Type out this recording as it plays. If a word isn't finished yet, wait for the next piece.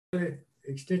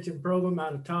Extension program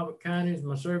out of Talbot County is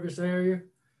my service area.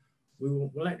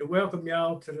 We'd like to welcome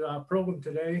y'all to our program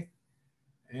today,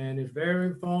 and it's very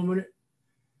informative.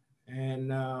 And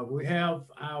we have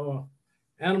our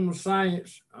animal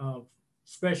science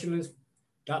specialist,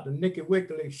 Dr. Nikki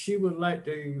Wickley. She would like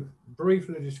to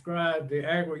briefly describe the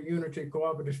Agri-Unity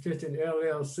Cooperative Extension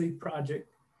LLC project.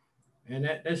 And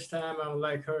at this time, I would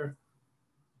like her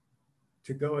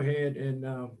to go ahead and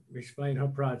explain her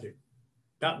project.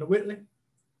 Dr. Whitley?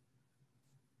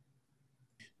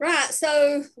 Right,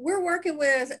 so we're working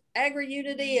with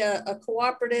Agri-Unity, a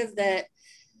cooperative that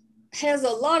has a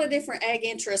lot of different ag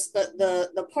interests, but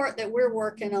the part that we're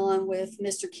working on with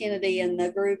Mr. Kennedy and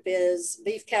the group is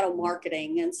beef cattle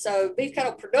marketing. And so beef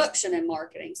cattle production and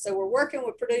marketing. So we're working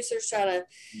with producers, trying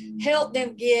to help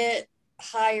them get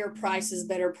higher prices,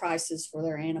 better prices for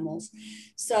their animals.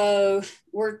 So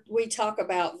we talk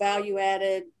about value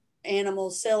added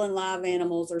animals, selling live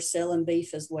animals or selling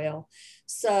beef as well.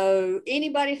 So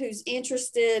anybody who's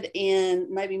interested in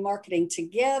maybe marketing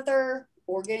together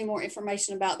or getting more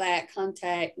information about that,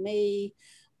 contact me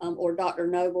or Dr.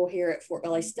 Noble here at Fort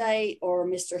Valley State or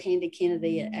Mr. Handy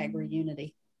Kennedy at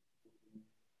Agri-Unity.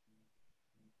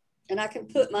 And I can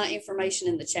put my information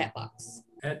in the chat box.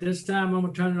 At this time, I'm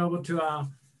going to turn it over to our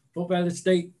Fort Valley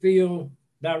State Field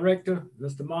Director,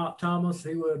 Mr. Mark Thomas.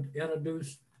 He will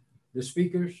introduce the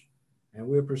speakers and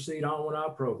we'll proceed on with our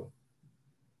program.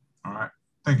 All right.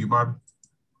 Thank you, Bobby.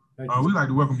 We'd like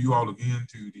to welcome you all again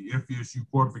to the FVSU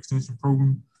Cooperative Extension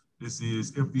Program. This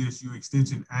is FVSU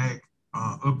Extension Ag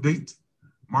Update,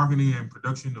 Marketing and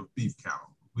Production of Beef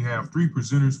Cattle. We have 3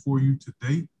 presenters for you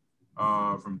today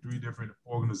from 3 different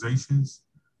organizations.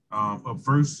 Up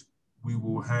first, we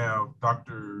will have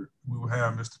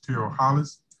Mr. Terrell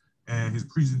Hollis, and his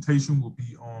presentation will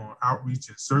be on outreach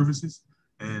and services.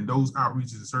 And those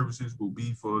outreaches and services will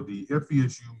be for the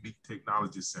FVSU Meat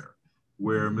Technology Center,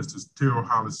 where Mr. Terrell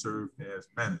Hollis served as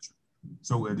manager.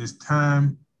 So at this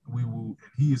time, and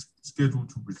he is scheduled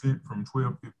to present from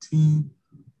 12:15.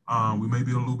 We may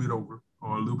be a little bit over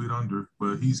or a little bit under,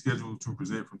 but he's scheduled to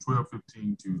present from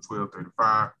 12:15 to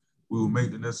 12:35. We will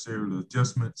make the necessary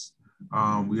adjustments.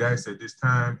 We ask at this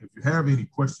time, if you have any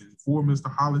questions for Mr.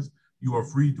 Hollis, you are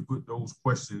free to put those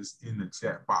questions in the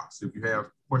chat box. If you have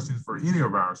questions for any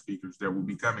of our speakers that will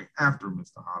be coming after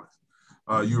Mr.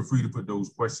 Hollis, you're free to put those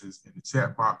questions in the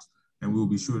chat box, and we'll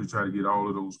be sure to try to get all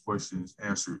of those questions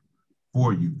answered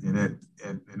for you. And at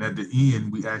the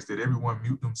end, we ask that everyone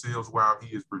mute themselves while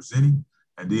he is presenting.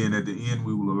 And then at the end,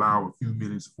 we will allow a few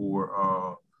minutes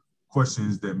for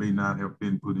questions that may not have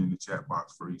been put in the chat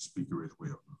box for each speaker as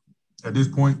well. At this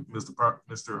point,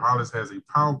 Mr. Hollis has a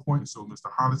PowerPoint. So Mr.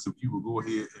 Hollis, if you will go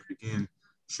ahead and begin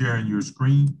sharing your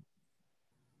screen.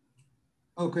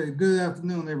 Okay, good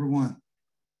afternoon, everyone.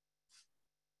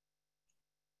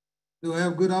 Do I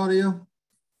have good audio?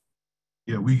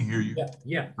 Yeah, we can hear you.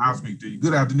 Yeah. I'll speak to you.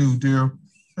 Good afternoon, Terrell.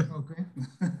 Okay,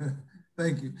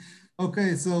 thank you.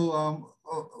 Okay, so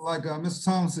like Mr.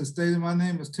 Thomas has stated, my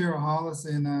name is Terrell Hollis,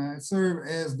 and I serve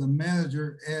as the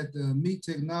manager at the Meat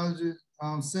Technology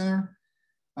Center.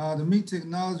 The Meat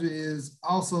Technology is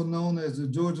also known as the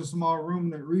Georgia Small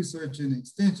Ruminant Research and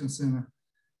Extension Center.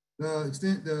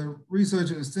 The Research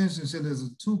and Extension Center is a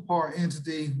 2-part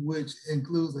entity, which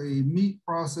includes a meat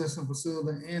processing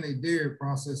facility and a dairy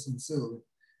processing facility.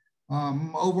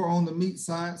 Over on the meat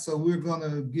side, so we're going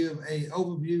to give an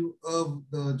overview of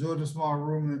the Georgia Small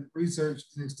Ruminant Research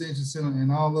and Extension Center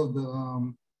and all of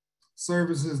the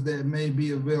services that may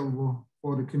be available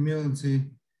for the community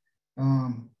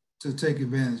to take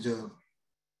advantage of.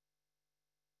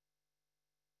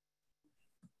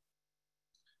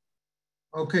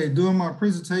 Okay, during my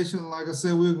presentation, like I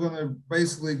said, we're going to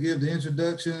basically give the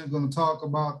introduction. I'm going to talk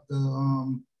about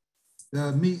the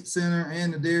meat center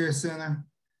and the dairy center,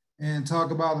 and talk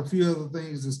about a few other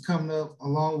things that's coming up,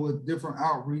 along with different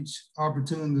outreach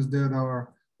opportunities that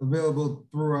are available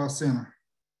through our center.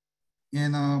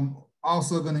 And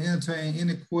also going to entertain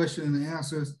any questions and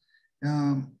answers.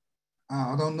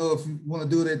 I don't know if you want to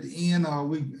do it at the end, or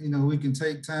we can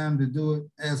take time to do it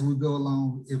as we go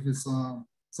along if it's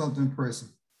something pressing.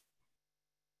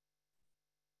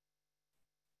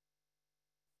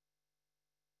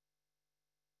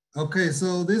 Okay,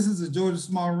 so this is the Georgia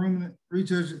Small Ruminant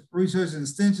Research and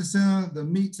Extension Center, the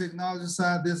meat technology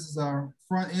side. This is our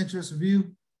front entrance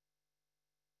view.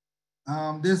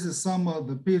 This is some of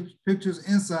the pictures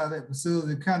inside that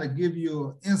facility to kind of give you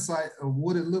an insight of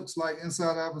what it looks like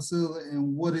inside our facility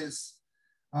and what its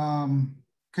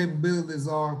capabilities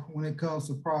are when it comes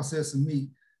to processing meat.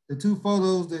 The 2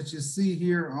 photos that you see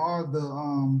here are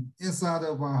the inside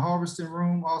of our harvesting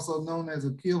room, also known as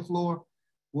a kill floor.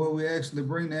 where we actually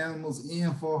bring the animals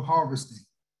in for harvesting.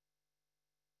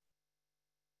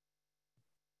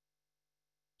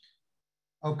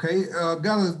 Okay,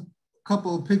 got a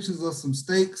couple of pictures of some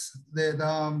steaks that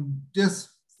just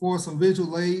for some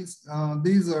visual aids.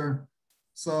 These are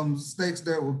some steaks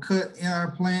that were cut in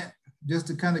our plant just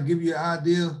to kind of give you an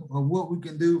idea of what we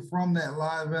can do from that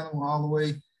live animal all the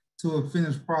way to a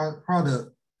finished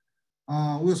product.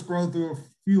 We'll scroll through a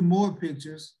few more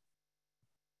pictures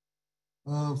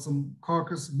of some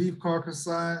beef carcass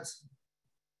sides.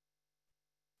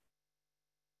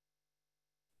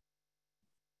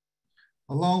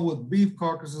 Along with beef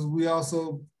carcasses, we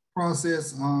also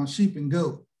process sheep and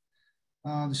goat.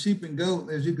 The sheep and goat,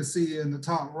 as you can see in the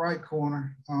top right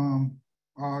corner,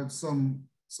 are some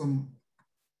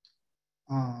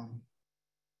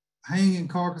hanging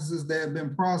carcasses that have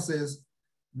been processed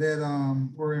that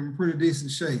were in pretty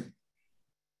decent shape.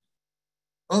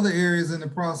 Other areas in the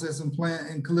processing plant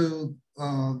include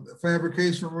the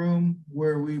fabrication room,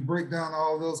 where we break down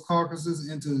all those carcasses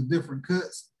into different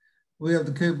cuts. We have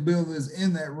the capabilities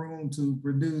in that room to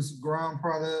produce ground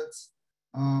products,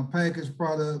 packaged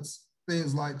products,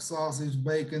 things like sausage,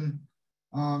 bacon,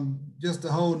 just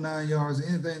the whole 9 yards,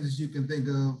 anything that you can think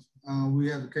of, we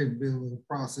have the capability of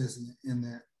processing in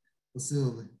that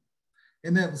facility.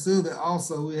 In that facility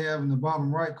also, we have in the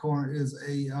bottom right corner is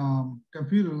a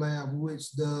computer lab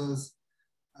which does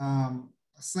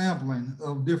sampling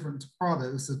of different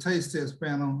products, a taste test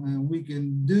panel, and we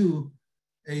can do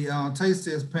a taste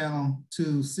test panel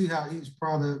to see how each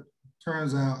product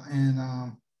turns out,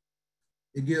 and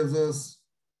it gives us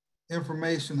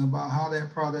information about how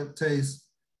that product tastes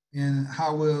and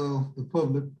how well the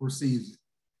public perceives it.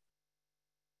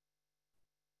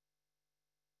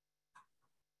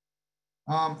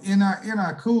 In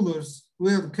our coolers,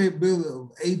 we have the capability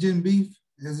of aging beef.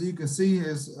 As you can see,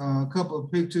 there's a couple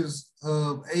of pictures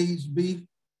of aged beef.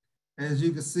 As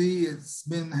you can see, it's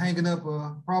been hanging up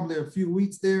probably a few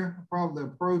weeks there, probably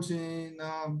approaching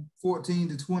 14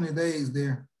 to 20 days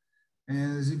there.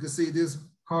 And as you can see, this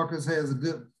carcass has a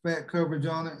good fat coverage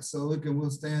on it, so it can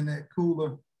withstand that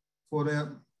cooler for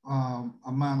that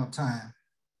amount of time.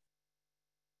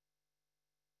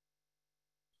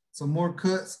 Some more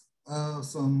cuts of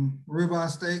some ribeye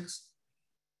steaks.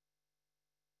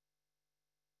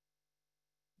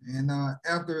 And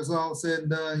after it's all said and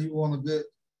done, you want a good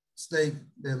steak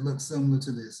that looks similar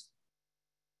to this.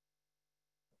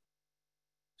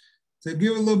 To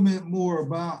give a little bit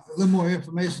more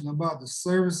information about the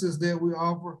services that we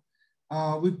offer,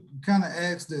 we kind of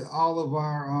ask that all of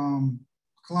our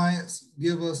clients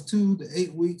give us 2 to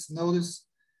 8 weeks notice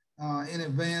in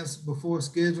advance before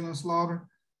scheduling slaughter.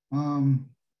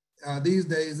 These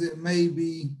days, it may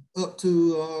be up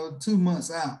to 2 months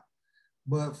out.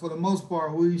 But for the most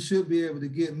part, we should be able to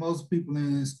get most people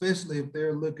in, especially if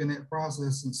they're looking at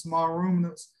processing small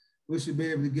ruminants, we should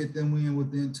be able to get them in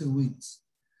within 2 weeks.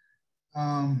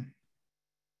 Our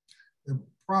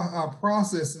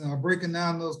processing, our breaking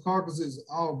down those carcasses,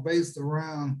 all based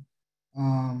around,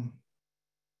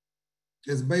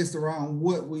 is based around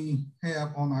what we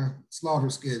have on our slaughter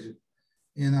schedule.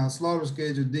 And our slaughter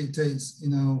schedule dictates, you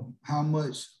know, how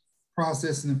much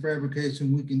processing and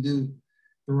fabrication we can do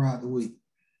throughout the week.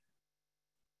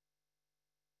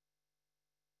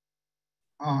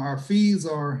 Our fees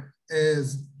are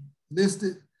as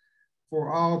listed. For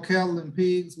all cattle and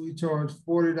pigs, we charge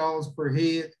 $40 per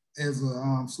head as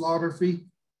a slaughter fee.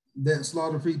 That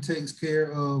slaughter fee takes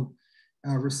care of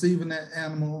receiving that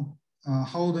animal,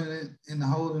 holding it in the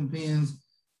holding pens,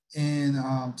 and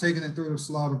taking it through the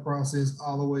slaughter process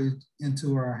all the way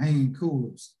into our hanging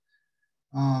coolers.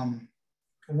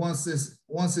 Once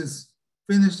it's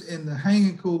finished in the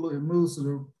hanging cooler, it moves to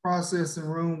the processing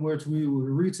room, which we would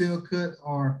retail cut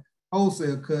or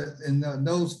wholesale cut, and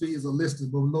those fees are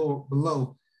listed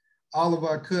below. All of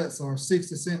our cuts are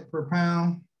 60 cents per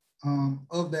pound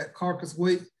of that carcass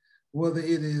weight, whether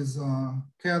it is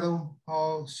cattle,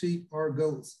 hogs, sheep, or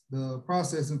goats. The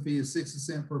processing fee is 60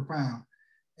 cents per pound,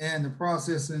 and the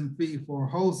processing fee for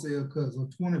wholesale cuts are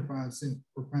 25 cents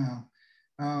per pound.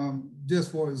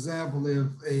 Just for example, if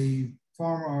a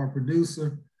farmer or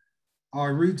producer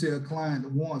or retail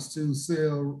client wants to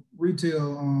sell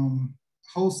retail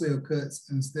wholesale cuts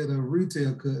instead of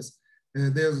retail cuts,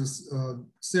 there's a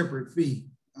separate fee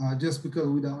just because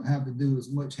we don't have to do as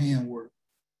much handwork.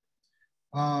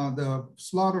 The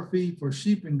slaughter fee for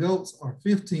sheep and goats are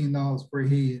 $15 per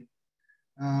head.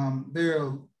 They're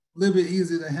a little bit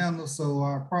easier to handle, so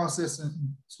our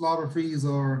processing slaughter fees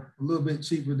are a little bit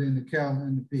cheaper than the cattle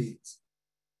and the pigs.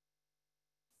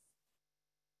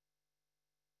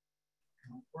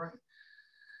 All right.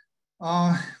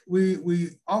 We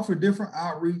offer different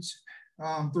outreach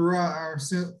throughout our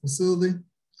facility.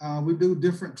 We do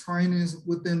different trainings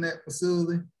within that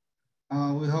facility.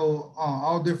 We hold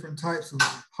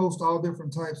host all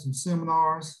different types of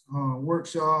seminars,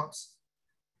 workshops,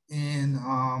 and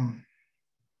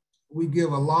we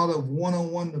give a lot of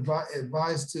one-on-one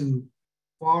advice to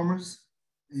farmers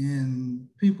and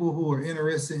people who are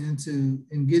interested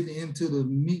in getting into the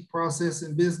meat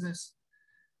processing business.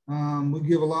 We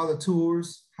give a lot of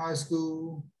tours, high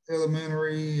school,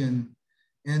 elementary, and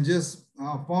just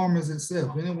farmers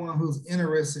itself. Anyone who's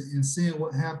interested in seeing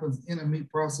what happens in a meat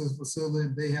processing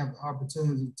facility, they have the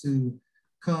opportunity to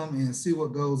come and see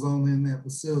what goes on in that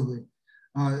facility.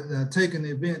 Taking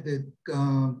the event that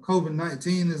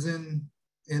COVID-19 is in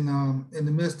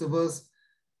the midst of us,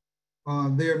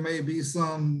 there may be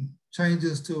some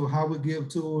changes to how we give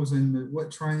tours and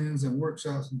what trainings and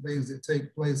workshops and things that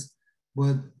take place.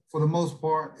 But for the most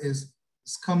part, it's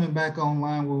coming back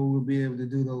online where we'll be able to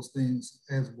do those things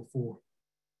as before.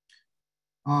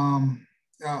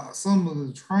 Some of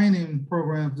the training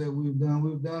programs that we've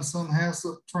done some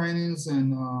HACCP trainings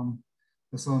and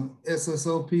some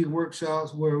SSOP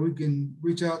workshops where we can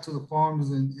reach out to the farmers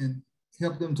and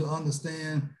help them to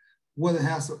understand what a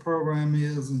HACCP program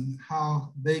is and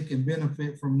how they can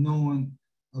benefit from knowing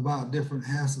about different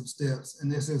HACCP steps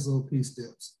and SSOP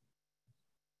steps.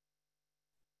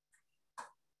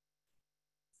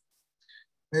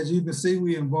 As you can see,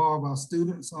 we involve our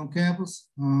students on campus.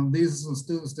 These are some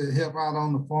students that help out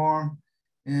on the farm,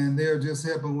 and they're just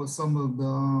helping with some of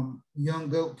the young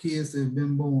goat kids that have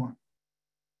been born.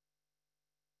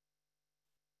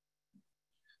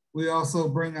 We also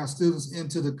bring our students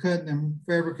into the cutting and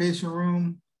fabrication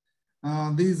room.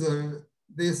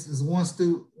 This is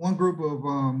one group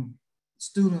of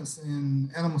students in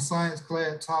animal science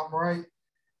class, top right,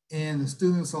 and the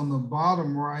students on the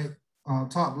bottom right,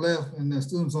 top left, and the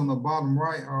students on the bottom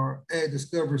right are ag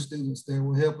discovery students that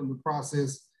were helping to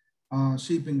process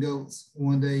sheep and goats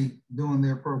one day during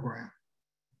their program.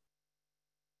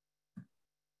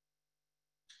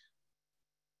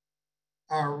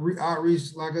 Our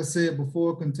outreach, like I said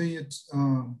before, continued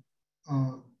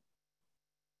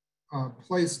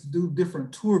do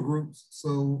different tour groups.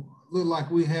 So look like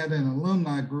we had an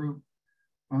alumni group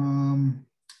from,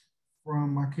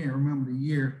 I can't remember the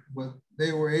year, but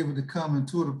they were able to come and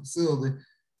tour the facility,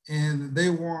 and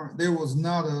there was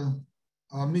not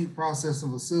a meat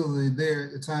processing facility there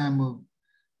at the time of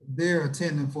their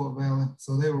attending Fort Valley.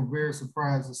 So they were very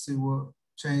surprised to see what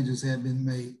changes had been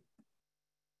made.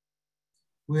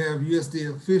 We have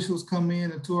USDA officials come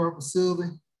in and tour our facility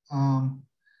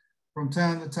from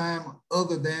time to time,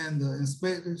 other than the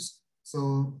inspectors.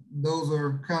 So those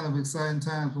are kind of exciting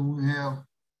times when we have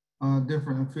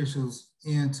different officials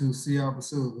in to see our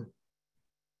facility.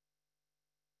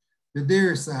 The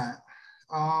dairy side,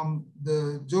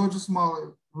 the Georgia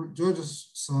Small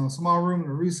Room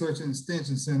and Research and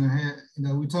Extension Center had,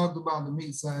 we talked about the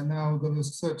meat side. Now we're going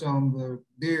to touch on the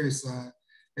dairy side.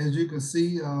 As you can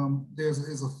see,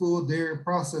 there's a full dairy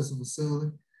processing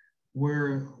facility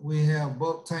where we have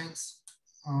bulk tanks,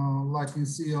 like you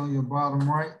see on your bottom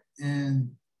right, and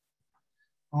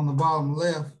on the bottom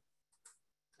left,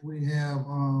 we have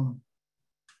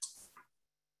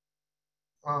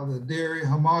the dairy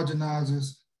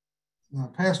homogenizers,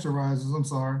 pasteurizers, I'm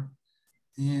sorry,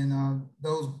 and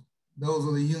those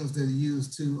are the units that are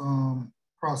used to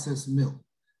process milk.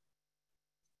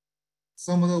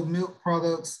 Some of those milk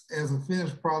products as a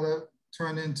finished product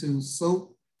turn into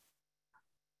soap,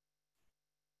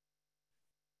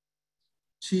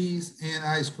 cheese, and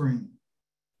ice cream.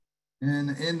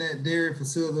 And in that dairy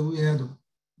facility, we have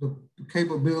the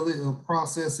capability of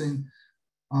processing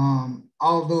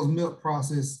all of those milk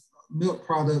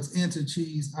products into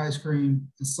cheese, ice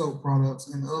cream, and soap products,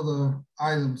 and other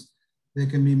items that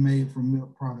can be made from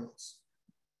milk products.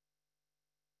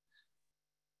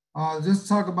 Just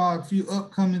talk about a few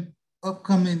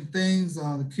upcoming things.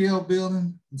 The Kell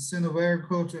Building, the Center of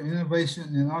Agriculture,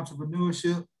 Innovation, and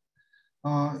Entrepreneurship.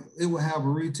 It will have a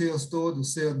retail store to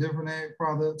sell different ag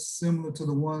products similar to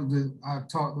the ones that I've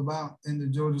talked about in the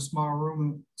Georgia Small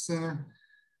Room Center.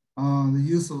 The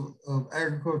use of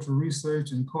agricultural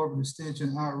research and corporate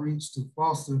extension outreach to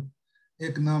foster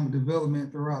economic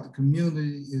development throughout the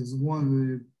community is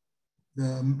one of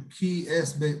the key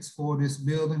aspects for this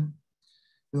building.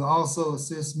 It will also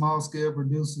assist small-scale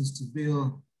producers to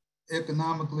build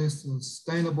economically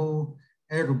sustainable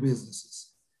agribusinesses.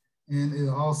 And it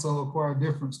will also acquire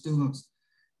different students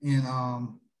in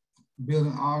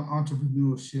building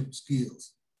entrepreneurship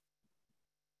skills.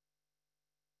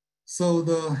 So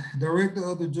the director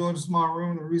of the Georgia Small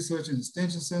Ruminant Research and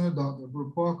Extension Center, Dr.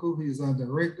 Brooke Parker, he is our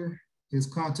director. His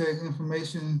contact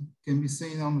information can be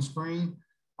seen on the screen,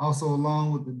 also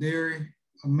along with the dairy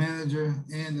manager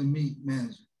and the meat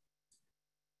manager.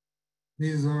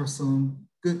 These are some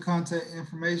good contact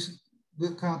information,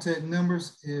 good contact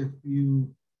numbers. If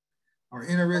you are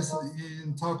interested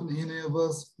in talking to any of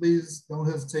us, please don't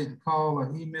hesitate to call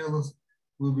or email us.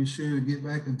 We'll be sure to get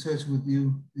back in touch with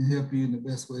you and help you in the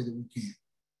best way that we can.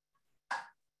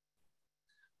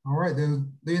 All right, there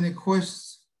any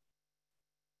questions?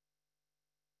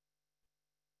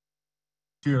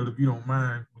 Terrell, if you don't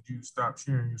mind, would you stop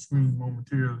sharing your screen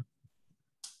momentarily?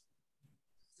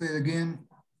 Say it again.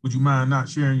 Would you mind not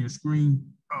sharing your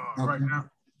screen Okay. right now?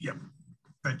 Yep.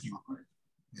 Thank you. Right.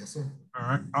 Yes, sir. All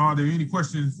right. Are there any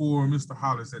questions for Mr.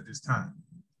 Hollis at this time?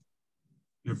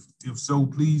 If so,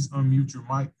 please unmute your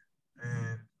mic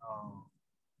and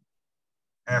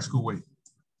ask away.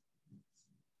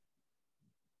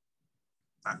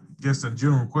 I guess a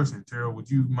general question, Terrell, would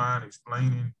you mind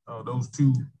explaining those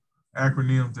two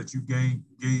acronyms that you gave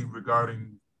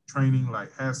regarding training,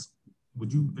 like HAS?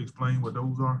 Would you explain what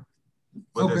those are?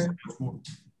 What okay. For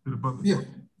to the public? Yeah,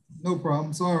 no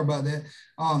problem. Sorry about that.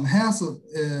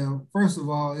 HACCP, first of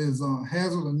all, is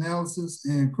hazard analysis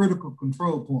and critical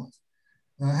control points.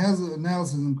 Hazard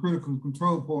analysis and critical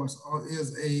control points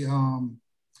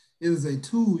is a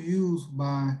tool used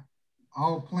by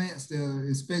all plants that are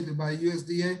inspected by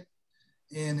USDA,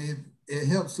 and it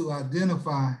helps to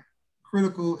identify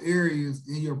critical areas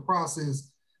in your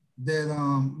process that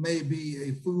may be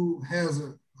a food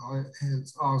hazard or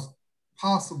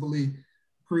possibly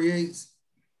creates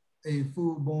a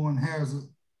foodborne hazard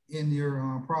in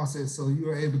your process. So you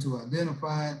are able to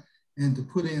identify it and to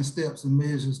put in steps and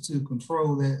measures to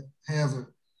control that hazard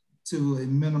to a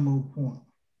minimal point,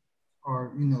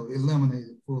 or eliminate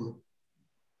it fully.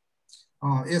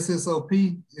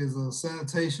 SSOP is a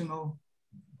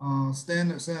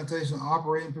standard sanitation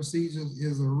operating procedures,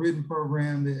 is a written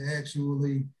program that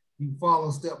actually you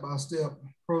follow step-by-step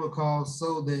protocols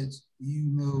so that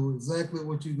you know exactly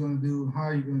what you're going to do,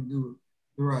 how you're going to do it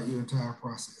throughout your entire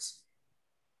process.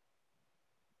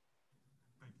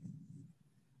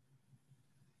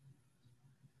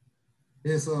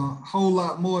 There's a whole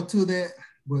lot more to that,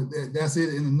 but that's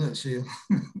it in a nutshell.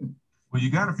 Well,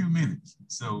 you got a few minutes,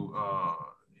 so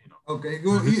Okay,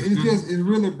 good. It's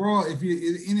really broad. If you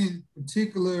in any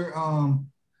particular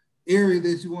area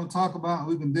that you want to talk about,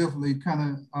 we can definitely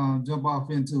kind of jump off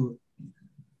into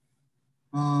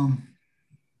it.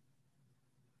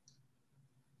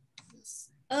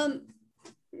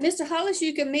 Mr. Hollis,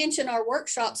 you can mention our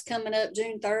workshops coming up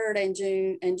June 3rd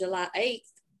and July 8th.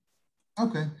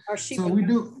 Okay, so we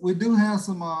do have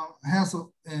some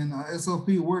HACCP and SOP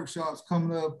workshops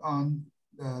coming up on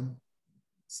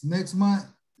next month,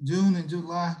 June and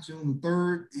July, June the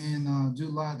 3rd and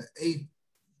July the 8th.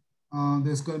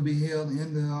 That's going to be held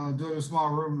in the Georgia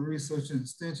Small Ruminant Research and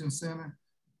Extension Center,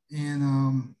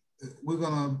 and we're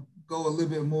going to go a little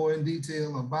bit more in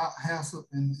detail about HACCP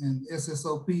and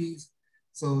SSOPs.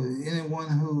 So anyone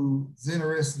who's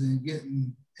interested in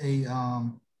getting a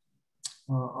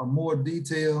more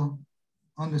detailed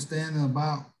understanding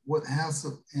about what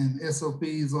HACCP and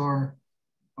SOPs are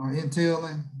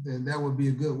entailing, then that would be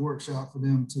a good workshop for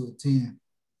them to attend.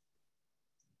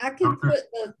 I can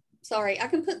put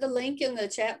the link in the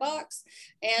chat box,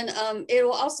 and it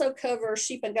will also cover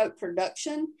sheep and goat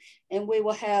production, and we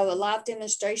will have a live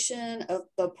demonstration of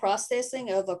the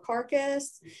processing of a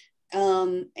carcass,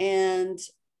 and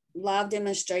live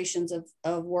demonstrations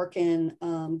of working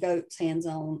goats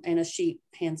hands-on and a sheep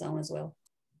hands-on as well.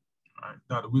 All right,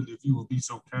 Dr. Whitley, if you would be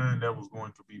so kind, that was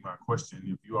going to be my question.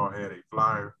 If you all had a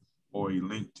flyer or a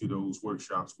link to those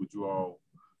workshops, would you all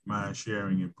mind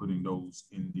sharing and putting those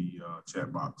in the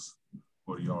chat box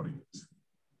for the audience?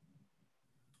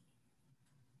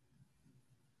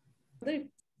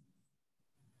 Thank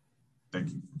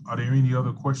you. Are there any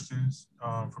other questions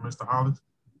for Mr. Hollis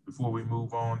before we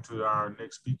move on to our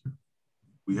next speaker?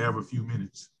 We have a few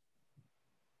minutes.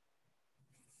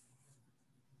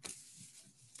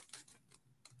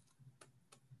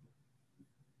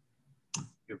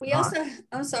 We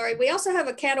also have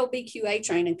a cattle BQA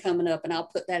training coming up, and I'll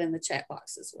put that in the chat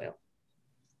box as well.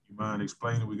 You mind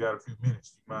explaining? We got a few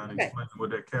minutes. You mind explaining what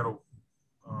that cattle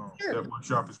that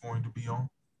workshop is going to be on?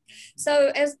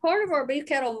 So as part of our beef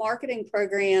cattle marketing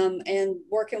program and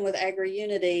working with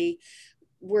AgriUnity,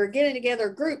 we're getting together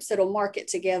groups that'll market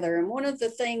together. And one of the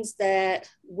things that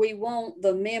we want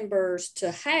the members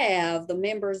to have, the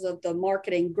members of the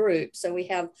marketing group, so we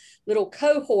have little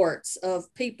cohorts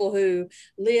of people who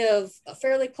live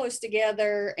fairly close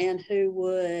together and who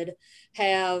would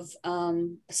have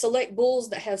select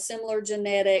bulls that have similar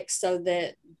genetics so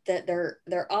that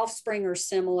their offspring are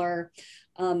similar.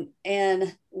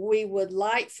 And we would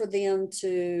like for them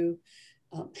to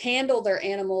handle their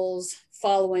animals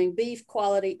following beef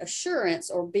quality assurance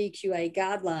or BQA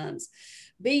guidelines.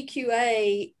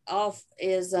 BQA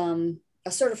is a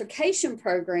certification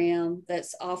program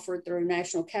that's offered through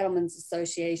National Cattlemen's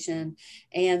Association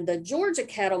and the Georgia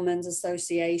Cattlemen's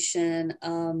Association.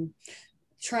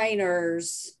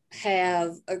 Trainers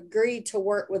have agreed to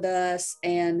work with us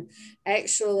and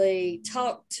actually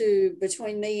talk to,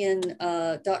 between me and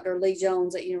Dr. Lee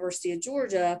Jones at University of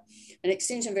Georgia, an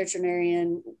extension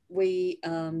veterinarian,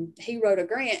 he wrote a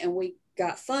grant and we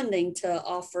got funding to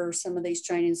offer some of these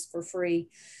trainings for free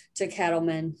to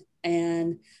cattlemen.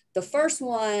 And the first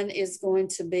one is going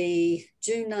to be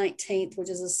June 19th, which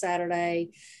is a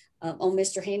Saturday, on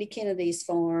Mr. Handy Kennedy's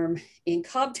farm in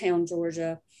Cobbtown,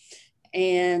 Georgia.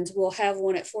 And we'll have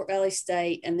one at Fort Valley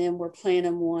State, and then we're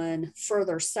planning one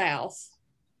further south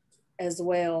as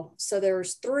well. So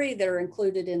there's 3 that are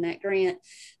included in that grant.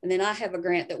 And then I have a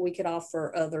grant that we could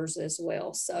offer others as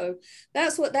well. So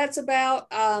that's what that's about.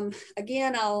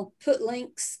 Again, I'll put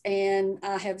links, and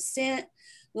I have sent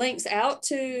links out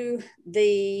to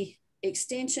the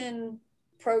extension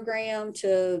program,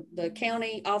 to the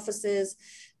county offices.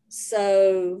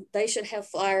 So they should have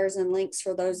flyers and links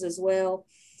for those as well.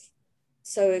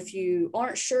 So if you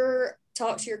aren't sure,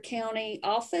 talk to your county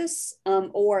office,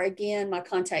 or again, my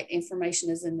contact information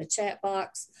is in the chat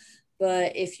box.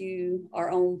 But if you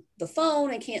are on the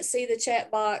phone and can't see the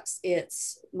chat box,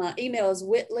 my email is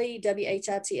Whitley,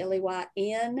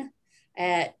 WHITLEYN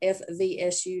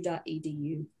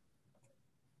 @FVSU.edu.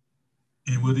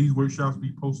 And will these workshops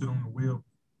be posted on the web,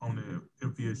 on the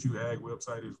FVSU Ag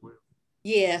website as well?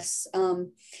 Yes,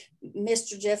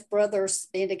 Mr. Jeff Brothers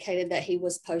indicated that he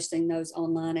was posting those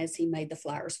online as he made the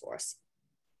flyers for us.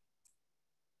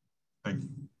 Thank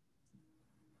you.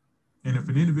 And if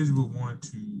an individual wanted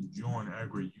to join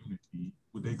AgriUnity,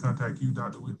 would they contact you,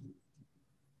 Dr. Whitley?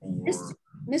 Or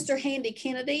Mr. Handy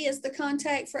Kennedy is the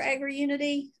contact for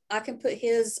AgriUnity. I can put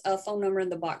his phone number in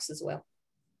the box as well.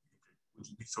 Would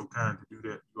you be so kind to do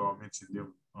that? You all mentioned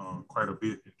them quite a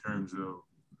bit in terms of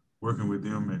working with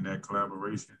them and that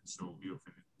collaboration. So if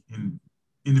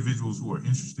individuals who are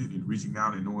interested in reaching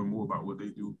out and knowing more about what they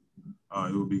do,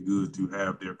 it would be good to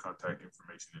have their contact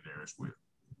information in there as well.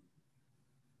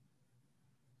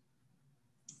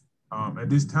 At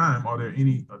this time, are there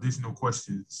any additional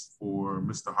questions for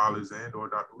Mr. Hollis and or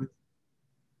Dr. Whitley?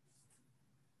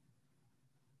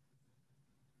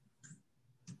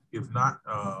 If not,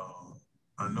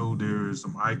 I know there's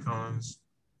some icons,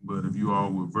 but if you all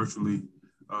would virtually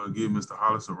give Mr.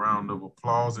 Hollis a round of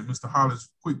applause. And Mr. Hollis,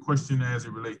 quick question as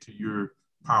it relates to your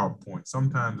PowerPoint.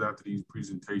 Sometimes after these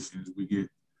presentations, we get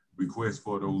requests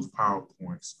for those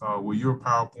PowerPoints. Will your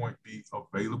PowerPoint be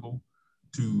available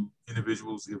to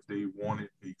individuals if they wanted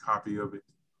a copy of it?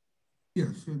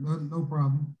 Yes, no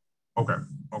problem. Okay,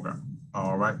 okay.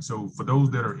 All right. So for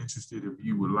those that are interested, if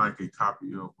you would like a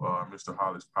copy of Mr.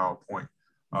 Hollis' PowerPoint,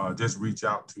 just reach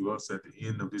out to us at the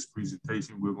end of this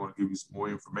presentation. We're going to give you some more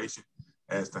information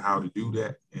as to how to do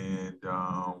that. And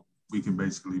we can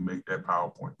basically make that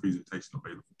PowerPoint presentation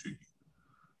available to you.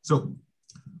 So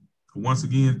once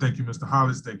again, thank you, Mr.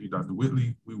 Hollis. Thank you, Dr.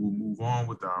 Whitley. We will move on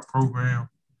with our program.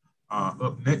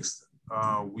 Up next,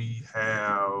 we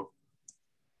have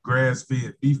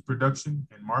grass-fed beef production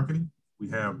and marketing. We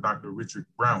have Dr. Richard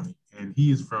Browning, and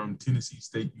he is from Tennessee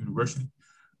State University,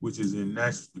 which is in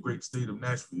the great state of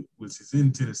Nashville, which is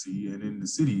in Tennessee and in the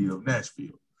city of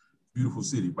Nashville. Beautiful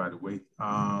city, by the way.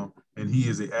 And he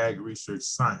is an ag research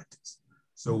scientist.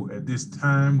 So at this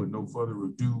time, with no further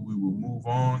ado, we will move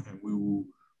on and we will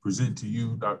present to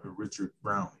you Dr. Richard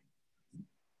Browning.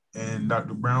 And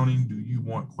Dr. Browning, do you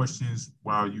want questions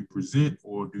while you present,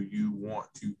 or do you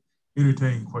want to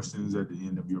entertain questions at the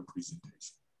end of your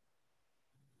presentation?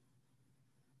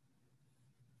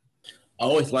 I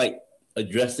always like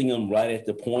addressing them right at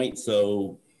the point.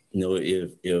 So, you know,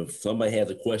 if somebody has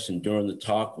a question during the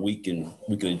talk, we can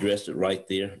address it right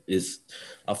there.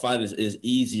 I find it's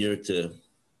easier to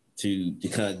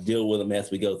kind of deal with them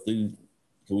as we go through.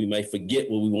 We may forget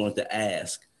what we wanted to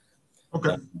ask.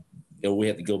 Okay. And we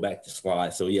have to go back to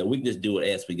slides. So yeah, we can just do it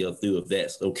as we go through if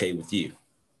that's okay with you.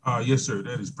 Yes, sir.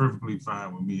 That is perfectly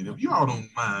fine with me. And if y'all don't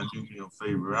mind, do me a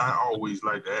favor. I always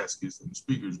like to ask this, and the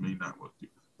speakers may not want to.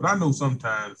 But I know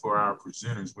sometimes for our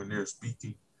presenters, when they're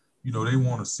speaking, you know, they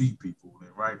want to see people.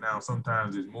 And right now,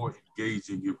 sometimes it's more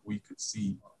engaging if we could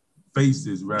see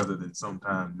faces rather than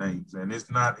sometimes names. And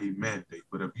it's not a mandate,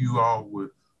 but if you all would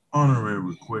honor a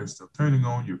request of turning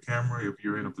on your camera if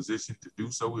you're in a position to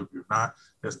do so. If you're not,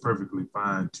 that's perfectly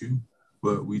fine too.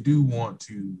 But we do want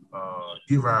to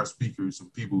give our speakers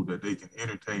some people that they can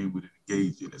entertain with and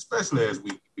engage in, especially as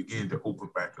we begin to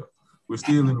open back up. We're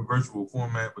still in a virtual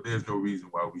format, but there's no reason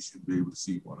why we shouldn't be able to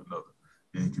see one another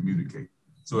and communicate.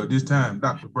 So at this time,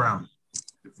 Dr. Brown,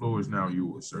 the floor is now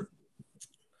yours, sir.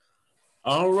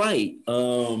 All right.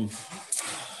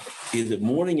 Is it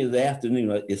morning or is it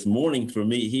afternoon? It's morning for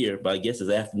me here, but I guess it's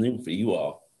afternoon for you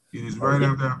all. It is right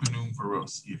after afternoon for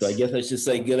us. Yes. So I guess I should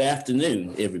say good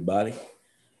afternoon, everybody.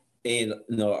 And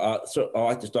you know, I'd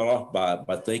like to start off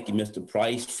by thanking Mr.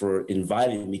 Price for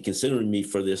inviting me, considering me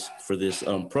for this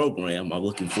program. I'm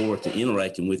looking forward to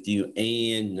interacting with you,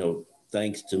 and you know,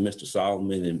 thanks to Mr.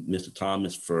 Solomon and Mr.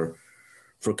 Thomas for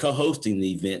co-hosting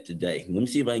the event today. Let me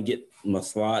see if I can get my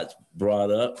slides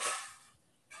brought up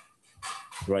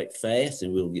right fast,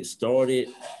 and we'll get started.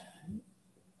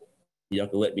 Y'all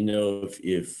can let me know if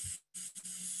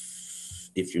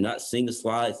you're not seeing the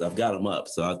slides. I've got them up,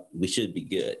 so we should be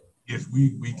good. Yes,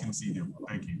 we can see them.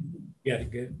 Thank you. Yeah,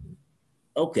 good.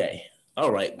 Okay.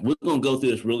 All right. We're going to go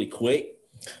through this really quick.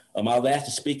 I was asked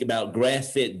to speak about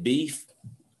grass-fed beef.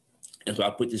 And so I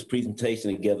put this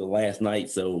presentation together last night.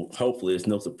 So hopefully there's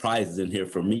no surprises in here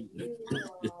for me.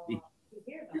 You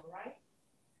hear them, right?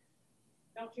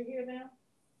 Don't you hear them?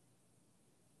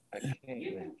 You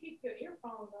can keep your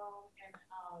earphones on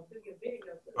and do your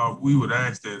video. We would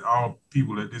ask that all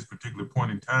people at this particular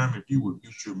point in time, if you would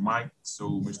mute your mic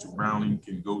so Mr. Browning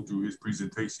can go through his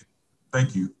presentation.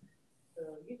 Thank you. So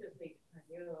you just need to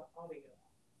turn your audio.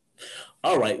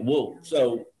 All right. Well,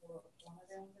 so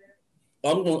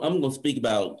I'm going to speak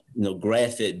about, you know,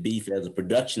 grass-fed beef as a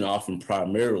production offering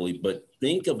primarily, but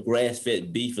think of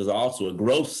grass-fed beef as also a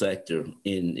growth sector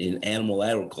in animal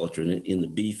agriculture, in the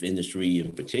beef industry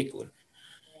in particular.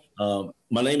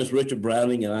 My name is Richard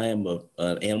Browning, and I am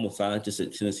an animal scientist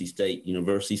at Tennessee State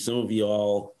University. Some of you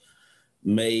all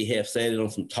may have sat in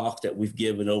on some talks that we've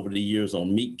given over the years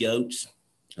on meat goats.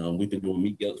 We've been doing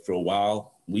meat goats for a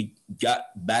while. We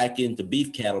got back into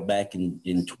beef cattle back in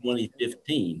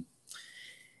 2015.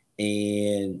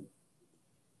 And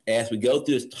as we go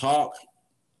through this talk,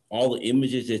 all the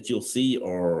images that you'll see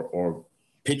are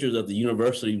pictures of the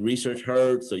university research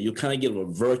herd. So you'll kind of get a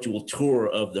virtual tour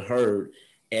of the herd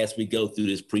as we go through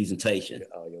this presentation.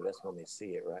 Oh, yeah, that's when they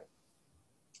see it, right?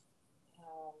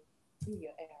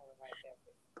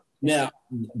 Now,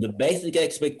 the basic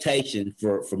expectation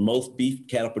for most beef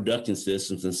cattle production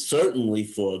systems, and certainly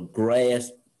for a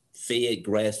grass-fed,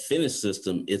 grass-finished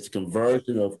system, it's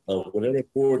conversion of whatever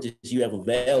forages you have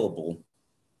available,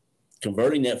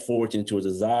 converting that forage into a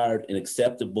desired and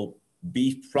acceptable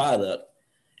beef product,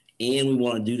 and we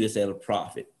want to do this at a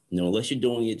profit. You know, unless you're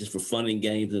doing it just for fun and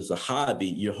games as a hobby,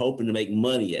 you're hoping to make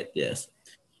money at this.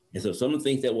 And so some of the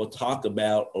things that we'll talk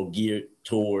about are geared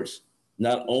towards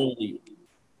not only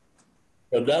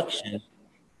production,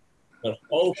 but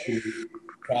hopefully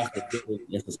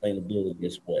profitability and sustainability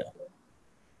as well.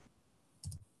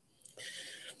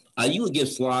 I usually give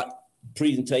slide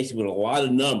presentation with a lot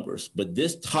of numbers, but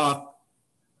this is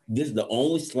the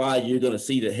only slide you're going to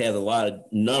see that has a lot of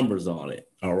numbers on it.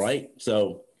 All right.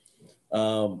 So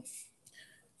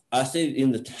I said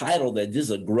in the title that this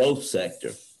is a growth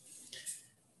sector.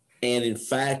 And in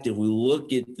fact, if we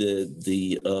look at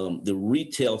the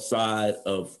retail side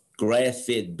of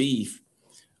grass-fed beef,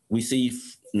 we see,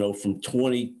 you know, from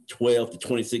 2012 to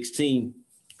 2016,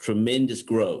 tremendous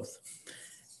growth.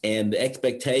 And the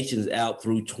expectations out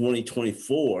through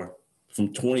 2024,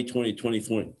 from 2020 to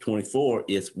 2024,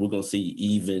 is we're going to see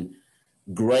even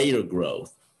greater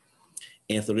growth.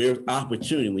 And so there's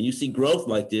opportunity. When you see growth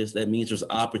like this, that means there's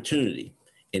opportunity.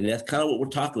 And that's kind of what we're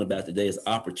talking about today, is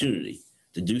opportunity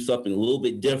to do something a little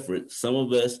bit different. Some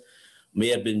of us may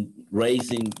have been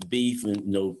raising beef and,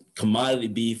 you know, commodity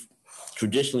beef,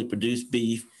 traditionally produced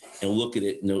beef, and look at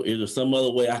it, you know, is there some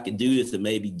other way I could do this and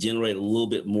maybe generate a little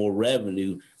bit more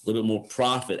revenue, a little bit more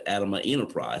profit out of my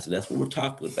enterprise? And that's what we're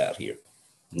talking about here,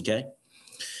 okay?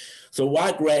 So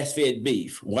why grass-fed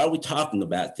beef? Why are we talking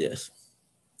about this?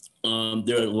 There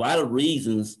are a lot of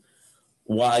reasons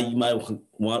why you might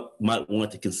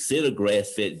want to consider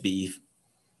grass-fed beef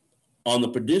on the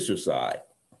producer side.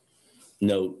 You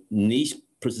know, niche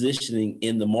positioning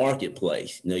in the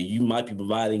marketplace. You know, you might be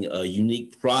providing a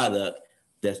unique product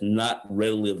that's not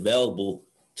readily available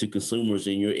to consumers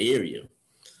in your area.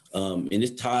 And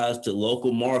this ties to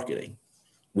local marketing.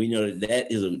 we know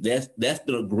that's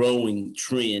been a growing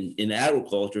trend in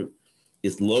agriculture.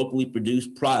 Is locally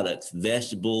produced products,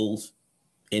 vegetables,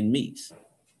 and meats.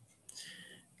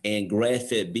 And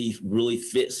grass-fed beef really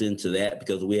fits into that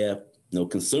because we have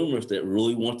consumers that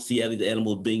really want to see how these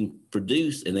animals being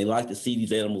produced, and they like to see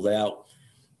these animals out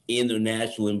in their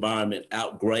natural environment,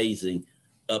 out grazing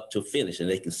up to finish, and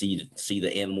they can see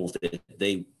the animals that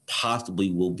they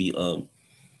possibly will be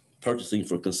purchasing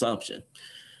for consumption.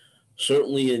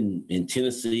 Certainly in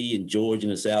Tennessee and Georgia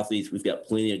and the Southeast, we've got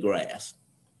plenty of grass.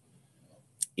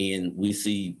 And we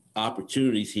see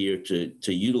opportunities here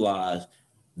to utilize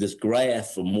this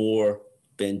grass for more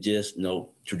than just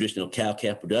traditional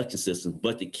cow-calf production systems,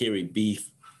 but to carry beef,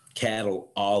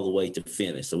 cattle all the way to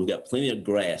finish. So we've got plenty of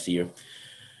grass here.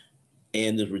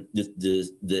 And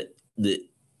the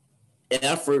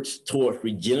efforts towards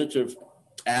regenerative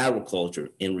agriculture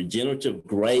and regenerative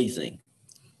grazing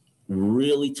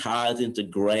really ties into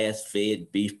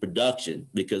grass-fed beef production,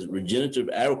 because regenerative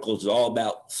agriculture is all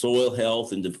about soil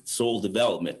health and soil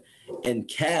development, and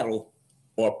cattle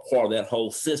are part of that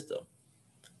whole system.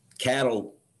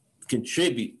 Cattle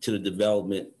contribute to the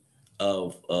development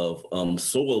of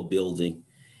soil building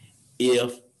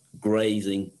if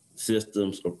grazing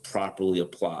systems are properly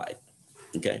applied.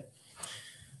 Okay.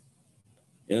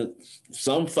 And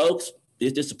some folks,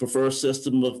 it's just a preferred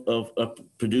system of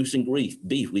producing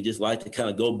beef. We just like to kind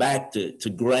of go back to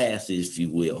grass, if you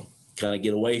will, kind of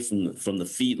get away from the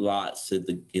feedlots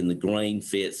in the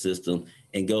grain-fed system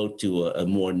and go to a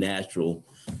more natural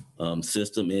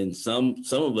system. And some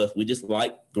of us, we just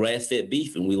like grass-fed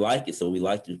beef, and we like it, so we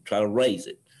like to try to raise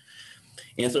it.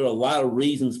 And so there are a lot of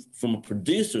reasons from a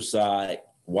producer side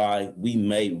why we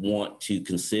may want to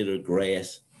consider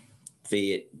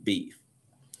grass-fed beef.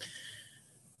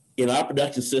 In our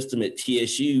production system at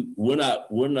TSU, we're not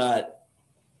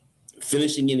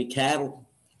finishing any cattle.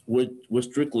 We're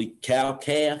strictly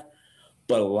cow-calf,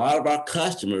 but a lot of our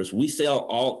customers, we sell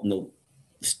all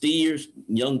steers,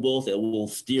 young bulls that will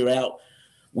steer out.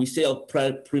 We sell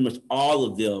pretty much all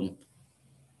of them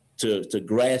to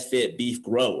grass-fed beef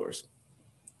growers.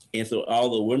 And so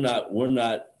although we're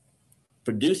not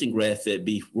producing grass-fed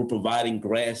beef, we're providing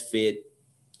grass-fed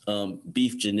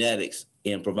beef genetics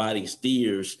and providing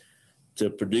steers to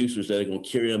producers that are going to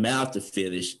carry them out to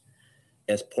finish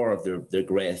as part of their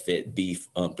grass-fed beef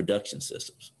production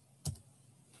systems.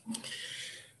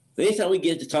 The anytime we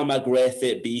get to talking about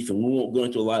grass-fed beef, and we won't go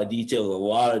into a lot of detail, a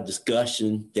lot of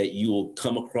discussion that you will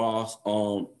come across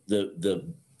on the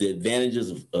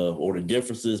advantages of or the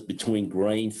differences between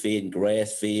grain-fed and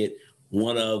grass-fed.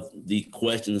 One of the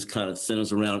questions kind of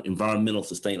centers around environmental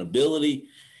sustainability.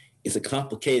 It's a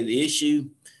complicated issue.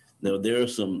 There are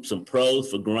some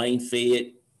pros for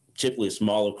grain-fed, typically a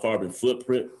smaller carbon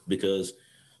footprint because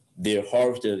they're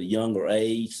harvested at a younger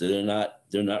age, so they're not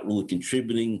really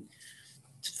contributing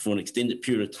for an extended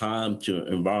period of time to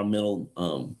environmental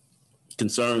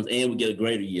concerns, and we get a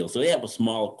greater yield. So they have a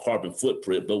small carbon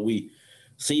footprint, but we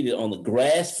see that on the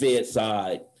grass-fed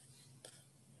side,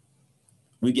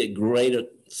 we get greater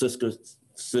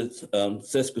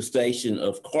sequestration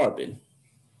of carbon,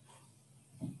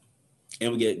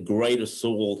 and we get greater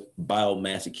soil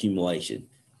biomass accumulation.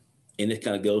 And this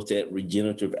kind of goes to that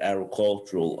regenerative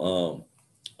agricultural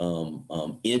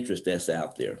interest that's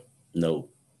out there.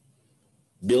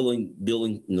 Building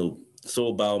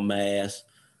soil biomass,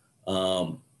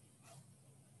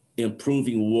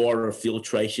 improving water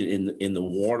filtration in the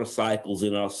water cycles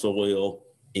in our soil,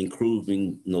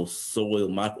 improving soil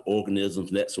microorganisms,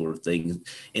 that sort of thing.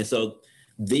 And so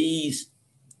these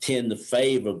tend to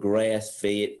favor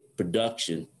grass-fed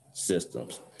production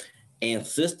systems. And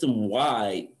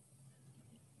system-wide,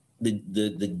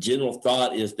 the general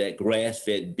thought is that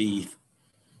grass-fed beef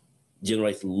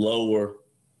generates lower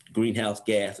greenhouse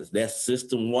gases. That's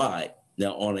system-wide.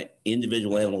 Now, on an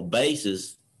individual animal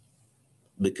basis,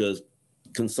 because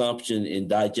consumption and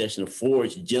digestion of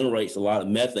forage generates a lot of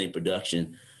methane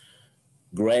production,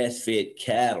 grass-fed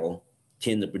cattle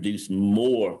tend to produce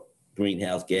more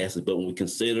greenhouse gases. But when we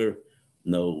consider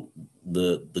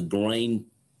the grain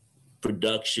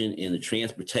production and the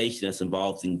transportation that's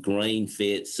involved in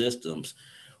grain-fed systems,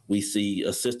 we see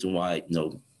a system-wide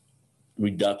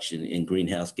reduction in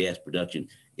greenhouse gas production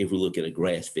if we look at a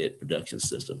grass-fed production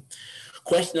system.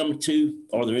 Question number 2,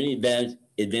 are there any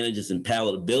advantages in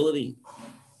palatability?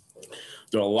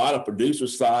 There are a lot of producer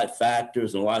side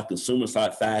factors and a lot of consumer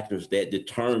side factors that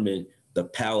determine the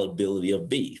palatability of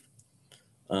beef.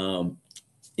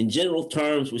 In general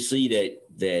terms, we see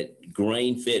that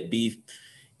grain-fed beef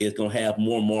is going to have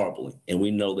more marbling, and we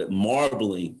know that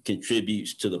marbling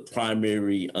contributes to the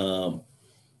primary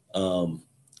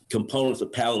components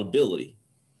of palatability,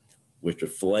 which are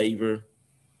flavor,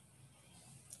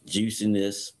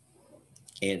 juiciness,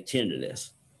 and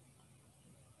tenderness.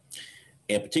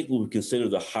 And particularly, we consider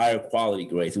the higher quality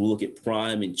grades. We look at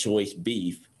prime and choice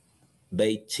beef,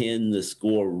 they tend to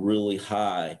score really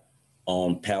high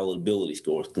on palatability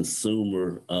scores,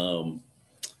 consumer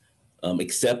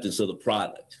acceptance of the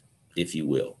product, if you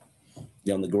will.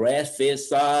 Now, on the grass-fed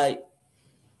side,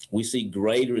 we see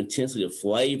greater intensity of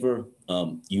flavor,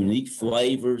 unique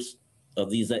flavors of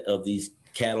these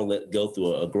cattle that go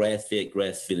through a grass-fed,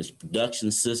 grass-finished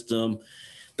production system.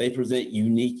 They present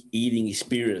unique eating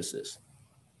experiences.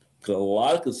 Because a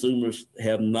lot of consumers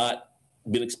have not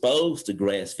been exposed to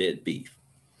grass-fed beef.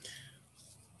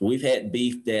 We've had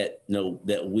beef that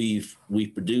that we've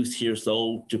produced here,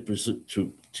 sold to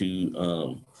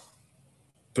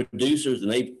producers,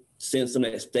 and they send some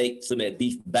of that steak, some of that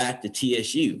beef back to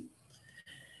TSU,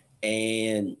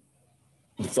 and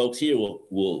the folks here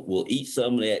will eat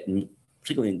some of that,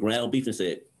 particularly in ground beef, and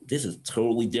say, this is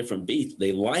totally different beef.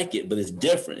 They like it, but it's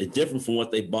different. It's different from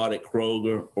what they bought at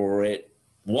Kroger or at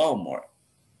Walmart.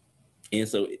 And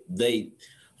so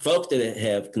folks that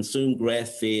have consumed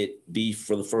grass-fed beef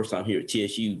for the first time here at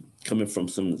TSU, coming from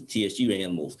some of the TSU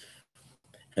animals,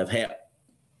 have had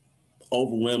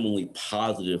overwhelmingly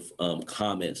positive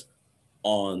comments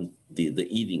on the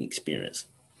eating experience.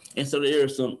 And so there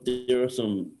are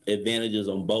some advantages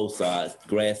on both sides,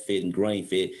 grass-fed and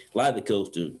grain-fed. A lot of it goes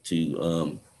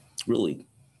to really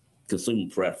consumer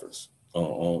preference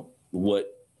on what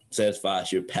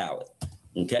satisfies your palate.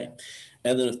 Okay,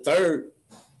 and then the third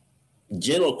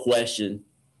general question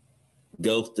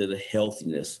goes to the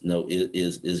healthiness.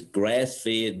 Is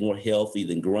grass-fed more healthy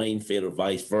than grain-fed or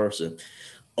vice versa?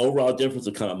 Overall difference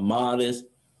are kind of modest,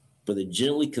 but they're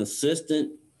generally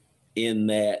consistent in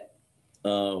that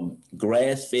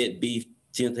grass-fed beef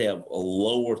tends to have a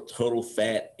lower total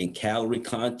fat and calorie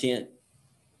content,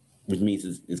 which means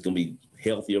it's going to be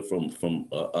healthier from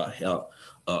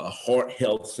a heart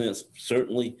health sense,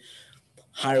 certainly.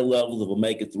 Higher levels of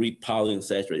omega-3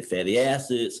 polyunsaturated fatty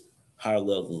acids, higher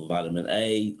levels of vitamin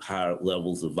A, higher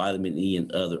levels of vitamin E and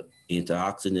other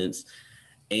antioxidants,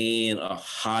 and a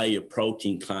higher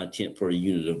protein content per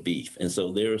unit of beef. And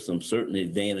so there are some certain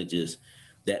advantages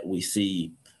that we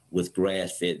see with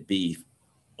grass-fed beef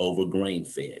over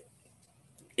grain-fed.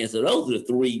 And so those are the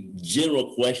three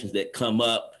general questions that come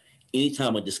up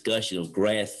anytime a discussion of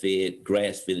grass-fed,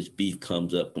 grass-finished beef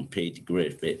comes up compared to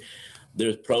grass-fed.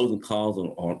 There's pros and cons on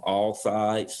all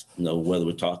sides, whether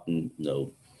we're talking,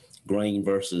 grain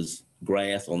versus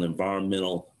grass, on the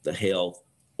environmental, the health,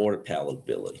 or the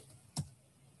palatability.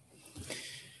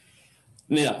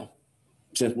 Now,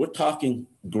 since we're talking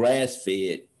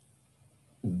grass-fed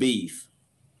beef,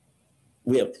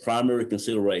 we have primary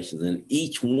considerations, and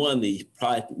each one of these,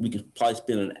 we could probably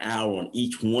spend an hour on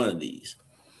each one of these.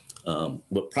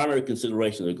 But primary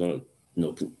considerations are going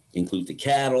to include the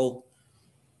cattle,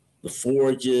 the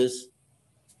forages,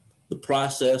 the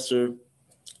processor,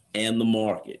 and the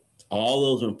market. All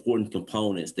those are important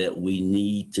components that we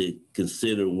need to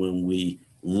consider when we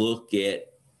look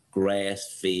at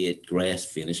grass-fed,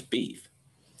 grass-finished beef.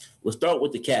 Let's start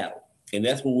with the cattle. And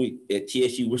that's what we, at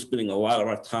TSU, we're spending a lot of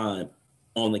our time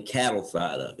on the cattle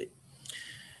side of it.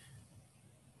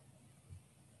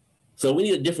 So we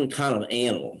need a different kind of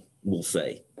animal, we'll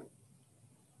say,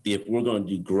 if we're going to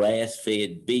do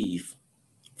grass-fed beef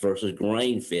versus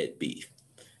grain-fed beef.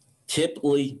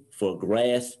 Typically, for a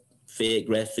grass-fed,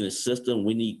 grass-finished system,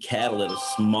 we need cattle that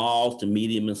are small to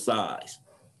medium in size.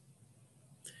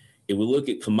 If we look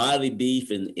at commodity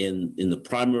beef in the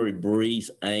primary breeds,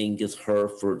 Angus,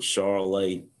 Hereford,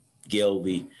 Charolais,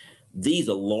 Gelbvieh, these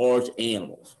are large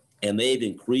animals, and they've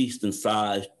increased in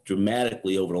size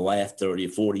dramatically over the last 30 or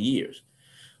 40 years.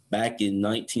 Back in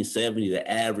 1970, the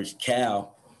average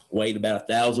cow weighed about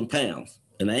 1,000 pounds,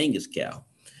 an Angus cow.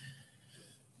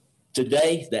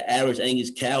 Today, the average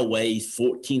Angus cow weighs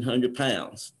 1,400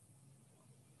 pounds.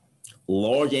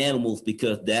 Large animals,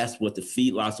 because that's what the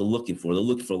feedlots are looking for. They're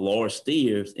looking for large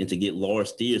steers, and to get large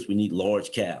steers, we need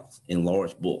large cows and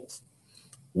large bulls.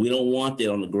 We don't want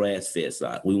that on the grass-fed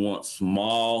side. We want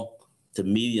small to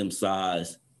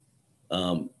medium-sized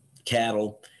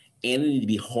cattle, and they need to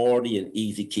be hardy and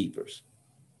easy keepers.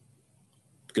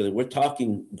 Because if we're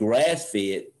talking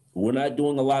grass-fed, we're not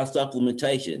doing a lot of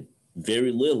supplementation,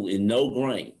 very little in no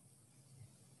grain.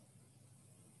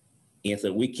 And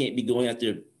so we can't be going out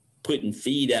there putting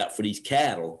feed out for these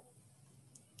cattle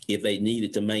if they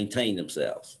needed to maintain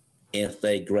themselves and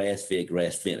stay grass-fed,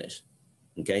 grass-finished.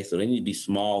 Okay, so they need to be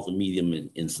small to medium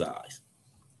in size.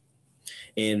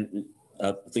 And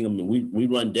we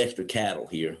run Dexter cattle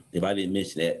here. If I didn't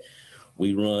mention that,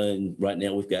 we run right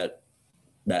now. We've got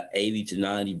about 80 to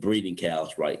 90 breeding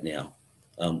cows right now,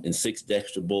 and 6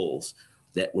 Dexter bulls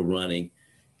that we're running,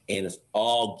 and it's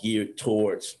all geared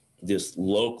towards this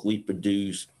locally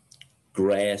produced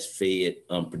grass-fed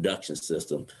production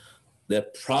system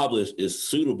that probably is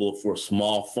suitable for a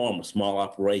small farm, a small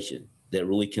operation that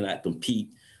really cannot compete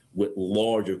with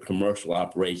larger commercial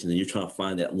operations. And you're trying to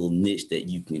find that little niche that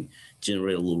you can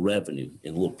generate a little revenue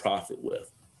and a little profit with.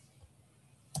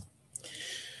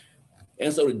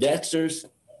 And so the Dexters,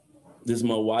 this is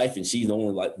my wife, and she's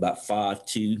only like about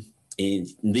 5'2", and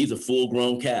these are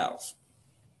full-grown cows.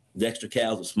 Dexter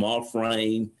cows are small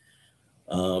frame,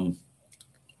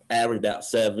 average about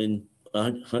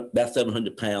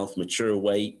 700 pounds mature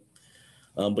weight,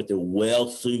 but they're well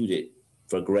suited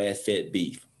for grass-fed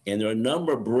beef. And there are a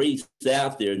number of breeds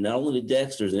out there, not only the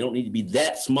Dexters, they don't need to be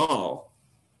that small,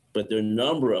 but there are a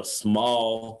number of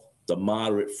small to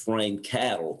moderate frame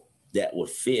cattle that would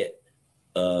fit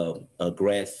a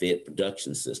grass-fed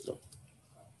production system.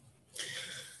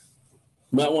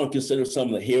 You might want to consider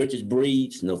some of the heritage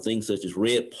breeds, things such as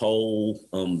Red Pole,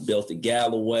 Belted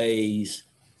Galloways,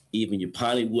 even your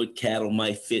piney wood cattle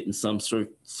might fit in some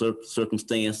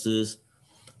circumstances.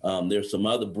 There's some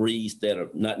other breeds that are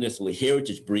not necessarily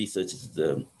heritage breeds, such as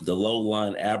the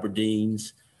low-line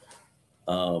Aberdeens,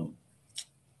 and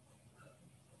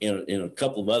a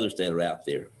couple of others that are out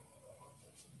there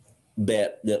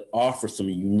that offer some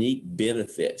unique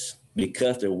benefits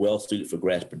because they're well suited for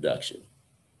grass production.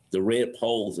 The Red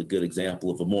Pole is a good example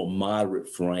of a more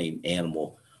moderate frame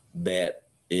animal that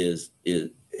has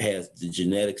the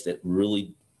genetics that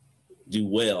really do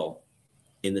well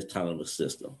in this kind of a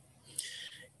system.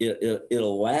 It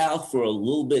allows for a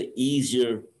little bit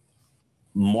easier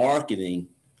marketing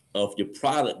of your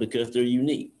product because they're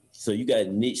unique. So you got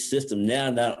a niche system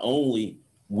now, not only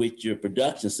with your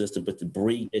production system, but the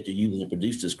breed that you're using to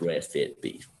produce this grass-fed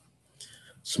beef.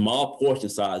 Small portion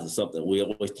size is something we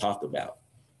always talk about.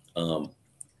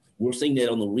 We're seeing that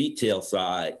on the retail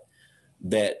side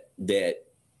that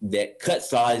cut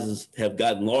sizes have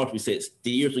gotten large. We said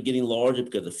steers are getting larger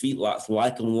because the feedlots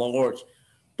like them large,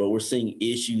 but we're seeing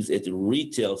issues at the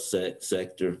retail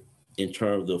sector in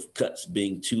terms of cuts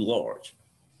being too large.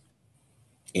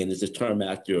 And there's this term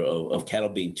out there of cattle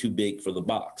being too big for the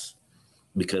box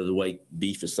because of the way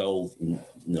beef is sold in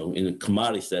the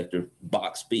commodity sector,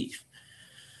 box beef.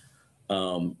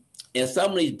 And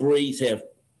some of these breeds have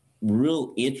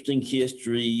real interesting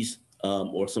histories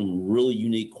or some really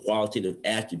unique qualitative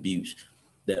attributes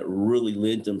that really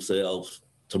lend themselves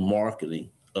to marketing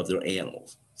of their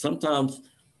animals. Sometimes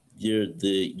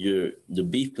the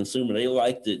beef consumer, they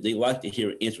like to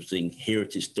hear an interesting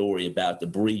heritage story about the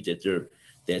breed that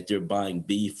they're buying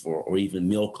beef or even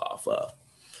milk off of.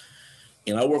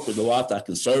 And I work with the Livestock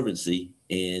Conservancy,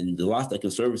 and the Livestock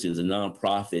Conservancy is a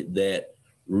nonprofit that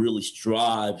really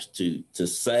strives to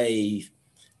save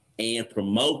and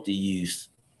promote the use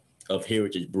of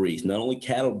heritage breeds, not only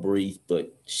cattle breeds,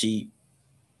 but sheep,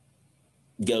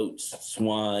 goats,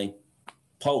 swine,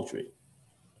 poultry.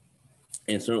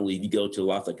 And certainly if you go to the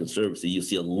Livestock Conservancy, you'll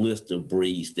see a list of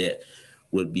breeds that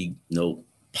would be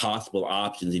possible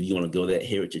options if you want to go that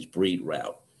heritage breed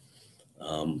route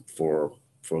for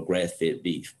grass-fed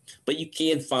beef. But you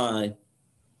can find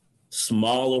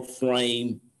smaller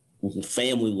frame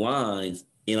family lines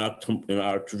in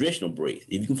our traditional breeds.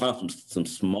 If you can find some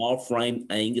small frame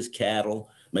Angus cattle,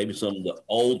 maybe some of the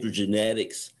older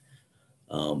genetics,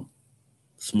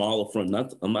 smaller frame,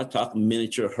 I'm not talking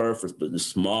miniature Herefords, but the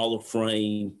smaller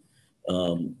frame,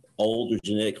 older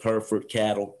genetic Hereford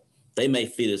cattle, they may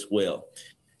fit as well.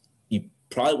 You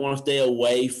probably want to stay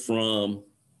away from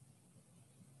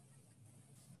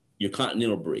your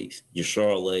continental breeds, your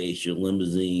Charolais, your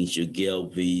Limousines, your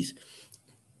Gelbies.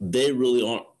 They really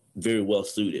aren't very well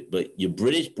suited, but your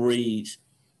British breeds,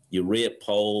 your Red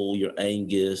Pole, your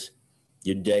Angus,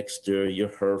 your Dexter, your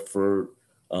Hereford,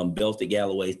 Belted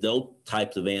Galloways, those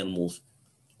types of animals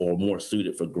are more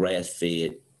suited for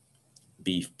grass-fed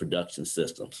beef production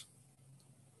systems.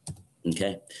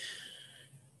 Okay.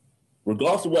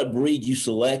 Regardless of what breed you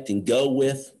select and go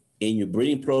with in your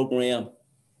breeding program,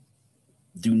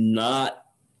 do not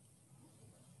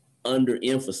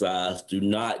underemphasize, do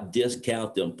not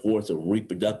discount the importance of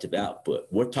reproductive output.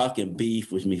 We're talking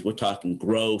beef, which means we're talking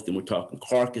growth and we're talking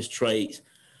carcass traits.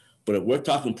 But if we're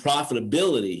talking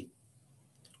profitability,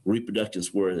 reproduction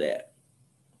is where it's at.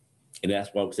 And that's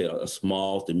why we say a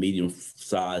small to medium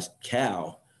sized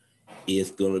cow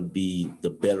is going to be the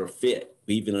better fit.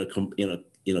 Even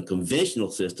in a conventional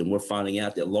system, we're finding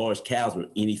out that large cows are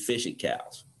inefficient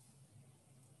cows.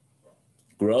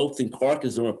 Growth and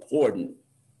carcass are important,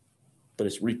 but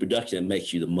it's reproduction that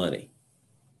makes you the money.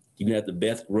 You can have the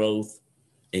best growth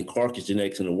and carcass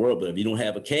genetics in the world, but if you don't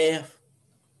have a calf,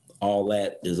 all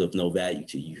that is of no value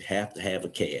to you. You have to have a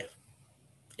calf.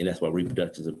 And that's why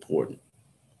reproduction is important,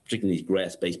 particularly these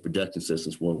grass-based production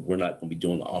systems where we're not going to be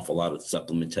doing an awful lot of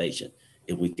supplementation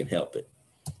if we can help it,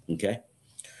 okay?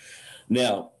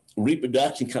 Now,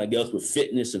 reproduction kind of goes with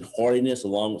fitness and hardiness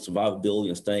along with survivability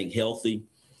and staying healthy.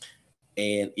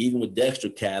 And even with Dexter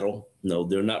cattle, no,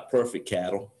 they're not perfect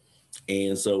cattle.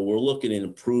 And so we're looking at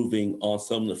improving on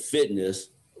some of the fitness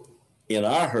in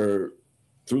our herd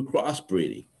through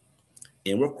crossbreeding.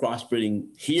 And we're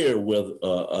crossbreeding here with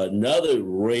another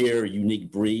rare,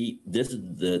 unique breed. This is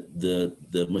the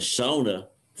Mashona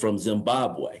from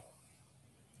Zimbabwe.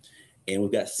 And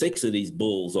we've got 6 of these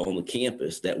bulls on the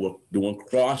campus that we're doing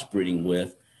crossbreeding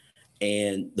with.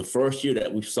 And the first year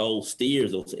that we sold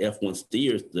steers, those F1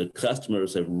 steers, the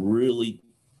customers have really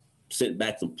sent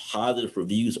back some positive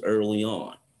reviews early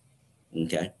on,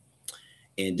 okay?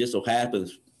 And just so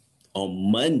happens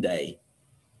on Monday,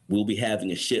 we'll be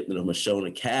having a shipment of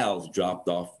Mashona cows dropped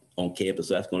off on campus.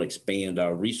 So that's going to expand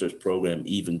our research program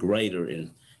even greater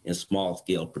in small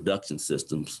scale production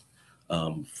systems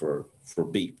for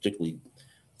beef, particularly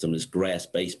some of this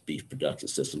grass-based beef production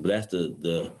system. But that's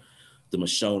the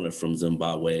Mashona from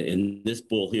Zimbabwe. And this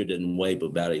bull here didn't weigh but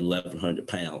about 1,100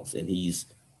 pounds, and he's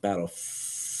about a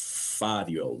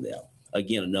 5-year-old now.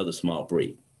 Again, another small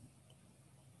breed.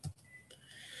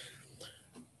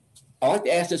 I like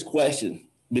to ask this question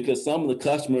because some of the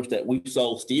customers that we've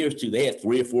sold steers to, they had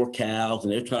 3 or 4 cows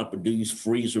and they're trying to produce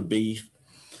freezer beef.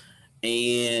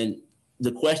 And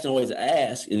the question I always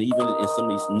ask, and even in some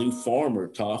of these new farmer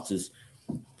talks, is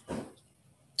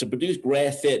to produce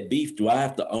grass-fed beef, do I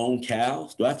have to own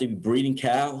cows? Do I have to be breeding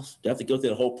cows? Do I have to go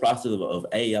through the whole process of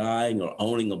AIing or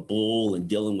owning a bull and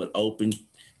dealing with open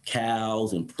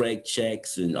cows and preg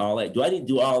checks and all that? Do I need to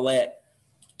do all that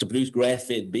to produce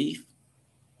grass-fed beef?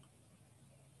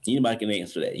 Anybody can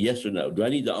answer that, yes or no. Do I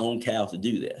need to own cows to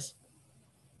do this?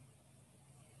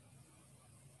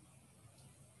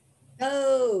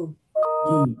 No.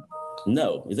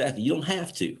 No, exactly. You don't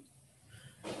have to.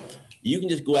 You can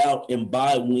just go out and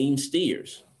buy weaned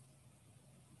steers.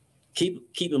 Keep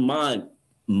in mind,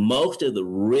 most of the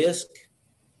risk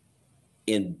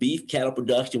in beef cattle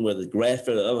production, whether it's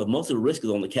grass-fed or other, most of the risk is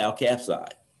on the cow-calf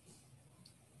side.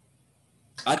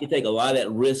 I can take a lot of that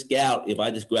risk out if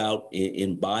I just go out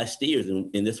and buy steers.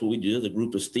 And that's what we do. There's a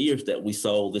group of steers that we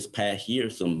sold this past year,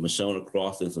 some Mashona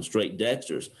cross and some straight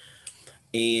Dexters.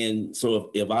 And so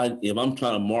if I'm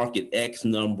trying to market X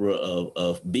number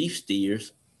of beef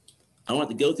steers, I don't have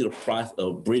to go through the process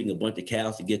of breeding a bunch of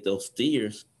cows to get those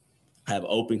steers. I have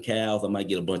open cows. I might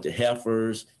get a bunch of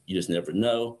heifers. You just never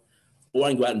know. Or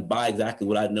I can go out and buy exactly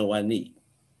what I know I need.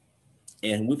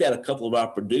 And we've had a couple of our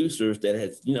producers that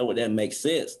has, you know what, that makes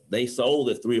sense. They sold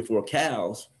their 3 or 4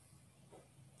 cows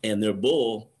and their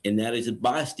bull, and now they just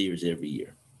buy steers every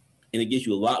year. And it gives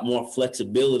you a lot more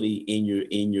flexibility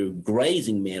in your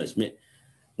grazing management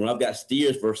when I've got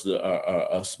steers versus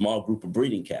a small group of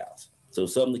breeding cows. So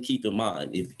something to keep in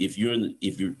mind. If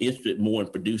you're interested more in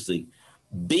producing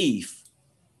beef,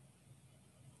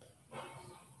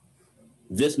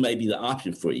 this may be the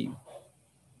option for you,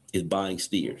 is buying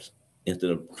steers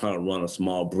instead of trying to run a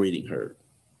small breeding herd.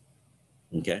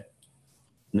 Okay.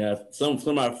 Now, some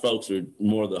of our folks are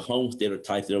more the homesteader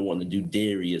type. They're wanting to do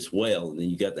dairy as well, and then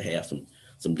you got to have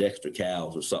some Dexter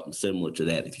cows or something similar to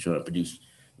that if you're trying to produce,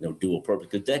 dual purpose.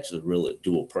 Because Dexter is really a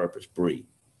dual purpose breed.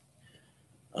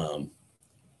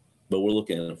 But we're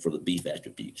looking at them for the beef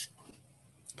attributes.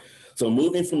 So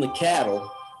moving from the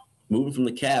cattle,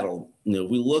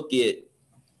 we look at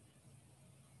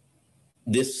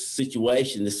this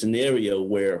situation, this scenario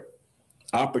where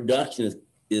our production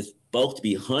is supposed to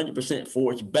be 100%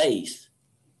 forage based.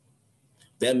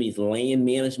 That means land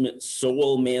management,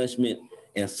 soil management,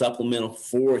 and supplemental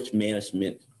forage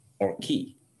management are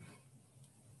key.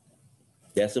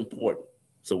 That's important.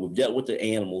 So we've dealt with the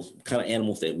animals, kind of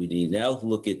animals that we need. Now let's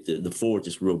look at the forage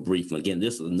just real briefly. Again,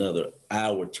 this is another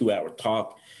 2-hour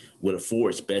talk with a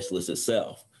forage specialist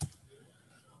itself.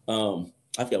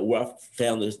 I forgot where I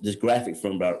found this graphic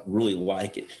from, but I really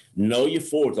like it. Know your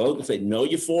forages. I was going to say, know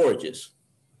your forages.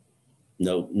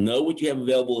 Know what you have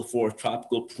available for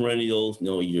tropical perennials.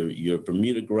 Your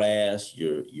Bermuda grass,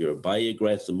 your Bahia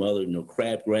grass, some other,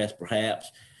 crabgrass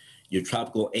perhaps. Your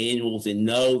tropical annuals, and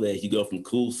know that as you go from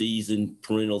cool season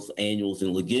perennials, annuals,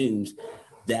 and legumes,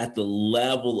 that the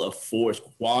level of forage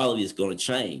quality is going to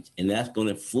change, and that's going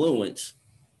to influence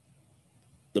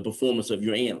the performance of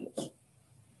your animals.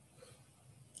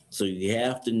 So you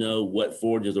have to know what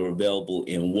forages are available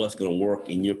and what's going to work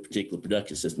in your particular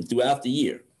production system throughout the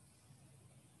year.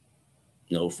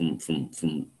 You know,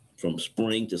 from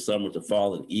spring to summer to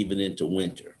fall and even into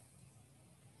winter.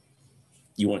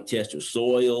 You want to test your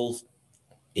soils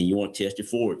and you want to test your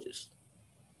forages.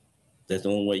 That's the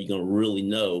only way you're going to really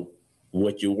know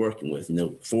what you're working with. You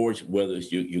know, forage, whether it's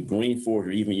your green forage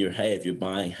or even your hay, if you're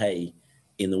buying hay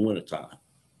in the wintertime,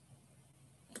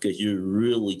 because you're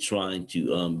really trying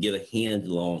to get a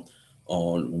handle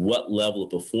on what level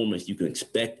of performance you can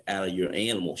expect out of your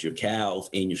animals, your cows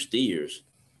and your steers.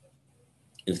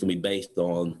 And it's going to be based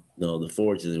on, you know, the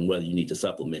forages and whether you need to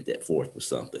supplement that forage with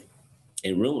something.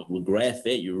 And really, with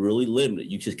grass-fed, you're really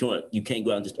limited. You can't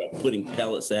go out and just start putting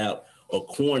pellets out or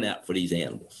corn out for these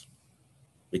animals,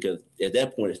 because at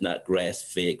that point, it's not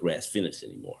grass-fed, grass-finished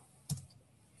anymore.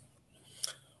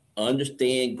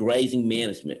 Understand grazing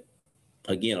management.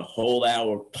 Again, a whole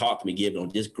hour talk to be given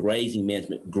on just grazing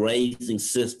management, grazing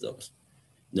systems.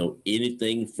 You know,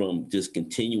 anything from just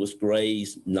continuous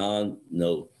graze,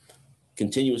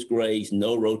 continuous graze,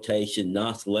 no rotation,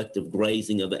 non-selective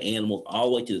grazing of the animals, all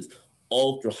the way to this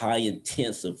ultra high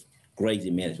intensive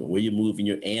grazing management, where you're moving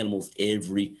your animals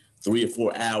every 3 or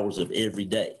 4 hours of every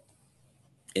day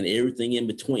and everything in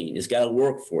between. It's got to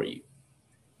work for you.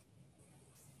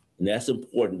 And that's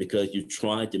important because you're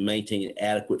trying to maintain an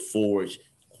adequate forage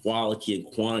quality and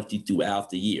quantity throughout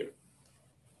the year.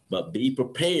 But be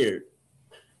prepared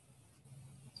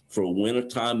for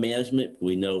wintertime management.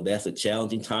 We know that's a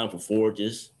challenging time for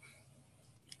forages,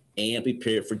 and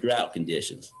prepared for drought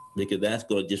conditions, because that's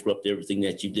going to disrupt everything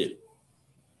that you do.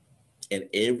 And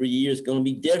every year is going to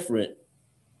be different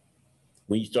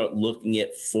when you start looking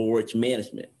at forage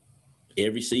management.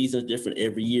 Every season is different,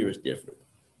 every year is different.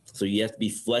 So you have to be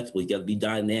flexible, you got to be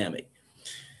dynamic.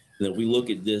 And if we look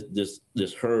at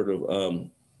this herd of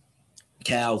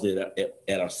cows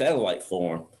at our satellite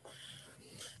farm,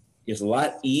 it's a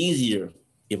lot easier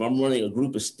if I'm running a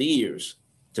group of steers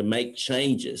to make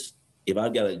changes. If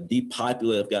I've got to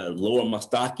depopulate, I've got to lower my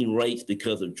stocking rates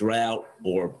because of drought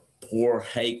or poor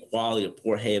hay quality or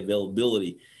poor hay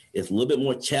availability, it's a little bit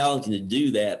more challenging to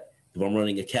do that if I'm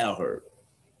running a cow herd.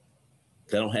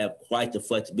 I don't have quite the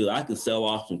flexibility. I can sell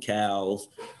off some cows,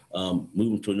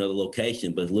 move them to another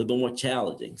location, but it's a little bit more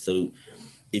challenging. So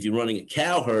if you're running a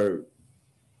cow herd,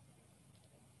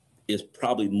 it's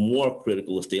probably more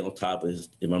critical to stay on top of it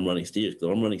if I'm running steers. Because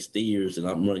I'm running steers and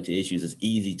I'm running to issues, it's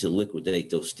easy to liquidate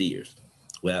those steers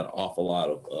without an awful lot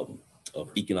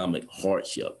of economic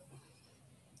hardship.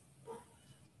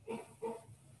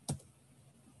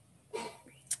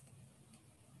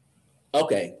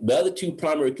 Okay, the other two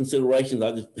primary considerations,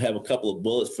 I just have a couple of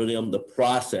bullets for them. The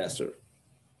processor.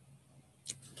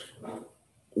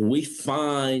 We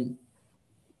find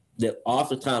that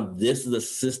oftentimes this is a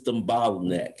system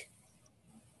bottleneck,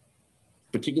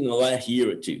 particularly in the last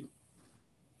year or two.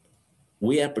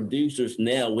 We have producers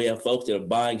now, we have folks that are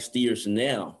buying steers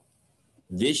now.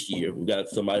 This year, we've got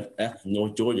somebody from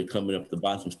North Georgia coming up to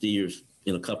buy some steers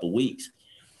in a couple of weeks.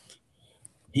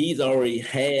 He already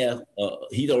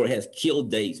has kill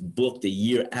dates booked a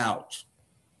year out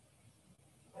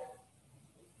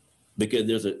because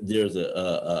there's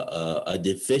a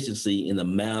deficiency in the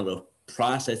amount of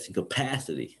processing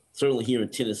capacity, certainly here in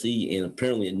Tennessee and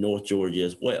apparently in North Georgia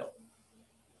as well,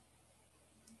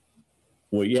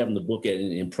 where you're having to book it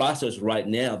in process right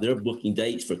now. They're booking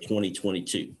dates for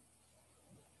 2022,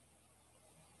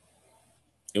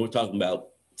 and we're talking about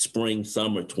spring,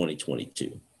 summer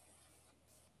 2022.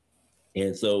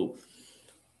 And so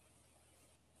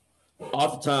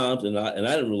oftentimes, and I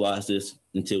didn't realize this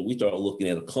until we started looking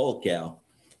at a cull cow,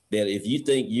 that if you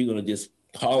think you're going to just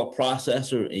call a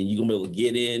processor and you're going to be able to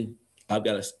get in, I've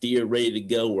got a steer ready to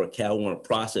go or a cow I want to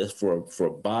process for a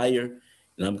buyer,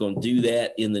 and I'm going to do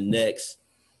that in the next,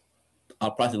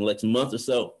 I'll process in the next month or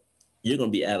so, you're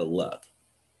going to be out of luck.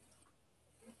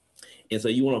 And so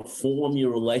you want to form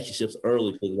your relationships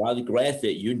early, because while the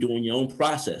grass-fed, you're doing your own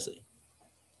processing.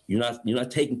 You're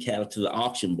not taking cattle to the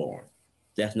auction barn.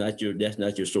 That's not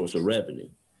your source of revenue.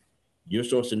 Your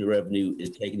source of revenue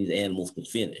is taking these animals to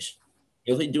finish.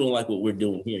 If they're doing like what we're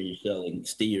doing here, you're selling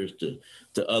steers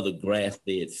to other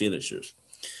grass-fed finishers.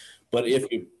 But if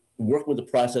you work with the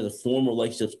process of form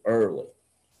relationships early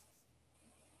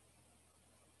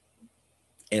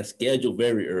and schedule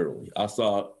very early. I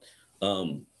saw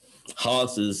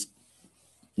Hollis's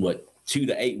 2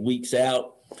 to 8 weeks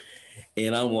out.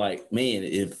 And I'm like, man,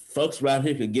 if folks around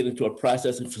here could get into a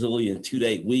processing facility in 2 to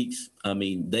 8 weeks, I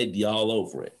mean, they'd be all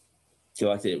over it. So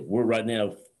like I said, we're right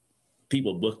now,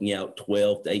 people booking out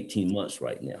 12 to 18 months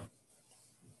right now.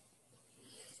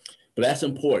 But that's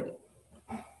important.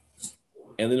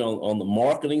 And then on the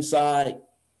marketing side,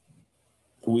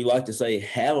 we like to say,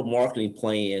 have a marketing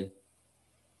plan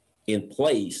in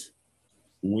place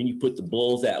when you put the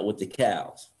bulls out with the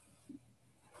cows.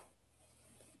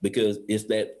 Because it's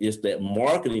that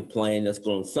marketing plan that's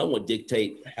going to somewhat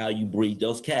dictate how you breed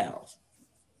those cows.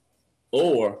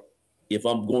 Or if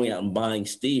I'm going out and buying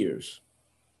steers,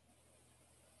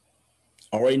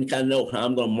 I already kind of know how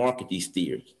I'm going to market these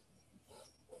steers.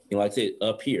 And like I said,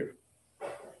 up here,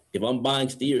 if I'm buying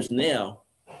steers now,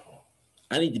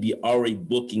 I need to be already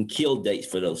booking kill dates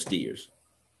for those steers.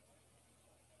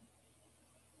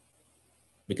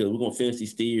 Because we're going to finish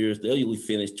these steers. They'll usually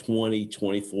finish 20,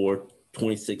 24,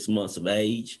 26 months of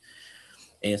age.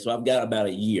 And so I've got about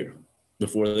a year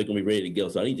before they're going to be ready to go.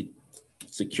 So I need to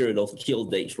secure those kill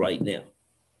dates right now.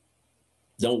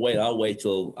 Don't wait. I'll wait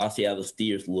till I see how the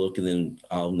steers look. And then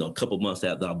a couple of months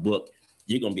after I book,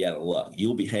 you're going to be out of luck.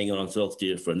 You'll be hanging on to those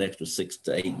steers for an extra 6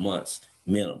 to 8 months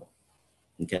minimum.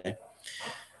 Okay.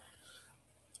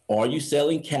 Are you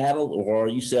selling cattle or are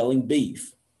you selling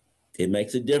beef? It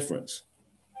makes a difference.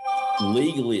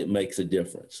 Legally, it makes a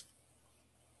difference.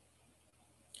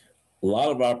 A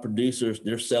lot of our producers,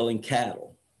 they're selling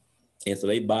cattle. And so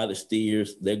they buy the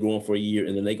steers, they're growing for a year,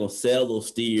 and then they're going to sell those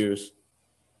steers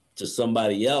to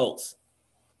somebody else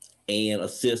and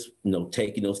assist,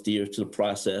 taking those steers to the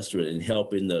processor and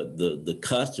helping the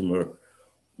customer,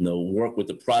 work with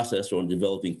the processor on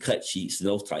developing cut sheets and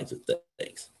those types of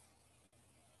things.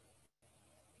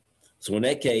 So in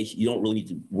that case, you don't really need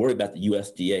to worry about the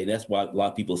USDA. And that's why a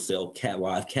lot of people sell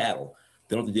live cattle.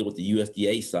 They don't have to deal with the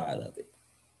USDA side of it.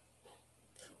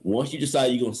 Once you decide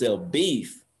you're going to sell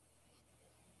beef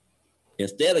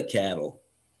instead of cattle,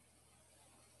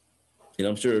 and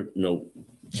I'm sure,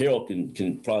 Cheryl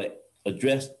can probably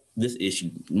address this issue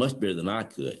much better than I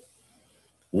could.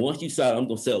 Once you decide I'm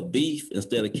going to sell beef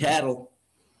instead of cattle,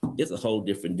 it's a whole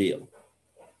different deal.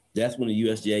 That's when the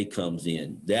USDA comes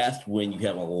in. That's when you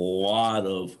have a lot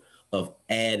of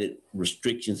added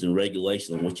restrictions and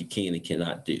regulations on what you can and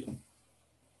cannot do.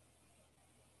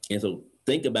 And so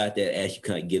think about that as you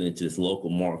kind of get into this local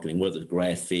marketing, whether it's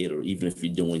grass-fed or even if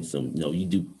you're doing some, you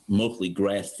do mostly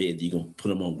grass-fed, you're going to put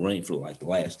them on grain for like the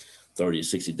last 30 to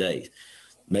 60 days.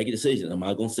 Make a decision. Am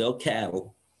I going to sell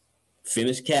cattle,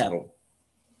 finished cattle,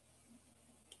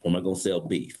 or am I going to sell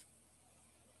beef?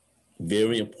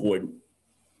 Very important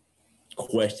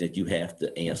question that you have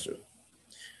to answer.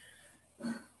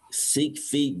 Seek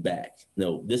feedback.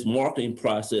 This marketing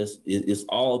process is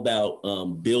all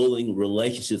about building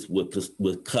relationships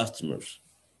with customers,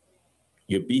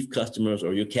 your beef customers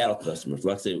or your cattle customers.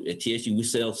 Like I said, at TSU, we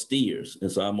sell steers. And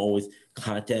so I'm always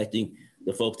contacting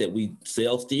the folks that we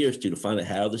sell steers to find out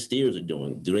how the steers are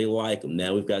doing. Do they like them?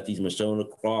 Now we've got these Mashona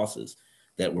crosses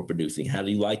that we're producing. How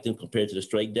do you like them compared to the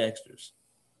straight Dexters?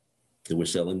 So we're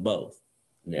selling both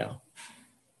now.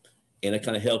 And it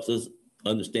kind of helps us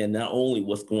understand not only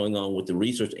what's going on with the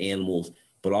research animals,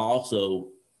 but also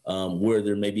where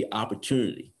there may be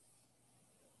opportunity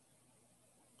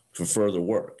for further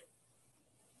work.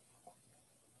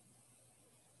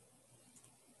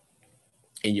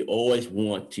 And you always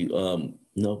want to,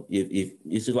 if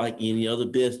it's just like any other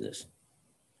business,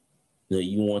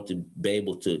 you want to be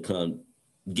able to kind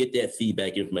of get that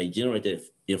feedback information, generate that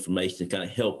information to kind of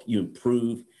help you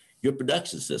improve your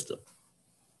production system.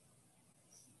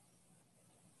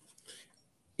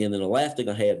 And then the last thing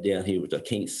I have down here, which I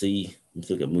can't see, I'm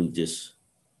still gonna move this.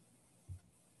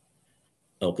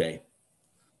 Okay.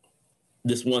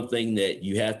 This one thing that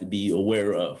you have to be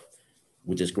aware of,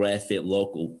 which is grass-fed,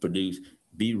 local, produced,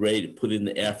 be ready to put in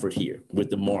the effort here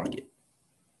with the market.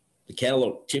 The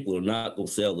cattle typically are not gonna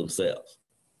sell themselves.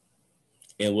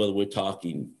 And whether we're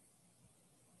talking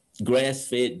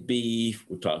grass-fed beef,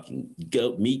 we're talking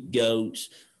meat goats,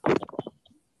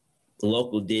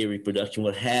 local dairy production,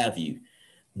 what have you,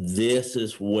 this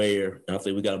is where, and I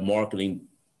think we got a marketing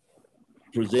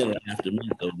presenter after me,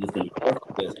 so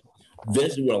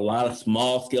this is where a lot of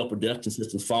small scale production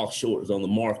systems fall short, is on the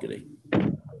marketing.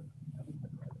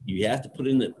 You have to put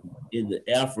in the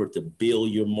effort to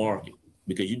build your market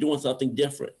because you're doing something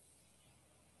different.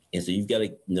 And so you've got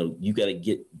to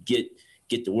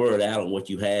get the word out on what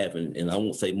you have. And I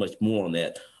won't say much more on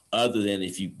that other than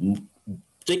if you,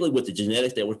 particularly with the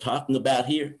genetics that we're talking about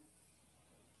here,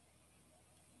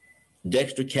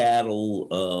 Dexter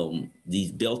cattle,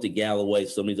 these belted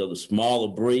Galloways, some of these other smaller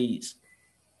breeds,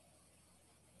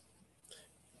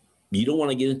 you don't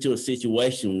want to get into a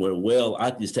situation where, well,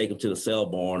 I can just take them to the sale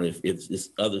barn if this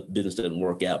other business doesn't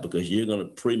work out, because you're going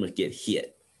to pretty much get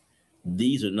hit.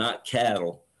 These are not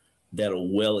cattle that are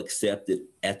well accepted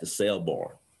at the sale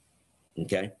barn.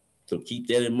 Okay, so keep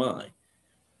that in mind.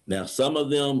 Now, some of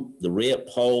them, the red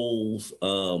poles,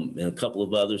 and a couple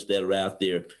of others that are out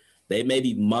there, they may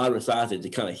be moderate sized to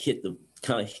kind of hit the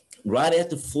right at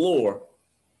the floor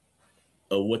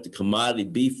of what the commodity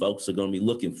beef folks are going to be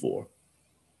looking for.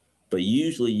 But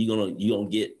usually you're gonna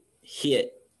get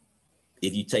hit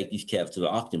if you take these calves to the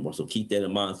auction block. So keep that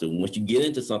in mind. So once you get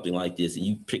into something like this and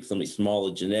you pick some of these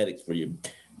smaller genetics for your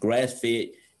grass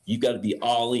fed, you got to be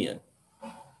all in.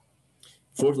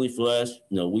 Fortunately for us,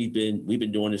 we've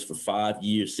been doing this for 5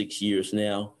 years, 6 years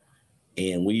now,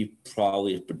 and we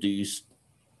probably have produced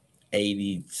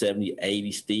 80, 70,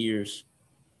 80 steers.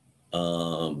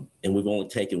 And we've only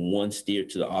taken one steer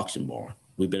to the auction barn.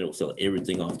 We've been able to sell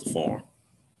everything off the farm.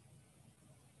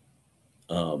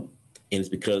 And it's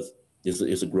because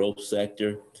it's a growth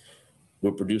sector.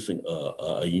 We're producing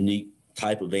a unique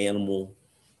type of animal.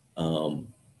 And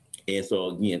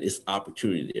so again, it's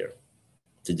opportunity there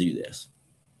to do this.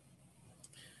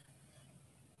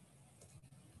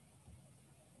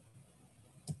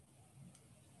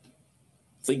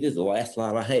 I think this is the last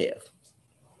slide I have.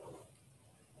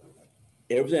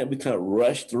 Everything we kind of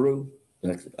rushed through,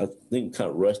 and I think we kind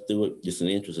of rushed through it just in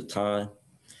the interest of time.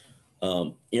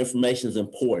 Information is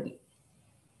important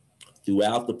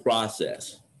throughout the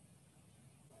process.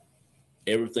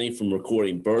 Everything from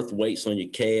recording birth weights on your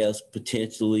calves,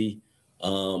 potentially,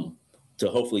 to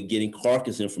hopefully getting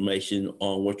carcass information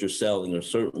on what you're selling, or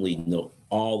certainly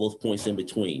all those points in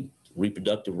between.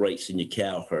 Reproductive rates in your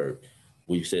cow herd,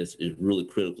 which says is really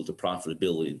critical to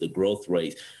profitability. The growth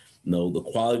rates, the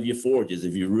quality of your forages.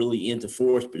 If you're really into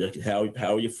forage production, how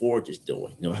are your forages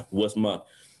doing?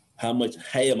 How much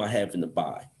hay am I having to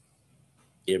buy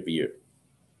every year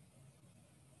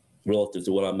relative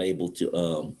to what I'm able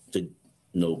to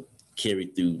carry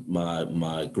through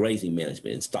my grazing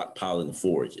management and stockpiling the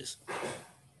forages.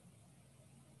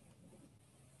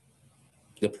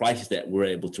 The prices that we're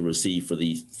able to receive for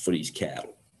these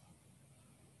cattle.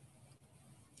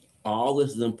 All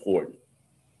this is important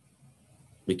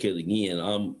because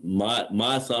again,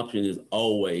 my assumption is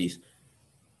always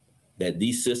that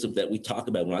these systems that we talk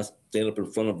about, when I stand up in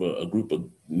front of a group of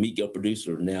meat goat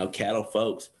producers, now cattle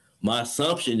folks, my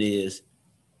assumption is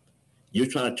you're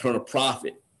trying to turn a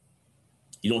profit.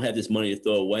 You don't have this money to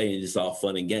throw away and it's all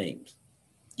fun and games.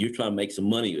 You're trying to make some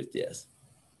money with this.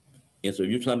 And so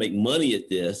if you're trying to make money at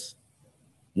this,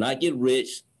 not get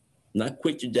rich, not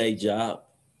quit your day job,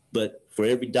 but for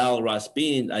every dollar I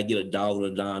spend, I get $1 and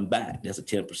a dime back. That's a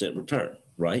 10% return,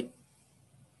 right?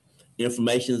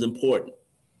 Information is important.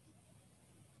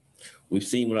 We've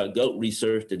seen with our goat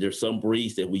research that there's some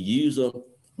breeds that we use them,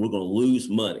 we're going to lose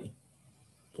money.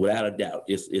 Without a doubt,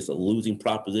 it's a losing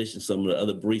proposition. Some of the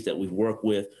other breeds that we've worked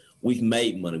with, we've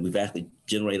made money. We've actually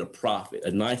generated a profit,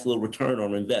 a nice little return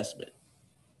on investment.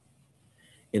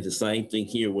 It's the same thing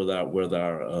here with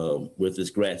this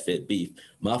grass-fed beef.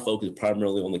 My focus is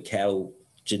primarily on the cattle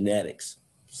genetics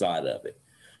side of it.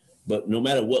 But no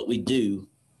matter what we do,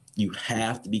 you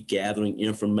have to be gathering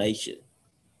information.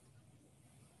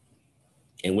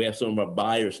 And we have some of our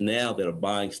buyers now that are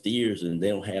buying steers and they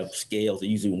don't have scales. They're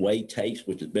using weigh tapes,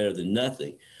 which is better than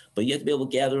nothing. But you have to be able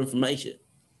to gather information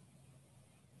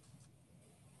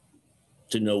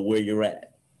to know where you're at.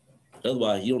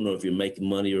 Otherwise, you don't know if you're making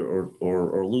money or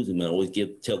losing money. I always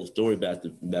tell the story about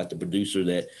the producer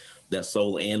that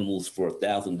sold animals for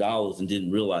 $1,000 and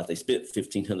didn't realize they spent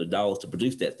 $1,500 to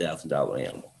produce that $1,000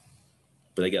 animal.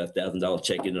 But they got a $1,000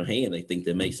 check in their hand. They think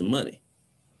they made some money.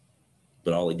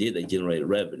 But all they generated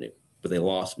revenue, but they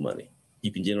lost money.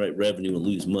 You can generate revenue and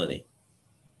lose money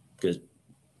because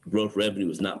growth revenue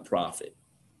is not profit.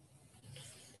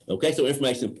 Okay, so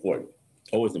information is important,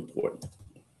 always important.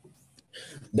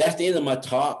 That's the end of my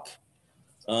talk.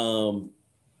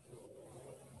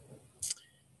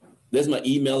 There's my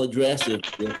email address.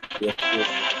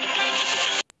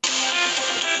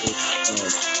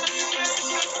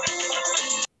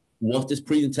 Once this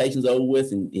presentation's over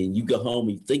with and you go home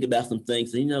and you think about some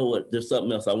things, and you know what, there's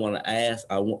something else I want to ask.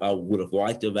 I would have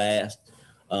liked to have asked.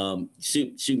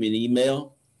 Shoot me an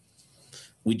email.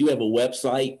 We do have a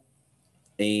website,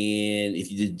 and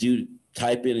if you just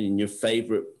type in your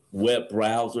favorite web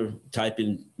browser, type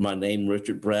in my name,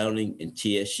 Richard Browning, and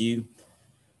TSU,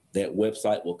 that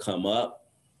website will come up.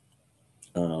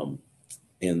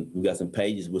 And we've got some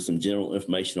pages with some general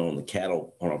information on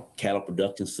our cattle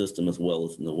production system, as well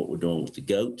as what we're doing with the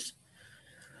goats.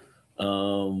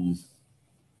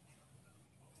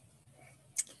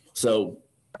 So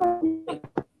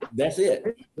that's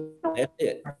it. That's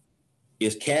it.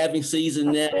 It's calving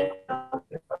season now,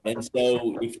 and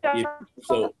so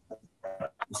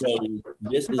so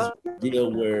this is the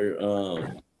deal where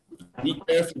Be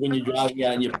careful when you're driving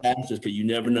out in your pastures because you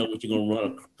never know what you're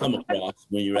going to come across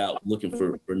when you're out looking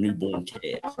for newborn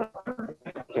calves.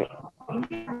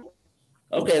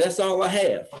 Okay, that's all I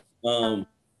have.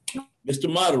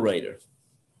 Mr. Moderator.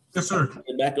 Yes, sir.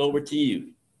 Back over to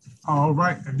you. All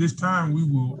right. At this time, we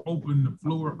will open the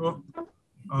floor up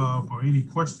for any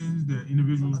questions that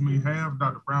individuals may have.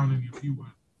 Dr. Browning, if you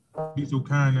would be so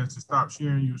kind as to stop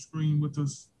sharing your screen with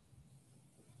us.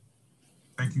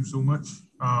 Thank you so much.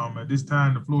 At this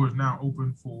time, the floor is now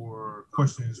open for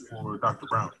questions for Dr.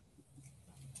 Browning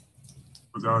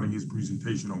regarding his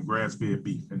presentation on grass-fed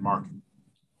beef and marketing.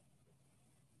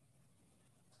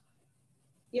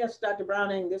 Yes, Dr.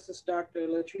 Browning, this is Dr.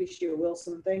 Latricia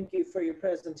Wilson. Thank you for your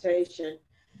presentation.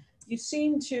 You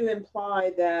seem to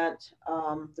imply that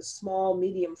the small,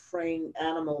 medium frame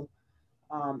animal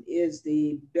is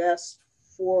the best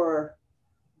for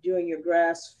doing your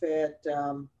grass-fed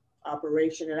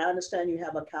operation. And I understand you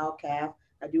have a cow-calf.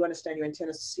 I do understand you're in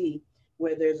Tennessee,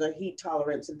 where there's a heat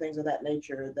tolerance and things of that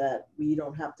nature that we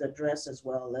don't have to address as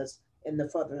well as in the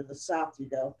further to the south you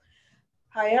go.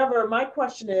 However, my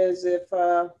question is, if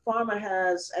a farmer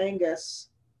has Angus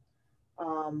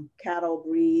cattle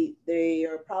breed, they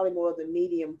are probably more of the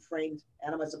medium framed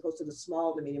animal as opposed to the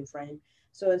small to medium frame.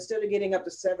 So instead of getting up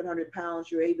to 700 pounds,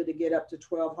 you're able to get up to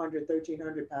 1,200,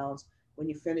 1,300 pounds when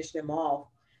you finish them off.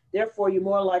 Therefore, you're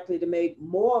more likely to make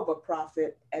more of a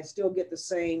profit and still get the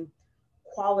same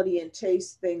quality and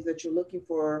taste things that you're looking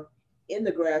for in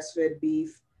the grass-fed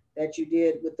beef that you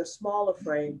did with the smaller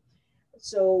frame.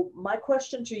 So my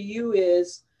question to you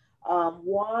is,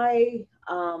 what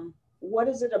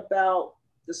is it about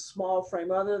the small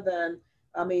frame other than,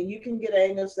 I mean, you can get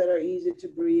Angus that are easy to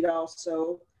breed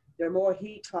also. They're more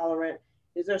heat tolerant.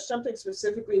 Is there something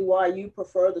specifically why you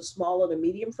prefer the smaller to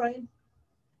medium frame?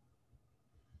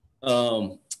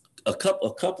 A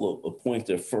couple of points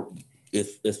there.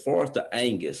 As far as the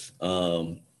Angus,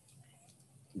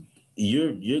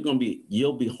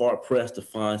 you'll be hard pressed to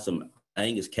find some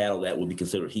Angus cattle that would be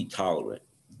considered heat tolerant.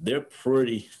 They're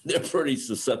pretty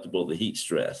susceptible to heat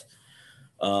stress.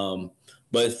 But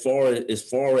as far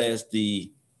as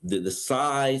the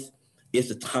size, it's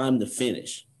the time to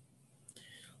finish.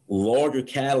 Larger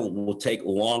cattle will take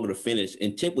longer to finish,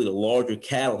 and typically the larger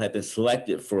cattle have been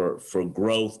selected for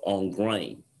growth on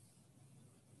grain.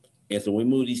 And so we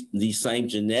move these same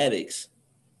genetics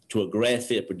to a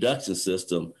grass-fed production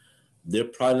system, they're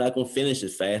probably not going to finish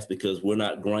as fast because we're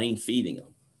not grain feeding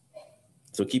them.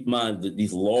 So keep in mind that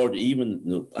these large, even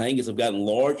the Angus have gotten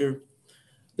larger.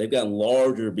 They've gotten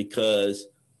larger because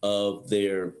of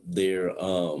their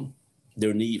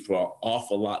need for an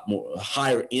awful lot more,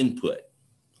 higher input,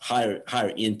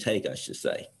 higher intake, I should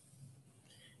say.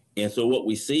 And so what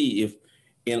we see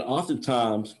and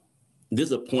oftentimes, this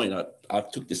is a point, I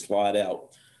took this slide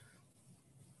out.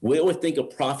 We always think of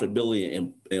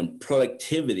profitability and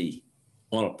productivity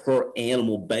on a per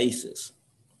animal basis.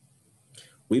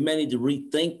 We may need to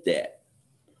rethink that.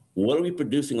 What are we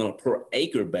producing on a per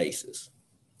acre basis?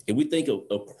 If we think of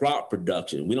crop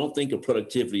production, we don't think of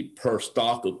productivity per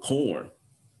stalk of corn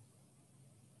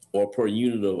or per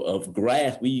unit of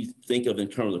grass. We think of in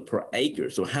terms of per acre.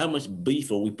 So how much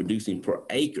beef are we producing per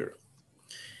acre?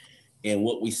 And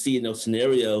what we see in those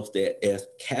scenarios that as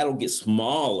cattle get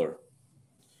smaller,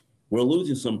 we're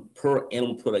losing some per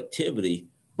animal productivity,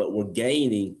 but we're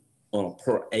gaining on a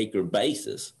per acre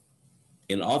basis.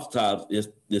 And oftentimes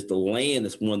it's the land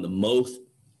that's one of the most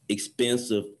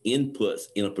expensive inputs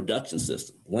in a production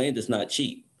system. Land is not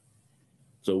cheap.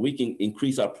 So we can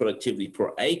increase our productivity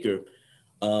per acre,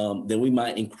 then we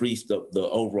might increase the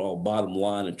overall bottom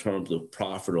line in terms of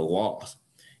profit or loss.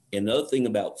 Another thing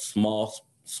about small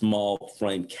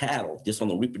frame cattle, just on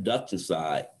the reproduction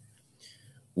side,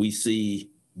 we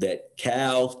see that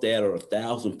cows that are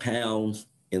 1,000 pounds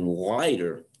and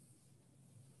lighter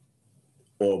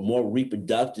or more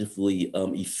reproductively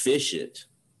efficient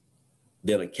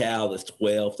than a cow that's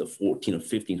 12 to 14 or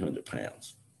 1,500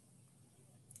 pounds.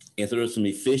 And so there's some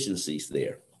efficiencies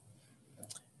there.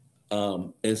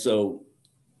 And so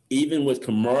even with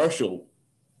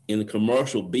in the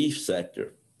commercial beef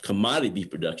sector, commodity beef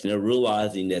production, they're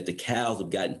realizing that the cows have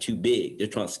gotten too big. They're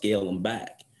trying to scale them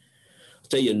back. I'll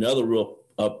tell you another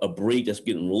a breed that's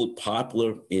getting really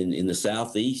popular in the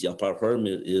Southeast. Y'all probably heard of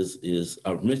it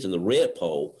I've mentioned the red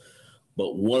pole,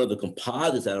 but one of the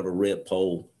composites out of a red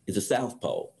pole is a South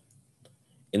Pole.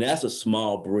 And that's a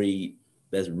small breed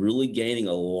that's really gaining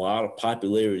a lot of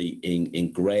popularity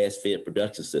in grass-fed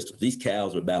production systems. These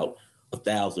cows are about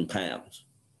 1,000 pounds.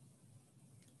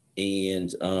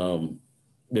 And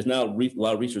there's not a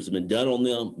lot of research has been done on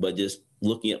them, but just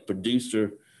looking at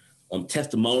producer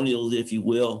testimonials, if you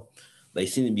will, they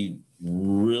seem to be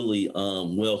really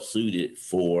well suited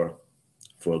for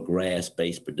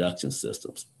grass-based production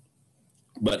systems.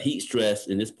 But heat stress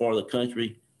in this part of the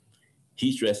country,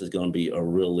 heat stress is going to be a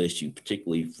real issue,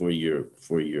 particularly for your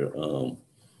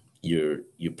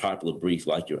popular breeds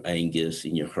like your Angus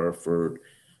and your Hereford.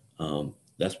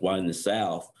 That's why in the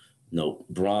South,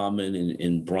 Brahman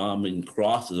and Brahman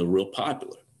crosses are real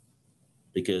popular,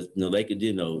 because they could,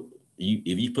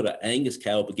 if you put an Angus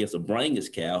cow up against a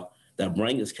Brangus cow, that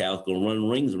Brangus cow is going to run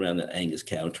rings around that Angus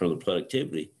cow in terms of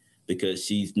productivity, because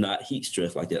she's not heat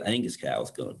stressed like that Angus cow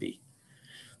is going to be.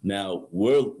 Now,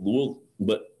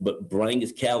 but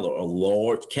Brangus cattle are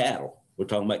large cattle. We're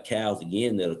talking about cows,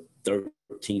 again, that are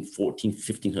 13, 14,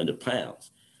 1,500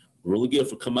 pounds. Really good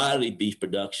for commodity beef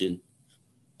production,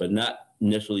 but not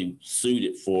necessarily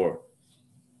suited for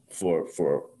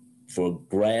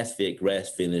grass-fed,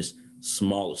 grass-finished,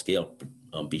 smaller scale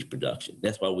beef production.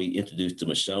 That's why we introduced the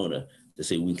Mashona, to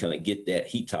say we can kind of get that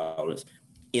heat tolerance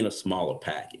in a smaller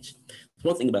package.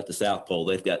 One thing about the South Pole,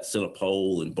 they've got Center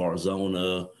Pole and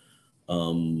Barzona.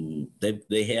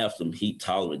 They have some heat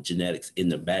tolerant genetics in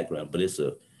their background, but it's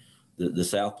the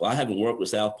South Pole. I haven't worked with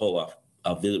South Pole.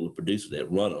 I've visited with producers that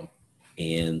run them,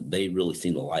 and they really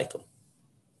seem to like them.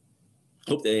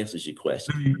 Hope that answers your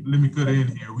question. Let me cut in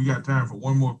here. We got time for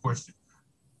one more question.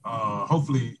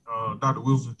 Hopefully, Dr.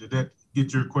 Wilson, did that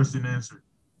get your question answered?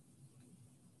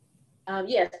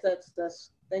 Yes,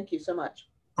 that's. Thank you so much.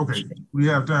 Okay, we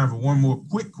have time for one more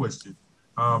quick question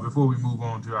before we move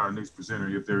on to our next presenter,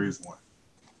 if there is one.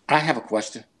 I have a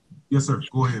question. Yes, sir.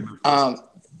 Go ahead.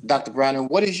 Dr. Browning,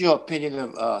 what is your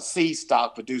opinion of seed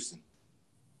stock producing?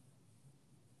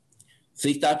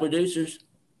 Seed stock producers?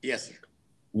 Yes, sir.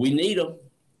 We need them.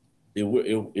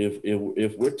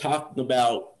 If we're talking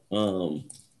about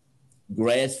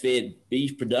grass-fed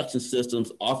beef production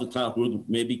systems, oftentimes we're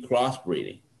maybe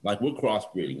crossbreeding. Like we're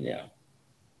crossbreeding now.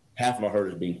 Half of our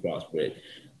herd is being crossbred.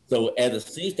 So as a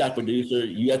seed stock producer,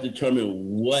 you have to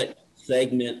determine what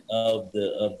segment of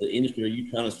the industry are you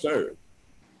trying to serve.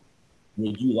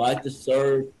 Would you like to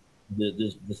serve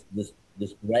this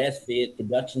grass-fed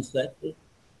production sector,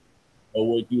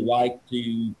 or would you like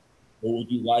to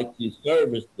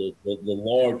service the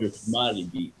larger commodity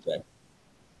beef sector?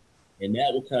 And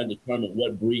that will kind of determine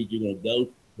what breed you're going to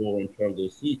go for in terms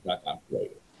of seed stock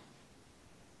operator.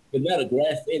 Because now the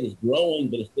grass-fed is growing,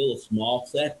 but it's still a small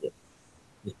sector.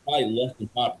 It's probably less than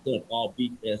 5% of all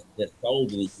beef that's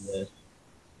sold in the U.S.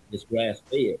 is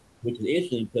grass-fed, which is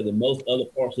interesting because in most other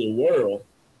parts of the world,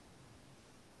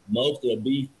 most of the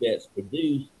beef that's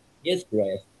produced is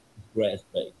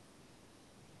grass-fed.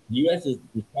 The U.S. is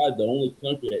probably the only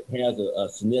country that has a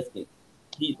significant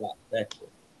feedlot sector.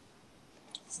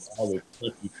 All the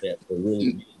countries that are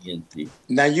really getting into.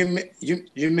 Now you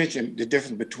mentioned the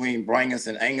difference between Brangus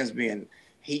and Angus being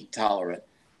heat tolerant.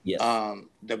 Yes.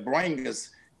 The Brangus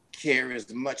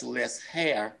carries much less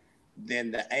hair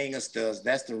than the Angus does.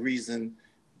 That's the reason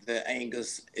the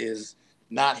Angus is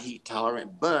not heat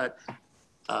tolerant. But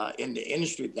in the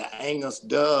industry, the Angus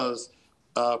does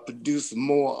produce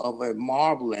more of a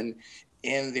marbling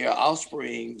in their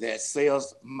offspring that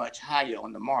sells much higher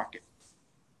on the market.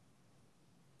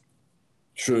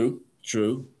 True.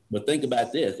 But think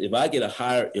about this: if I get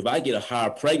a higher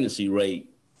pregnancy rate,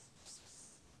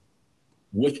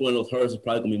 which one of those herds is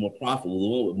probably going to be more profitable? The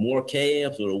one with more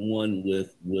calves, or the one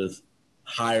with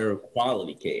higher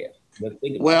quality calves?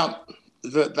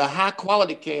 The high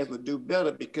quality calves would do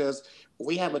better because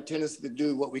we have a tendency to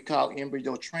do what we call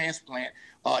embryo transplant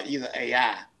or either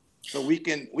AI. So we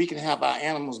can have our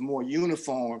animals more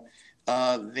uniform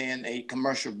than a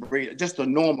commercial breeder, just a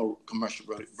normal commercial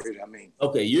breeder. I mean.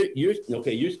 Okay,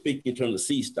 you're speaking in terms of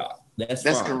seed stock. That's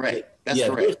fine. Correct. That's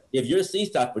correct. If you're a seed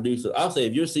stock producer, I'll say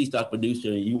if you're a seed stock producer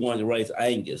and you want to raise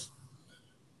Angus,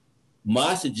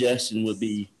 my suggestion would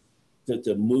be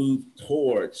to move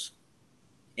towards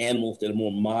animals that are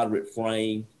more moderate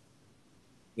frame.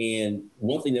 And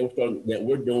one thing that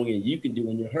we're doing and you can do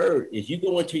in your herd is you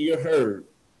go into your herd,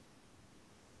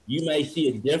 you may see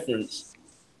a difference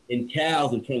in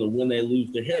cows in terms of when they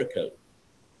lose their hair coat.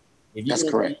 If you That's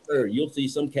correct. Herd, you'll see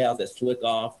some cows that slick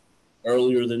off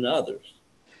earlier than others.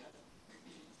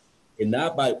 And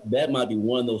that might be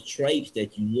one of those traits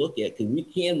that you look at, because we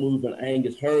can move an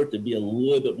Angus herd to be a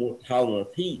little bit more tolerant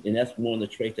of heat. And that's one of the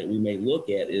traits that we may look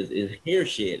at is hair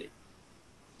shedding.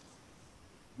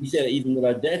 We said even with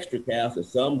our Dexter cows that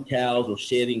some cows are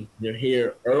shedding their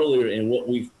hair earlier, and what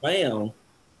we found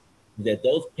is that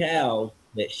those cows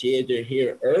that shed their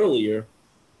hair earlier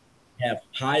have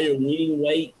higher weaning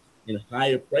weights and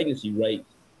higher pregnancy rates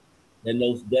than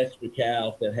those Dexter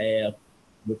cows that have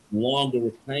with longer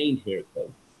retained hair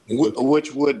coat.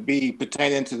 Which would be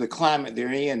pertaining to the climate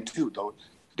they're in too, though.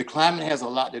 The climate has a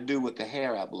lot to do with the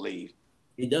hair, I believe.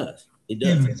 It does. It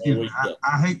does. Excuse me.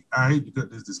 I hate to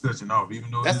cut this discussion off,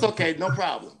 even though that's okay, no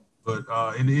problem. But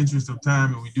in the interest of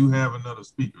time, and we do have another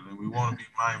speaker, and we want to be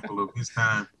mindful of his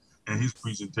time and his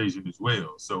presentation as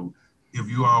well. So if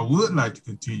you all would like to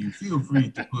continue, feel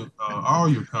free to put all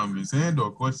your comments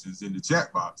and/or questions in the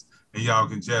chat box, and y'all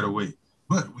can chat away.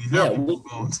 But we have to move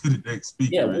on to the next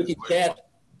speaker. Yeah, we can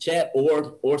chat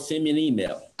or send me an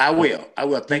email. I will.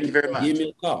 Thank you very much. Give me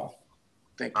a call.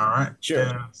 Thank you. All right.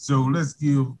 Sure. So let's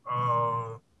give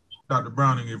Dr.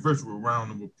 Browning a virtual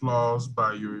round of applause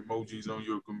by your emojis on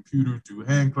your computer to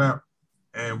hand clap.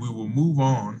 And we will move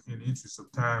on in the interest of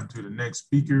time to the next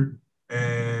speaker.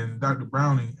 And Dr.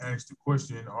 Browning asked the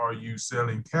question, are you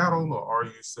selling cattle or are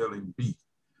you selling beef?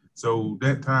 So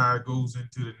that tie goes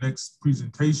into the next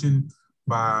presentation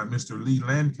by Mr. Lee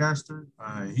Lancaster.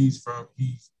 He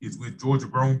is with Georgia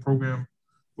Grown Program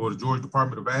for the Georgia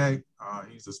Department of Ag.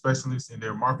 He's a specialist in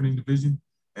their marketing division.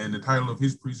 And the title of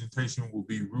his presentation will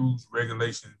be Rules,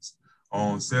 Regulations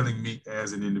on Selling Meat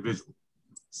as an Individual.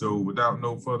 So without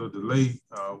no further delay,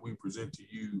 we present to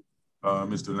you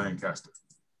Mr. Lancaster.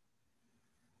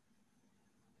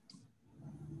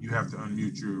 You have to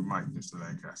unmute your mic, Mr.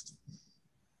 Lancaster.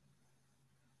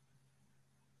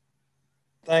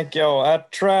 Thank y'all. I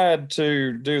tried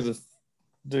to do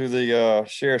the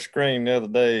share screen the other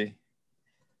day,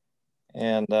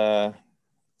 and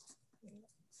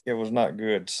it was not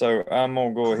good. So I'm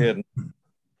gonna go ahead and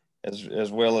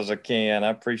as well as I can. I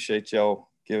appreciate y'all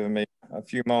giving me a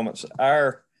few moments.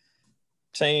 Our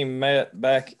team met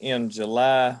back in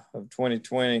July of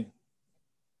 2020,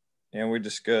 and we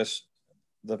discussed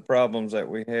the problems that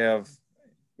we have,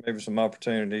 maybe some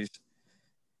opportunities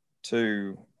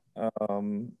to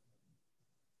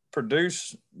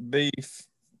produce beef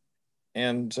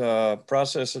and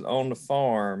process it on the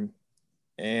farm,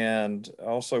 and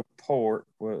also pork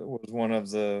was one of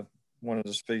the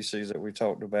species that we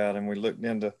talked about, and we looked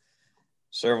into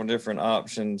several different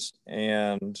options.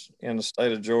 And in the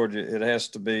state of Georgia, it has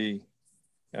to be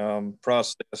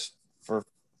processed for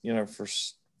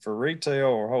retail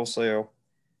or wholesale.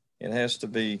 It has to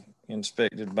be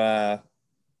inspected by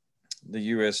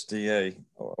the USDA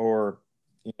or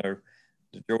the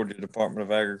Georgia Department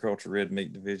of Agriculture Red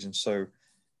Meat Division. So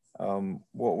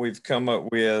what we've come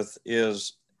up with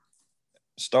is,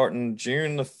 starting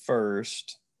June the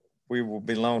 1st, we will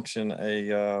be launching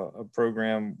a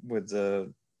program with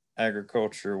the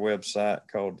agriculture website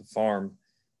called the Farm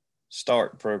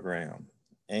Start Program.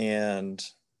 And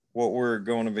what we're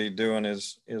going to be doing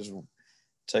is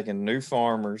taking new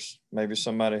farmers, maybe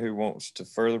somebody who wants to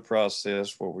further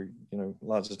process what we,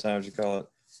 lots of times you call it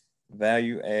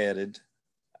value added.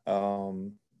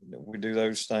 We do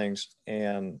those things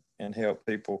and help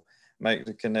people make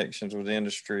the connections with the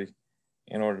industry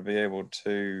in order to be able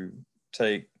to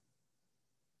take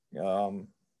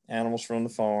animals from the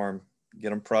farm, get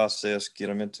them processed, get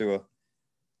them into a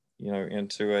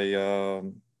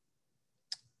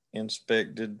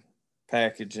inspected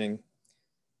packaging,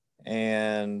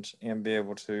 and be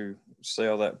able to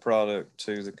sell that product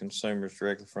to the consumers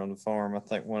directly from the farm. I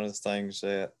think one of the things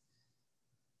that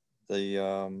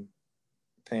the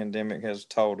pandemic has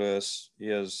taught us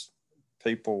is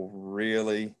people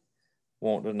really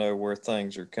want to know where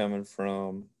things are coming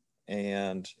from,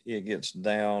 and it gets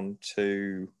down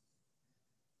to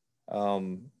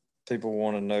people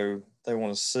want to know, they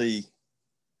want to see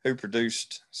who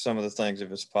produced some of the things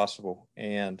if it's possible.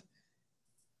 And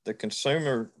the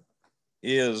consumer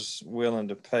is willing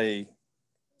to pay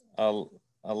a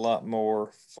lot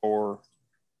more for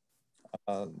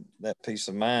that peace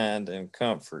of mind and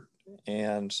comfort.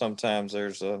 And sometimes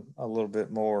there's a little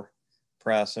bit more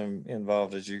price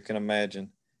involved, as you can imagine.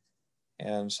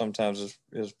 And sometimes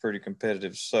it's pretty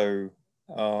competitive. So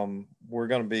we're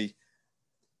going to be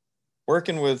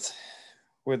working with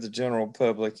the general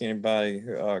public, anybody,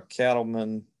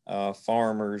 cattlemen,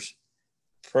 farmers,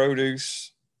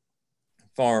 produce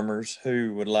farmers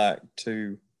who would like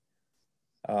to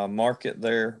market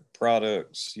their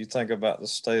products. You think about the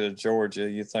state of Georgia,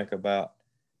 you think about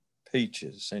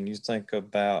peaches, and you think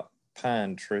about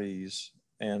pine trees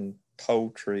and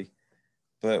poultry,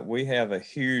 but we have a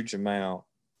huge amount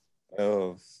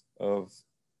of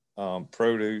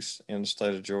produce in the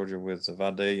state of Georgia with the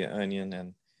Vidalia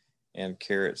onion and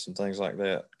carrots and things like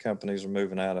that. Companies are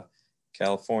moving out of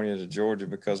California to Georgia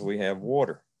because we have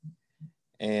water.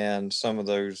 And some of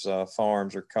those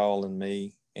farms are calling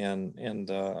me and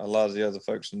a lot of the other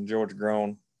folks in Georgia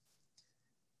Grown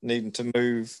needing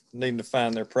to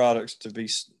find their products to be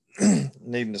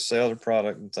needing to sell their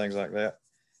product and things like that.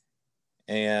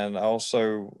 And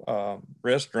also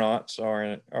restaurants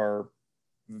are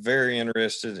very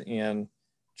interested in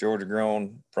Georgia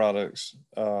grown products,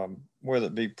 whether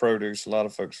it be produce. A lot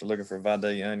of folks are looking for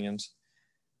Vidalia onions,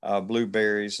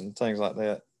 blueberries and things like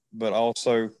that, but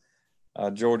also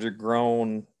Georgia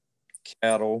grown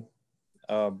cattle,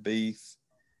 beef.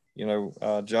 You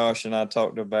know, Josh and I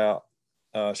talked about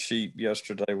sheep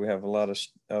yesterday. We have a lot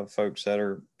of folks that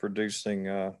are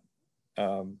producing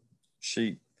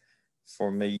sheep for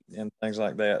meat and things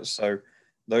like that. So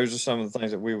those are some of the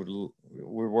things that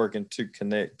we're working to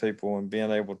connect people and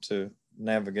being able to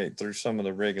navigate through some of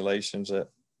the regulations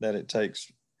that it takes.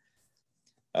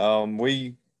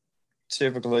 We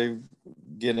typically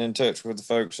get in touch with the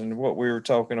folks, and what we were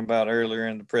talking about earlier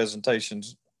in the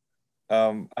presentations,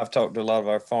 I've talked to a lot of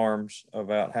our farms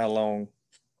about how long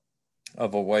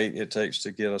of a wait it takes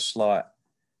to get a slot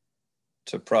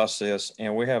to process.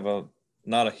 And we have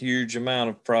not a huge amount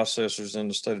of processors in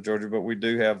the state of Georgia, but we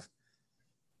do have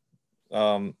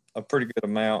a pretty good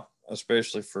amount,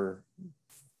 especially for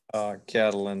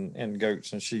cattle and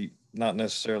goats and sheep. Not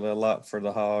necessarily a lot for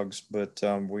the hogs, but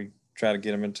we try to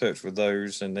get them in touch with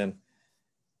those. And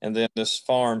then this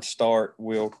farm start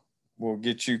will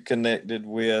get you connected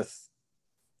with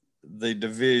the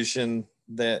division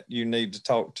that you need to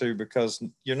talk to, because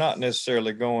you're not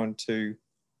necessarily going to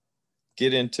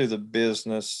get into the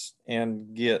business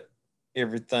and get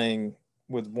everything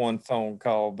with one phone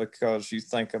call, because you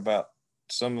think about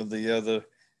some of the other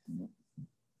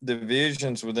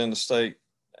divisions within the state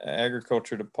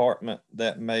agriculture department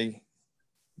that may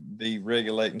be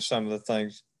regulating some of the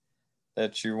things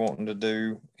that you're wanting to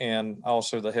do, and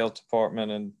also the health department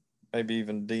and maybe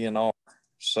even DNR.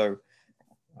 So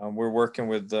we're working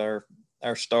with our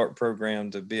START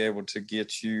program to be able to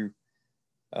get you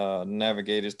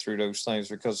navigated through those things,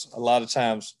 because a lot of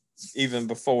times, even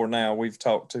before now, we've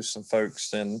talked to some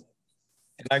folks and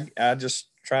I just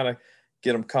try to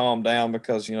get them calmed down,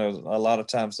 because, you know, a lot of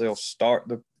times they'll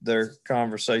start their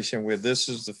conversation with, this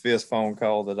is the 5th phone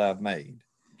call that I've made.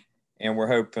 And we're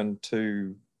hoping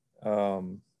to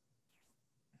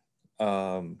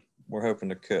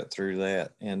cut through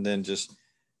that, and then just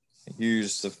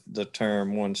use the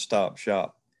term one-stop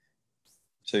shop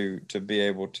to be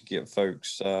able to get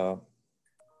folks, you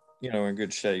know, in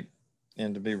good shape,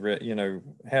 and to be you know,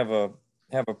 have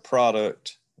a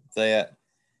product that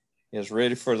is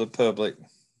ready for the public.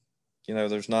 You know,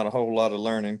 there's not a whole lot of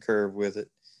learning curve with it.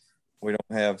 We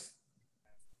don't have,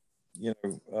 you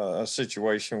know, a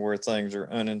situation where things are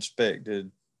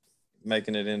uninspected,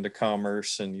 making it into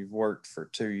commerce, and you've worked for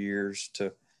 2 years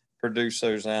to produce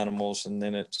those animals, and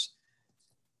then it's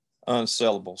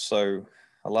unsellable. So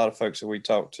a lot of folks that we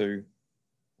talk to,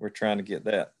 we're trying to get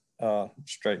that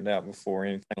straightened out before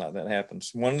anything like that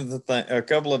happens. A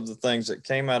couple of the things that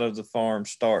came out of the Farm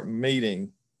Start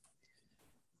meeting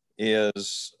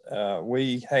is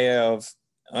we have,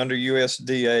 under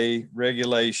USDA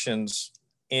regulations,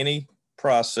 any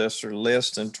processor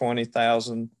less than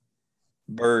 20,000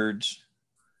 birds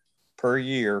per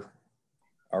year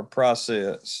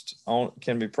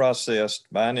can be processed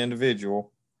by an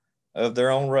individual of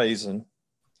their own raising,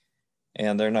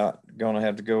 and they're not going to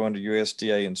have to go under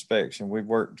USDA inspection. We've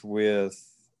worked with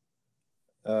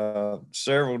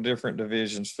several different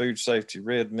divisions, food safety,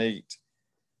 red meat,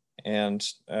 and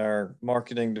our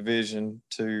marketing division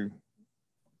to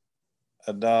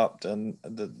adopt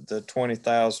the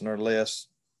 20,000 or less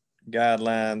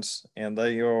guidelines, and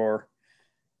they are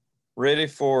ready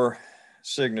for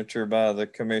signature by the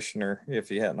commissioner if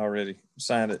he hadn't already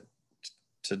signed it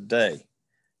today.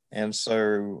 And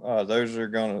so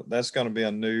that's going to be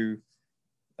a new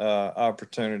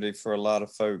opportunity for a lot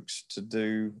of folks to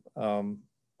do on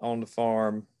the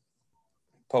farm,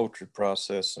 poultry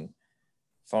processing,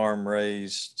 farm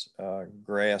raised,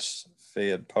 grass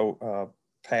fed,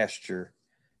 pasture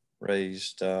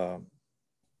raised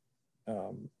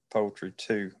poultry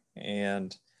too.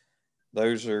 And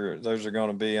those are going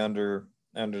to be under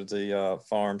the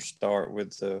Farm Start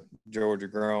with the Georgia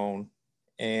grown.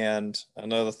 And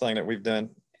another thing that we've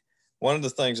done, one of the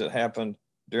things that happened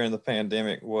during the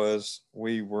pandemic was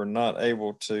we were not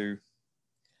able to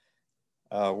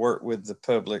work with the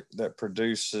public that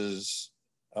produces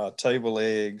table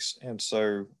eggs. And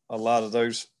so a lot of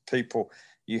those people,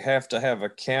 you have to have a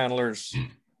kennel's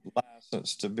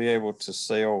license to be able to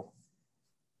sell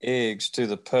eggs to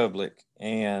the public.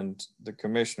 And the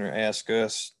commissioner asked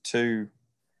us to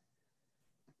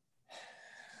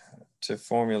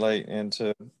formulate and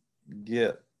to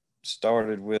get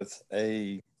started with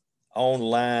a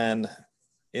online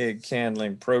egg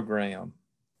candling program.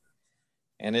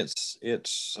 and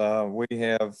we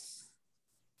have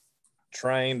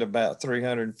trained about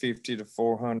 350 to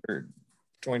 400,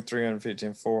 between 350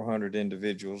 and 400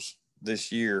 individuals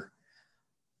this year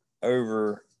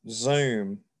over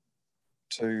Zoom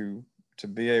to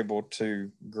be able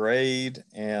to grade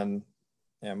and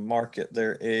market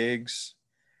their eggs.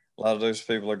 A lot of those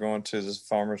people are going to the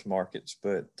farmers markets,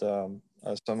 but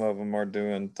some of them are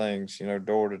doing things,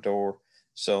 door to door,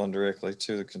 selling directly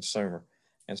to the consumer.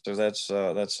 And so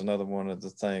that's another one of the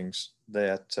things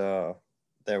that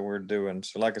we're doing.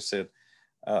 So like I said,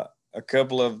 a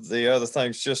couple of the other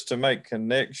things just to make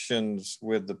connections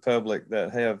with the public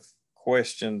that have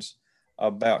questions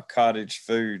about cottage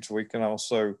foods. We can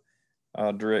also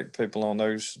direct people on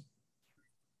those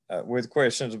with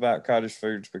questions about cottage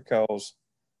foods, because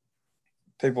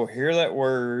people hear that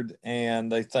word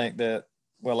and they think that,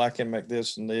 well, I can make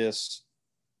this and this.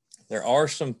 There are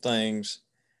some things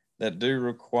that do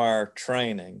require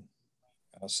training.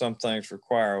 Some things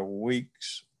require a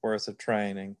week's worth of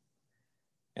training,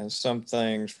 and some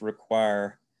things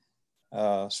require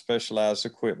specialized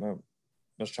equipment.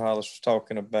 Mr. Hollis was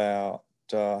talking about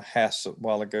HACCP a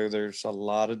while ago. There's a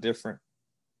lot of different,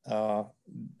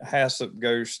 HACCP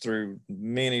goes through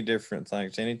many different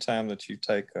things. Anytime that you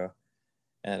take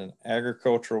an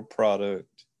agricultural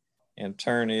product and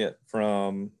turn it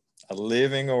from a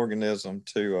living organism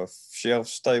to a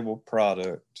shelf-stable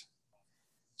product,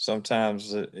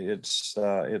 sometimes there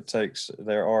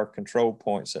are control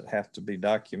points that have to be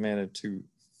documented to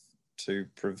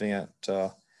prevent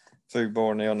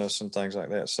foodborne illness and things like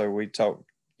that. So we talk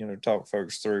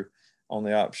folks through on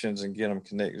the options and get them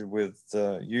connected with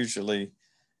usually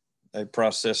a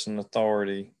processing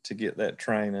authority to get that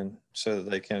training so that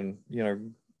they can,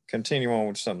 continue on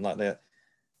with something like that.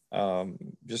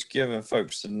 Just giving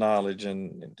folks the knowledge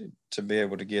and to be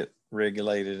able to get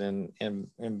regulated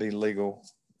and be legal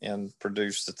and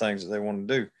produce the things that they want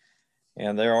to do.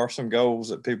 And there are some goals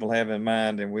that people have in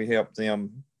mind, and we help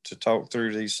them to talk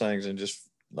through these things and just,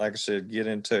 like I said, get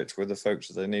in touch with the folks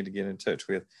that they need to get in touch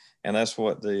with. And that's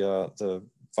what the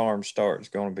Farm Start is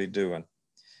going to be doing.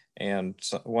 And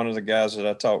so one of the guys that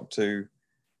I talked to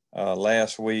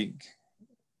last week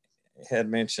had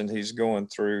mentioned he's going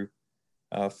through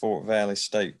Fort Valley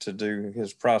State to do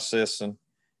his processing.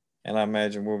 And I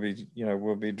imagine we'll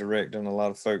be directing a lot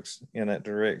of folks in that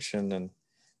direction.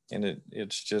 And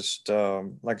it's just,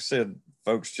 like I said,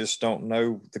 folks just don't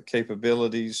know the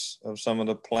capabilities of some of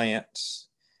the plants.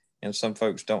 And some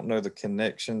folks don't know the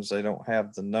connections. They don't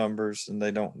have the numbers, and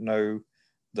they don't know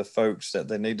the folks that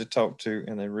they need to talk to.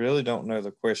 And they really don't know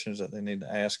the questions that they need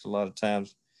to ask a lot of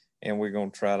times. And we're going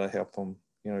to try to help them,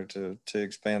 to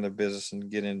expand their business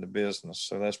and get into business.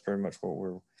 So that's pretty much what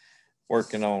we're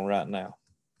working on right now.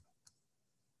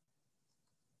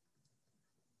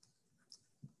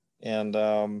 And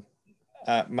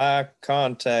my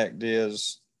contact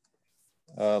is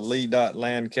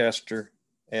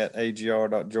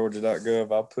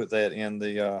lee.lancaster@agr.georgia.gov. I'll put that in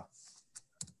the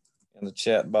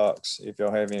chat box if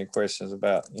y'all have any questions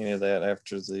about any of that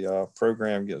after the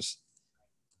program gets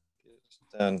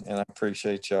done. And I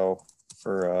appreciate y'all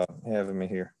for having me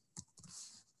here.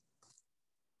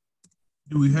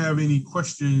 Do we have any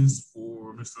questions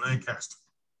for Mr. Lancaster?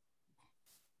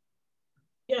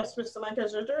 Yes, Mr.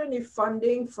 Lancaster, is there any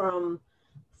funding from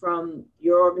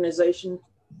your organization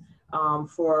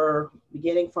for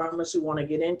beginning farmers who want to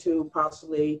get into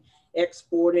possibly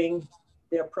exporting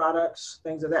their products,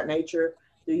 things of that nature?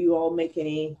 Do you all make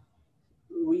any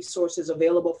resources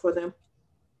available for them?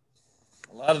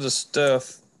 A lot of the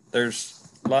stuff, there's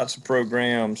lots of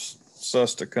programs.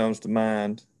 SUSTA comes to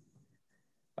mind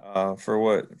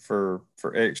for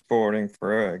exporting,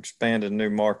 for expanding new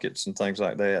markets and things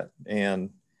like that.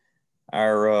 And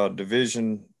our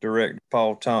division director,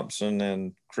 Paul Thompson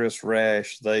and Chris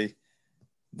Rash, they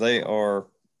are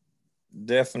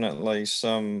definitely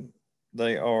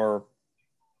they are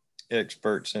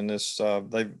experts in this.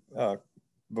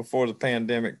 Before the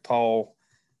pandemic, Paul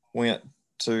went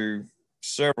to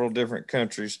several different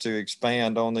countries to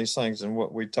expand on these things. And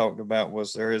what we talked about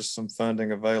was there is some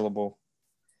funding available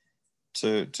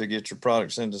to get your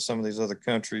products into some of these other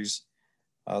countries.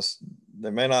 They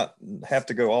may not have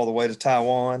to go all the way to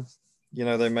Taiwan.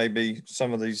 There may be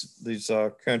some of these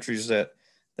countries that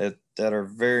are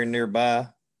very nearby.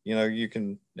 You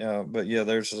can, but yeah,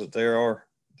 there is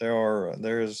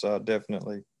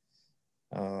definitely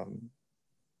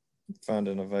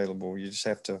funding available. You just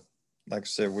have to, like I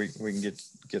said, we can get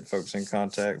folks in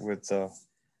contact with our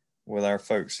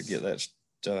folks to get that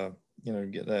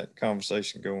get that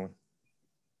conversation going.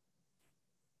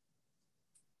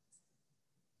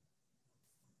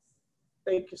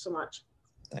 Thank you so much.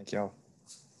 Thank y'all.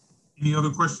 Any other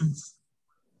questions?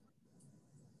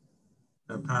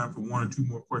 Have time for one or two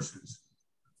more questions.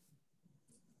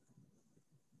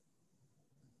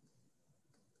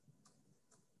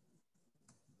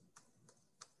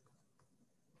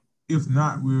 If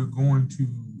not, we're going to,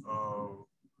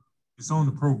 it's on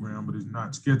the program, but it's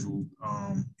not scheduled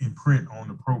in print on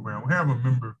the program. We have a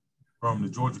member from the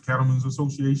Georgia Cattlemen's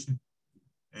Association,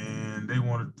 and they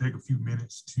wanted to take a few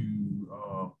minutes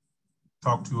to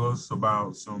talk to us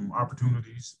about some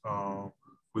opportunities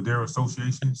with their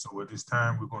association. So at this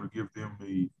time, we're going to give them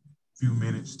a few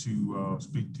minutes to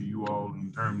speak to you all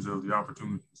in terms of the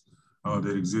opportunities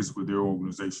that exist with their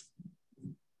organization.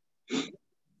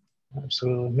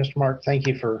 Absolutely. Mr. Mark, thank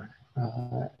you for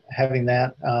having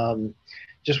that.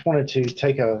 Just wanted to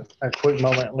take a quick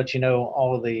moment and let you know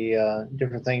all of the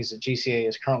different things that GCA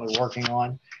is currently working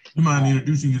on. You mind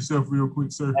introducing yourself real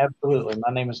quick, sir? Absolutely.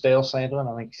 My name is Dale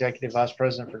Sandlin. I'm Executive Vice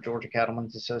President for Georgia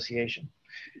Cattlemen's Association.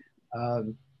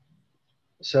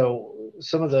 So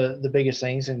some of the biggest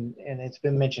things, and it's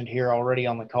been mentioned here already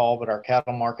on the call, but our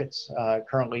cattle markets,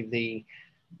 currently the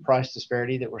price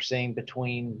disparity that we're seeing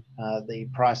between the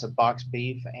price of boxed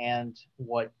beef and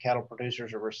what cattle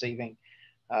producers are receiving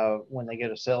when they go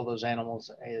to sell those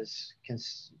animals is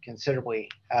considerably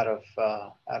out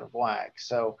of whack.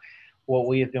 So what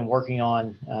we have been working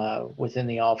on within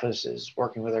the office is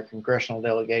working with our congressional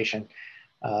delegation,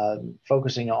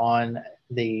 focusing on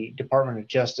the Department of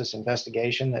Justice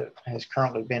investigation that has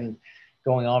currently been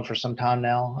going on for some time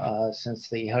now, since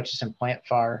the Hutchinson plant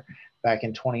fire back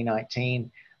in 2019,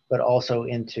 but also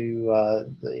into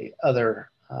the other,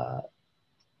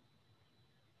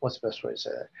 what's the best way to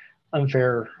say that?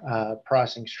 Unfair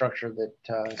pricing structure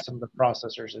that some of the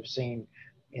processors have seen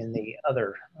in the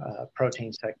other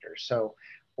protein sectors. So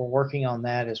we're working on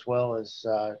that, as well as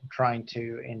trying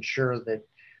to ensure that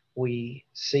we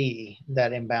see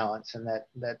that imbalance and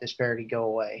that disparity go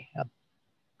away.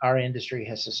 Our industry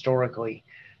has historically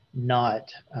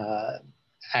not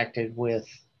acted with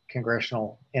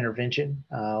congressional intervention,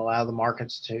 allow the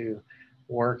markets to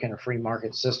work in a free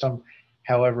market system.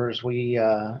 However, as we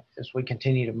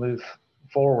continue to move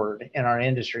forward in our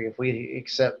industry, if we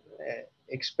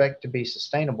expect to be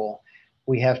sustainable,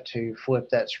 we have to flip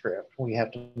that script. We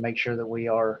have to make sure that we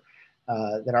are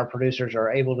that our producers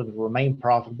are able to remain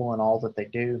profitable in all that they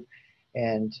do.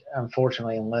 And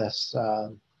unfortunately, unless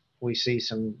we see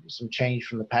some change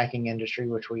from the packing industry,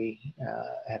 which we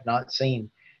have not seen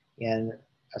in,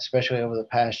 especially over the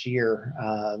past year,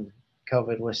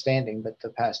 COVID withstanding, but the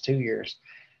past 2 years,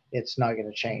 it's not going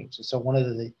to change. And so one of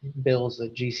the bills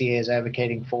that GCA is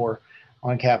advocating for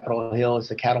on Capitol Hill is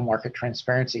the Cattle Market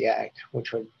Transparency Act,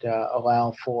 which would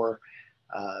allow for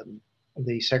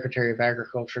the Secretary of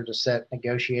Agriculture to set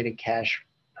negotiated cash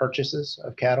purchases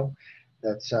of cattle.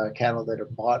 That's cattle that are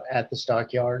bought at the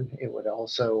stockyard. It would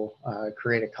also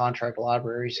create a contract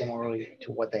library similarly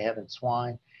to what they have in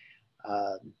swine,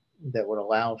 that would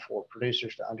allow for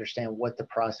producers to understand what the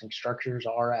pricing structures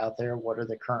are out there, what are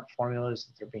the current formulas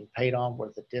that they're being paid on, what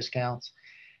are the discounts,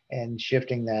 and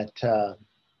shifting that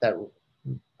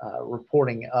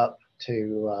reporting up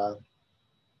to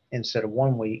instead of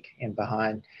 1 week and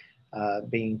behind,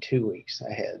 being 2 weeks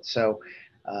ahead. So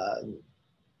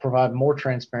provide more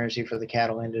transparency for the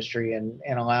cattle industry and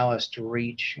allow us to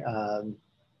reach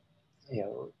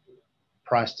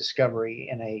price discovery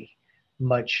in a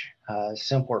much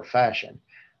simpler fashion,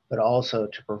 but also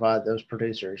to provide those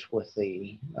producers with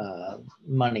the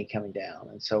money coming down.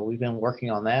 And so we've been working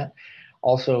on that.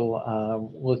 Also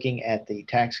looking at the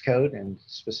tax code and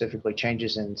specifically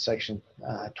changes in section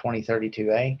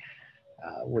 2032A,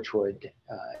 which would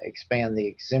expand the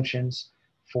exemptions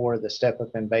for the step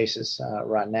up in basis.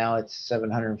 Right now it's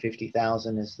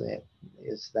 750,000 is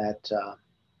that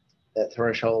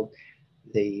threshold.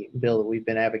 The bill that we've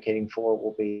been advocating for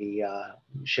will be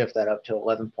shift that up to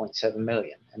 11.7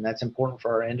 million. And that's important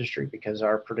for our industry because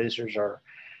our producers are,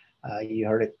 you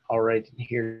heard it already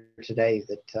here today,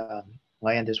 that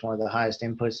land is one of the highest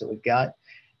inputs that we've got.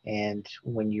 And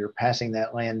when you're passing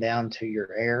that land down to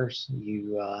your heirs,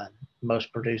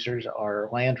 most producers are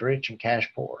land rich and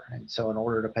cash poor. And so in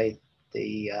order to pay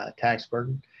the tax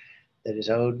burden that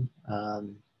is owed,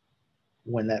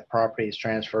 when that property is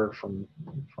transferred from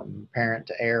parent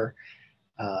to heir,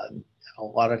 a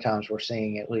lot of times we're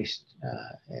seeing at least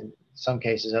in some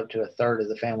cases up to a third of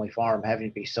the family farm having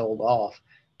to be sold off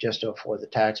just to afford the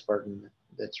tax burden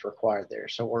that's required there.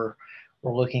 So we're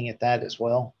looking at that as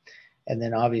well. And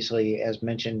then obviously, as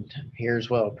mentioned here as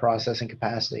well, processing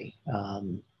capacity.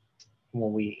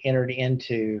 When we entered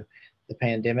into the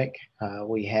pandemic,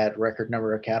 we had record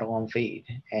number of cattle on feed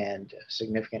and a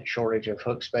significant shortage of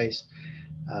hook space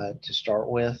to start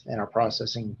with in our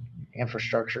processing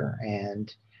infrastructure.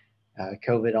 And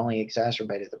COVID only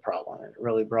exacerbated the problem. It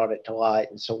really brought it to light.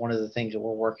 And so one of the things that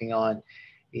we're working on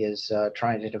is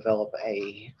trying to develop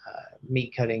a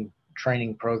meat cutting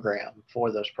training program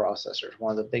for those processors.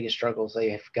 One of the biggest struggles they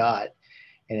have got,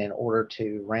 and in order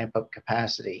to ramp up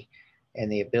capacity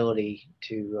and the ability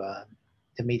to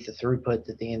meet the throughput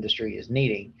that the industry is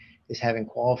needing, is having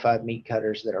qualified meat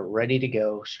cutters that are ready to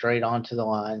go straight onto the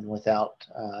line without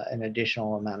an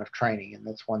additional amount of training. And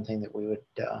that's one thing that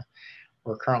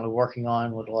we're currently working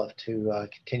on. Would love to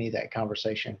continue that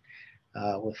conversation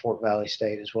with Fort Valley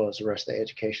State, as well as the rest of the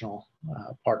educational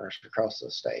partners across the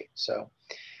state. So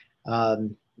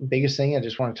biggest thing, I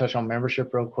just want to touch on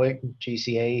membership real quick.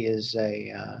 GCA is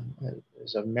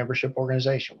a membership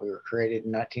organization. We were created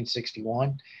in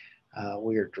 1961.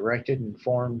 We are directed and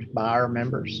formed by our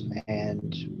members,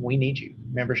 and we need you.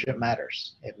 Membership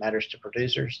matters. It matters to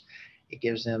producers. It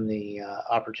gives them the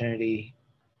opportunity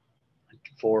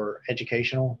for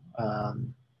educational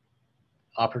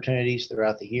opportunities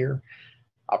throughout the year,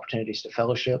 opportunities to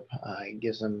fellowship. It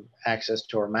gives them access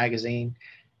to our magazine,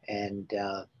 and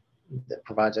that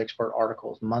provides expert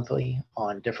articles monthly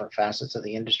on different facets of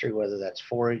the industry, whether that's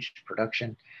forage,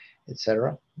 production,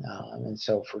 etc. And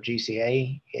so for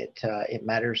GCA, it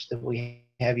matters that we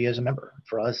have you as a member.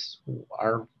 For us,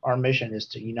 our mission is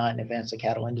to unite and advance the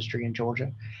cattle industry in Georgia,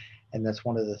 and that's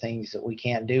one of the things that we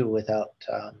can't do without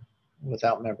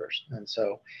members.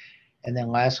 And then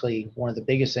lastly, one of the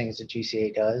biggest things that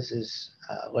GCA does is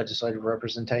legislative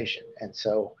representation. And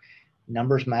so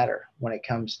numbers matter when it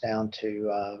comes down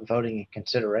to voting and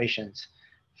considerations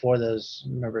for those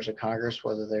members of Congress,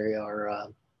 whether they are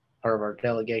part of our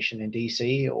delegation in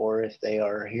DC or if they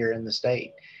are here in the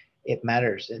state. It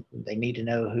matters. They need to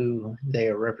know who they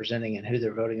are representing and who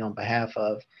they're voting on behalf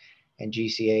of. And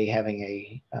GCA having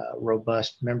a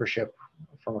robust membership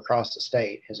from across the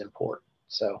state is important.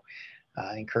 So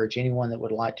I encourage anyone that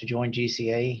would like to join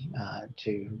GCA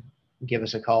to give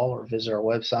us a call or visit our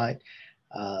website.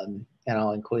 And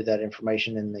I'll include that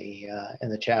information in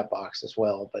the chat box as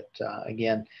well. But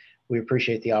again, we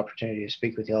appreciate the opportunity to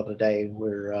speak with y'all today.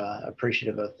 We're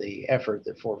appreciative of the effort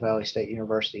that Fort Valley State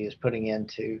University is putting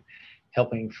into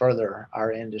helping further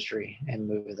our industry and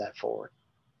moving that forward.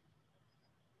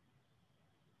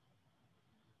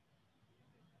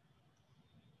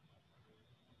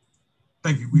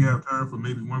 Thank you. We have time for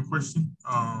maybe one question.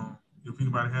 If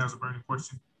anybody has a burning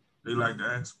question they'd like to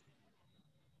ask.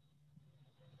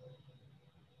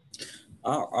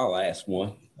 I'll ask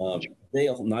one.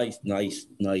 Dale, nice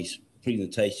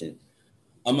presentation.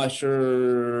 I'm not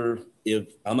sure if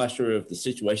the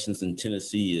situations in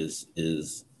Tennessee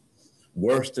is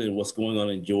worse than what's going on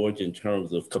in Georgia in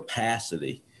terms of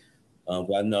capacity.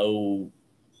 But I know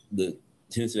the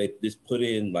Tennessee, they just put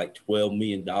in like $12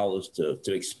 million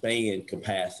to expand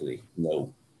capacity,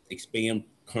 expand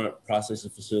current processing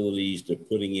facilities. They're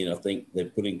putting in, I think they're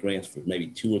putting grants for maybe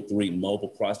 2 or 3 mobile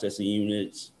processing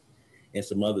units and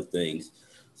some other things.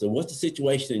 So what's the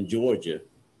situation in Georgia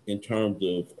in terms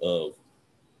of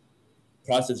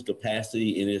processing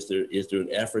capacity? And is there an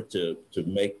effort to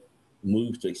make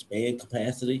moves to expand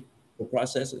capacity for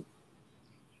processing?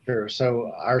 Sure.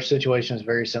 So our situation is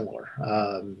very similar.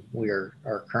 We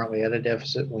are currently at a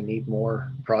deficit. We need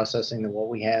more processing than what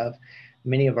we have.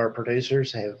 Many of our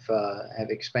producers have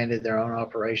expanded their own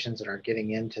operations and are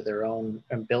getting into their own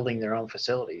and building their own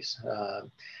facilities.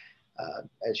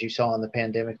 As you saw in the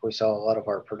pandemic, we saw a lot of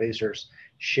our producers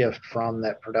shift from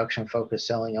that production focus,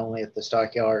 selling only at the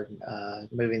stockyard,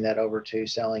 moving that over to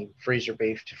selling freezer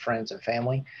beef to friends and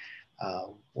family.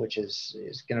 Which is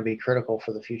going to be critical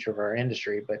for the future of our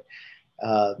industry. But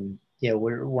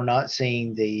we're not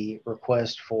seeing the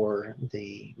request for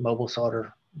the mobile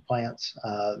slaughter plants.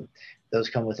 Those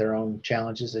come with their own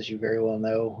challenges, as you very well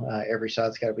know. Every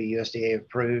site's got to be USDA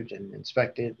approved and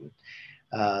inspected.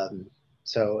 And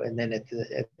then at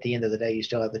the end of the day, you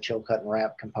still have the chill, cut, and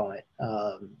wrap component.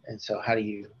 And so how do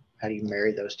you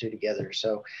marry those two together?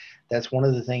 So that's one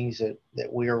of the things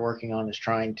that we are working on, is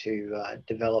trying to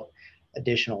develop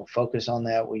additional focus on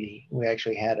that. We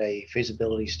actually had a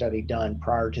feasibility study done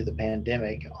prior to the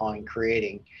pandemic on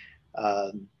creating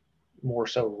more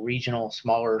so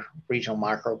smaller regional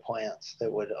micro plants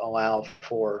that would allow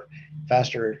for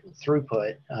faster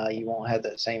throughput. You won't have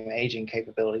that same aging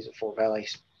capabilities that Fort Valley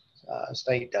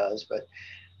State does, but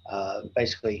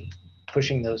basically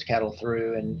pushing those cattle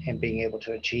through and being able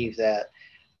to achieve that.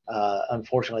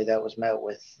 Unfortunately, that was met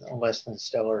with less than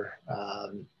stellar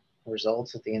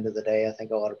results at the end of the day. I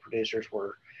think a lot of producers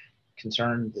were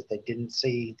concerned that they didn't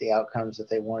see the outcomes that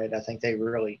they wanted. I think they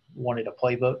really wanted a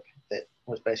playbook that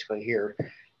was basically here.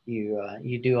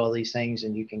 You do all these things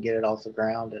and you can get it off the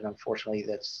ground. And unfortunately,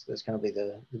 that's going to be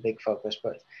the big focus.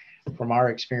 But from our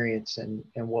experience and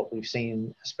what we've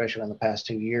seen, especially in the past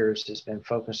 2 years, has been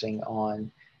focusing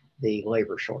on the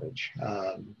labor shortage.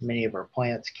 Many of our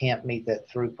plants can't meet that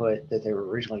throughput that they were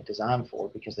originally designed for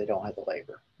because they don't have the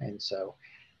labor. And so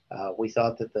we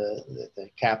thought that the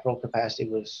capital capacity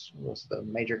was the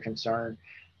major concern,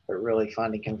 but really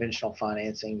finding conventional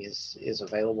financing is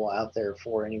available out there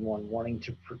for anyone wanting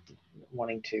to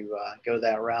go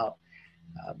that route.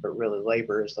 But really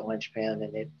labor is the linchpin,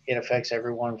 and it affects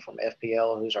everyone from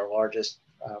FPL, who's our largest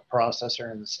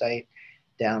processor in the state,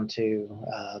 down to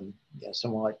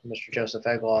someone like Mr. Joseph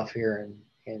Egloff here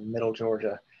in Middle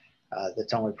Georgia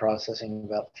that's only processing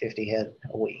about 50 head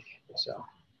a week. So.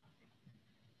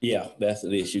 Yeah, that's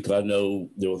an issue, because I know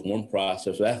there was one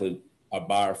processor, actually a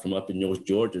buyer from up in North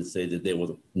Georgia, said that there was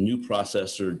a new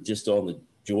processor just on the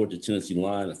Georgia-Tennessee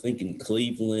line, I think in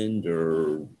Cleveland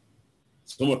or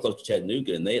somewhere close to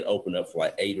Chattanooga, and they had opened up for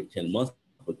like 8 or 10 months,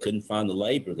 but couldn't find the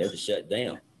labor. They had to shut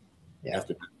down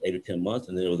after 8 or 10 months.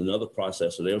 And there was another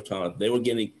processor. They were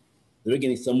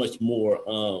getting so much more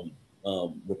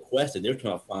requested. They were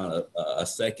trying to find a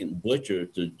second butcher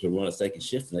to run a second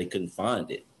shift, and they couldn't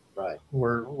find it. Right.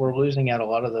 We're losing out a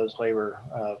lot of those labor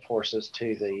forces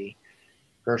to the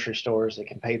grocery stores that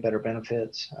can pay better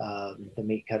benefits, the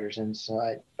meat cutters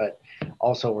inside, but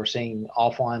also we're seeing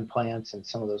offline plants and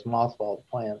some of those mothballed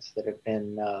plants that have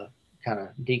been kind of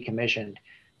decommissioned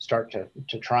start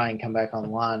to try and come back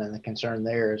online. And the concern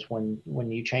there is when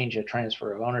you change a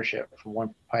transfer of ownership from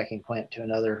one packing plant to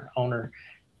another owner,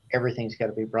 everything's got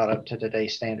to be brought up to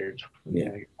today's standards. You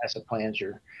know, your asset plans,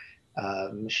 your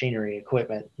machinery,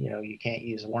 equipment, you can't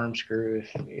use a worm screw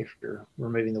if you're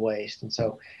removing the waste. And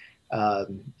so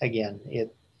again,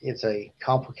 it's a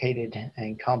complicated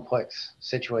and complex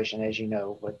situation, as you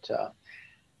know, but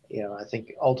I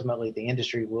think ultimately the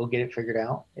industry will get it figured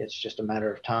out. It's just a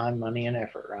matter of time, money, and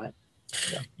effort, right?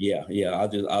 Yeah.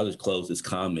 I'll just close this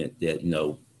comment that,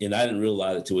 and I didn't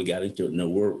realize it till we got into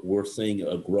it. We're seeing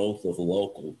a growth of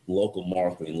local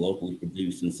marketing, locally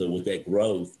produced. And so with that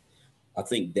growth, I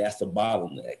think that's the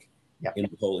bottleneck in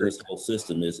this whole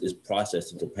system is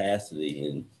processing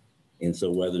capacity. And so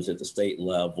whether it's at the state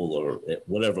level or at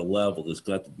whatever level, there's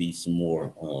got to be some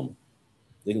more,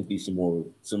 there can be some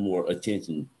more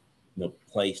attention,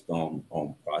 placed on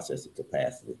processing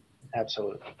capacity.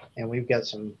 Absolutely. And we've got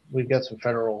some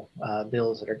federal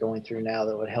bills that are going through now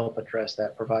that would help address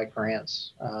that, provide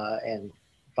grants and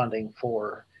funding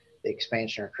for the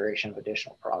expansion or creation of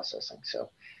additional processing. So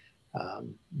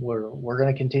we're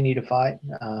going to continue to fight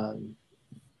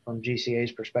from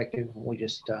GCA's perspective. We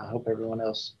just hope everyone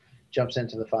else jumps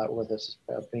into the fight with us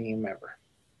being a member.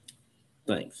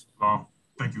 Thanks.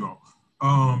 Thank you all.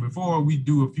 Before we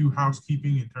do a few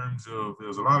housekeeping in terms of,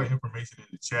 there's a lot of information in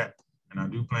the chat, and I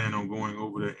do plan on going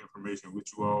over that information with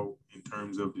you all in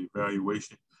terms of the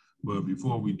evaluation. But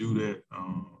before we do that,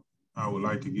 I would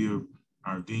like to give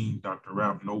our Dean, Dr.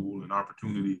 Ralph Noble, an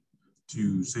opportunity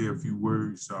to say a few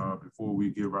words before we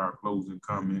give our closing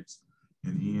comments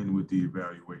and end with the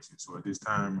evaluation. So at this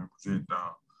time, I present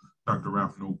Dr.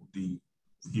 Ralph Noble, Dean,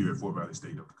 here at Fort Valley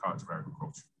State of the College of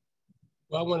Agriculture.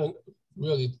 Well, I want to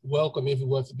really welcome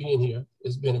everyone for being here.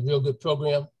 It's been a real good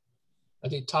program. I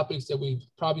think topics that we've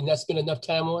probably not spent enough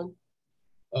time on.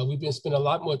 We've been spending a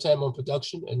lot more time on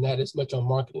production and not as much on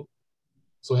marketing.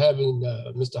 So having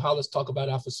Mr. Hollis talk about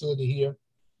our facility here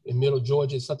in Middle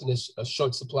Georgia is something that's a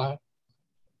short supply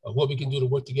of what we can do to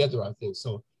work together, I think.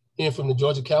 So hearing from the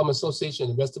Georgia Cattlemen Association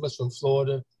and the rest of us from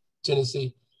Florida,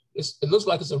 Tennessee, it looks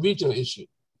like it's a regional issue.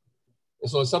 And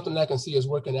so it's something that I can see us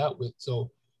working out with. So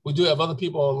we do have other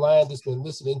people online that's been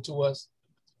listening to us,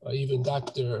 even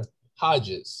Dr.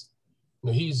 Hodges.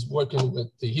 He's working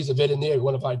with he's a veterinarian,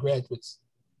 one of our graduates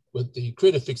with the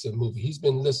Critter Fixer movie. He's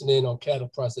been listening on cattle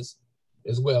process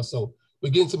as well. So we're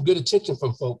getting some good attention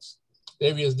from folks.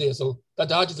 There he is there. So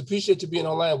Dr. Hodges, appreciate you being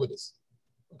online with us.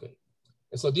 Okay.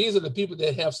 And so these are the people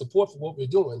that have support for what we're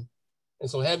doing. And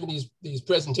so having these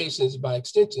presentations by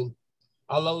extension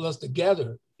allow us to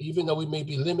gather, even though we may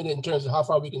be limited in terms of how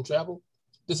far we can travel.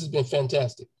 This has been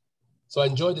fantastic. So I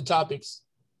enjoyed the topics.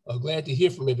 Glad to hear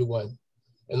from everyone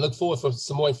and look forward for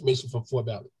some more information from Fort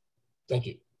Valley. Thank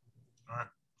you. All right.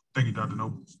 Thank you, Dr.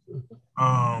 Noble.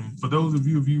 For those of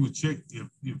you who would check, if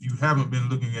you haven't been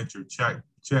looking at your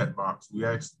chat box, we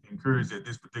actually encourage at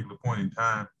this particular point in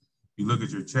time, you look at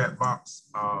your chat box.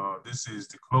 This is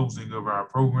the closing of our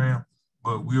program,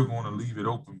 but we're going to leave it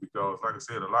open because, like I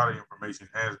said, a lot of information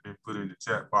has been put in the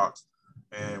chat box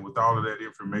And with all of that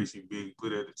information being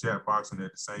put at the chat box and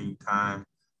at the same time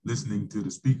listening to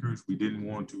the speakers, we didn't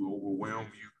want to overwhelm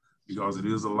you because it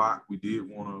is a lot. We did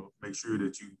want to make sure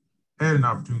that you had an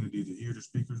opportunity to hear the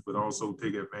speakers, but also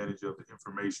take advantage of the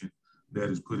information that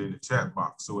is put in the chat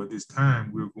box. So at this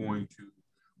time, we're going to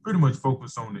pretty much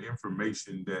focus on the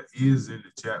information that is in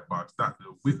the chat box. Dr.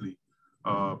 Whitley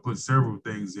put several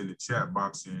things in the chat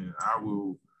box, and I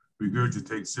will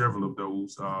regurgitate several of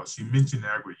those. She mentioned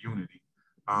AgriUnity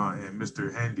and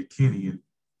Mr. Handy Kennedy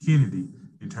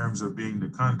in terms of being the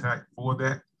contact for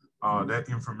that. That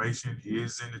information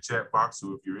is in the chat box.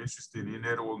 So if you're interested in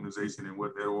that organization and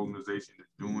what that organization is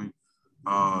doing,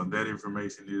 that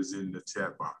information is in the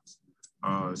chat box.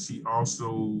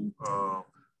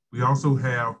 We also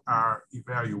have our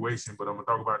evaluation, but I'm gonna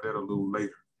talk about that a little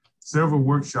later. Several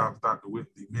workshops Dr.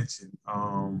 Whitley mentioned,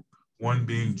 one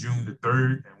being June the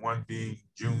 3rd and one being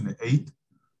June the 8th,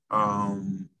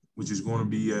 which is going to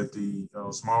be at the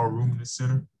small room in the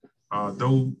center.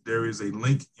 Though there is a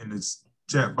link in this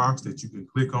chat box that you can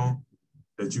click on,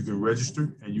 that you can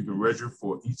register, and you can register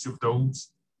for each of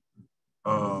those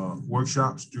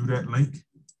workshops through that link.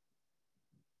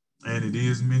 And it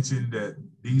is mentioned that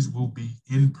these will be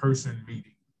in-person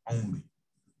meeting only,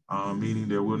 meaning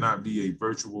there will not be a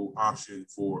virtual option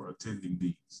for attending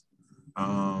these.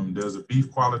 There's a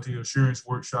beef quality assurance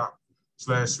workshop /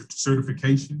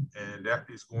 certification, and that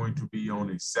is going to be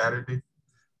on a Saturday,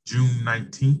 June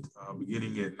 19th,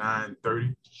 beginning at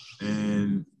 9:30,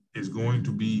 and is going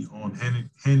to be on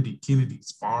Handy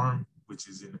Kennedy's farm, which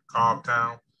is in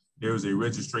Cobbtown. There is a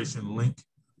registration link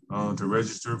to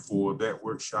register for that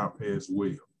workshop as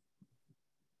well.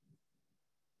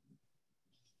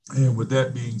 And with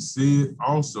that being said,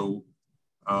 also,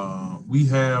 we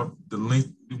have the link.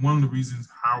 One of the reasons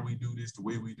how we do this, the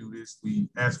way we do this, we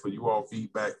ask for you all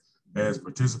feedback as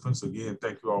participants. Again,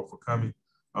 thank you all for coming.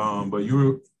 But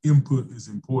your input is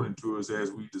important to us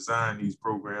as we design these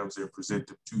programs and present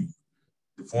them to you.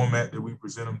 The format that we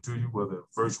present them to you, whether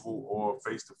virtual or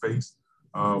face-to-face,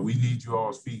 we need you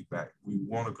all's feedback. We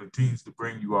want to continue to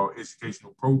bring you our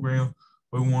educational program,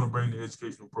 but we want to bring the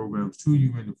educational programs to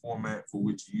you in the format for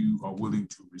which you are willing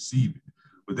to receive it.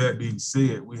 With that being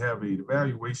said, we have an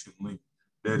evaluation link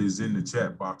that is in the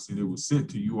chat box, and it was sent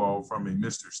to you all from a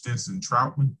Mr. Stinson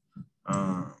Troutman,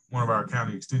 one of our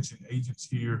county extension agents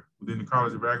here within the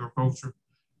College of Agriculture.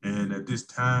 And at this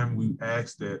time, we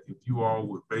ask that if you all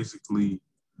would basically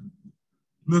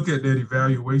look at that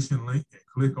evaluation link and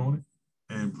click on it,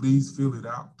 and please fill it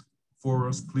out for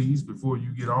us, please, before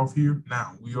you get off here.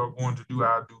 Now, we are going to do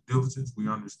our due diligence. We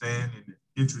understand in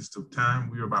the interest of time,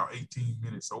 we are about 18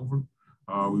 minutes over.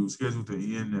 We were scheduled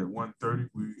to end at 1:30.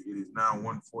 It is now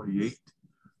 1:48.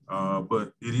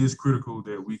 But it is critical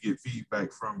that we get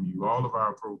feedback from you. All of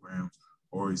our programs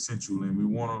are essential, and we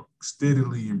want to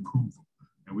steadily improve them,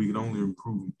 and we can only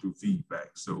improve them through feedback.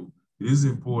 So it is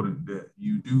important that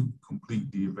you do complete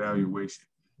the evaluation.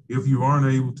 If you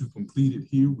aren't able to complete it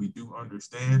here, we do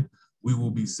understand. We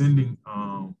will be sending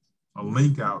a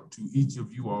link out to each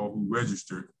of you all who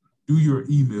registered through your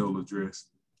email address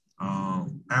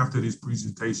after this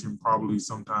presentation, probably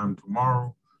sometime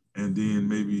tomorrow, and then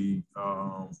maybe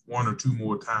one or two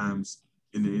more times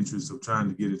in the interest of trying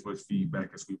to get as much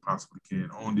feedback as we possibly can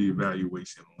on the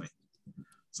evaluation link.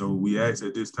 So we ask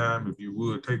at this time, if you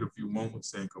would take a few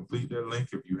moments and complete that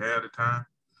link if you have the time.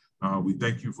 We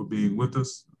thank you for being with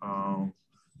us.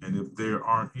 And if there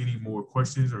aren't any more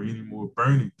questions or any more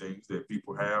burning things that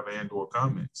people have and or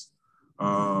comments,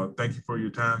 thank you for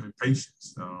your time and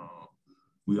patience.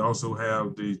 We also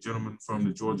have the gentleman from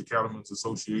the Georgia Cattlemen's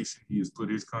Association. He has put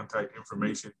his contact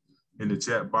information in the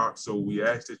chat box. So we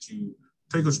ask that you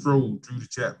take a stroll through the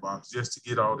chat box just to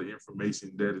get all the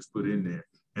information that is put in there.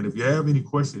 And if you have any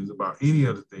questions about any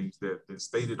of the things that have been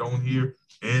stated on here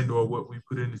and or what we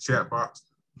put in the chat box,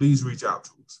 please reach out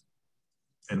to us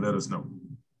and let us know.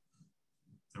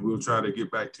 And we'll try to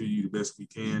get back to you the best we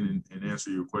can and answer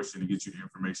your question and get you the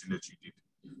information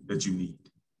that you need.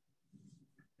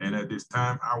 And at this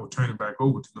time, I will turn it back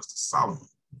over to Mr. Solomon.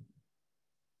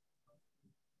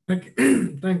 Thank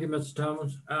you, Mr.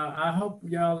 Thomas. I hope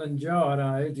y'all enjoyed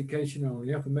our educational and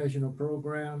informational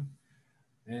program.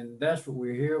 And that's what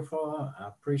we're here for. I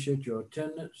appreciate your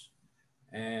attendance,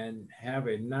 and have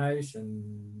a nice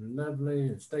and lovely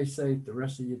and stay safe the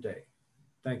rest of your day.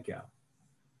 Thank y'all.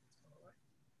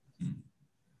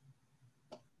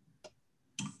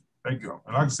 Thank you.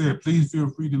 And like I said, please feel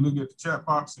free to look at the chat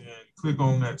box and click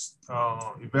on that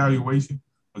evaluation.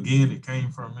 Again, it came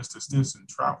from Mr. Stinson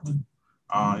Troutman.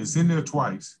 It's in there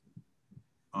twice.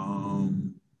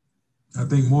 I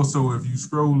think more so if you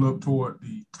scroll up toward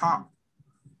the top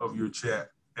of your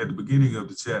chat, at the beginning of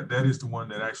the chat, that is the one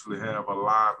that actually have a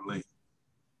live link.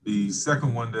 The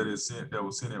second one that is sent, that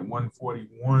was sent at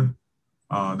 1:41,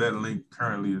 that link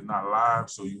currently is not live,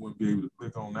 so you wouldn't be able to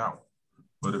click on that one.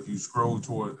 But if you scroll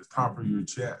toward the top of your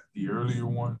chat, the earlier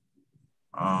one,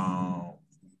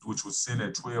 which was sent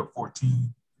at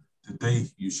 12:14 today,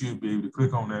 you should be able to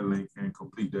click on that link and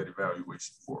complete that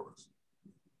evaluation for us.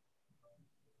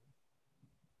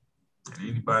 And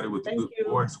anybody with a good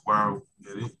voice,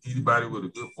 anybody with a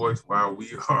good voice while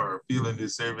we are filling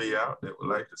this survey out that would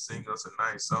like to sing us a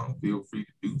nice song, feel free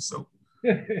to do so.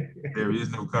 There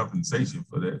is no compensation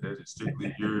for that. That is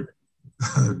strictly your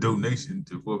donation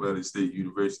to Fort Valley State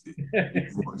University.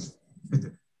 Voice.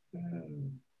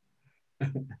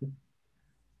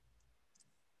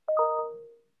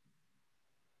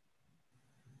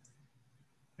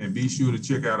 And be sure to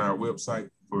check out our website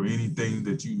for anything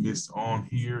that you missed on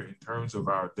here in terms of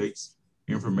our dates.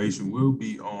 Information will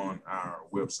be on our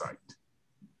website.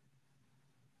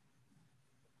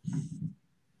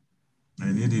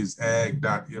 And it is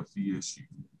ag.fvsu.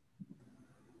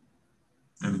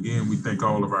 And again, we thank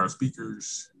all of our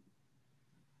speakers,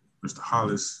 Mr.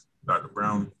 Hollis, Dr.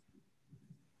 Browning,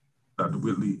 Dr.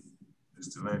 Whitley,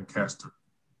 Mr. Lancaster.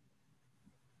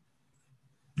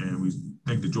 And we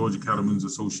thank the Georgia Cattlemen's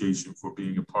Association for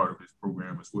being a part of this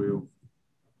program as well.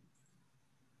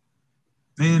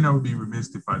 And I would be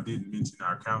remiss if I didn't mention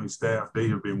our county staff. They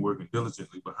have been working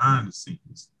diligently behind the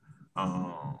scenes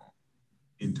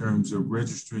in terms of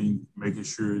registering, making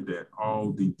sure that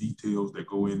all the details that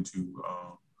go into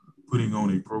putting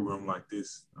on a program like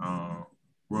this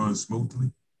run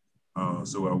smoothly.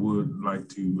 So I would like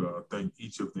to thank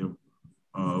each of them,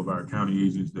 of our county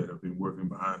agents that have been working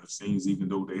behind the scenes. Even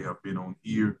though they have been on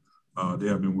here, they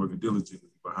have been working diligently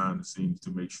behind the scenes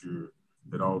to make sure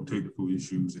that all technical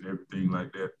issues and everything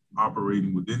like that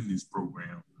operating within this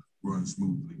program run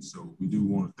smoothly. So we do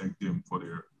want to thank them for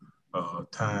their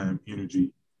time,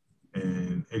 energy,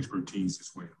 and expertise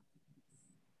as well.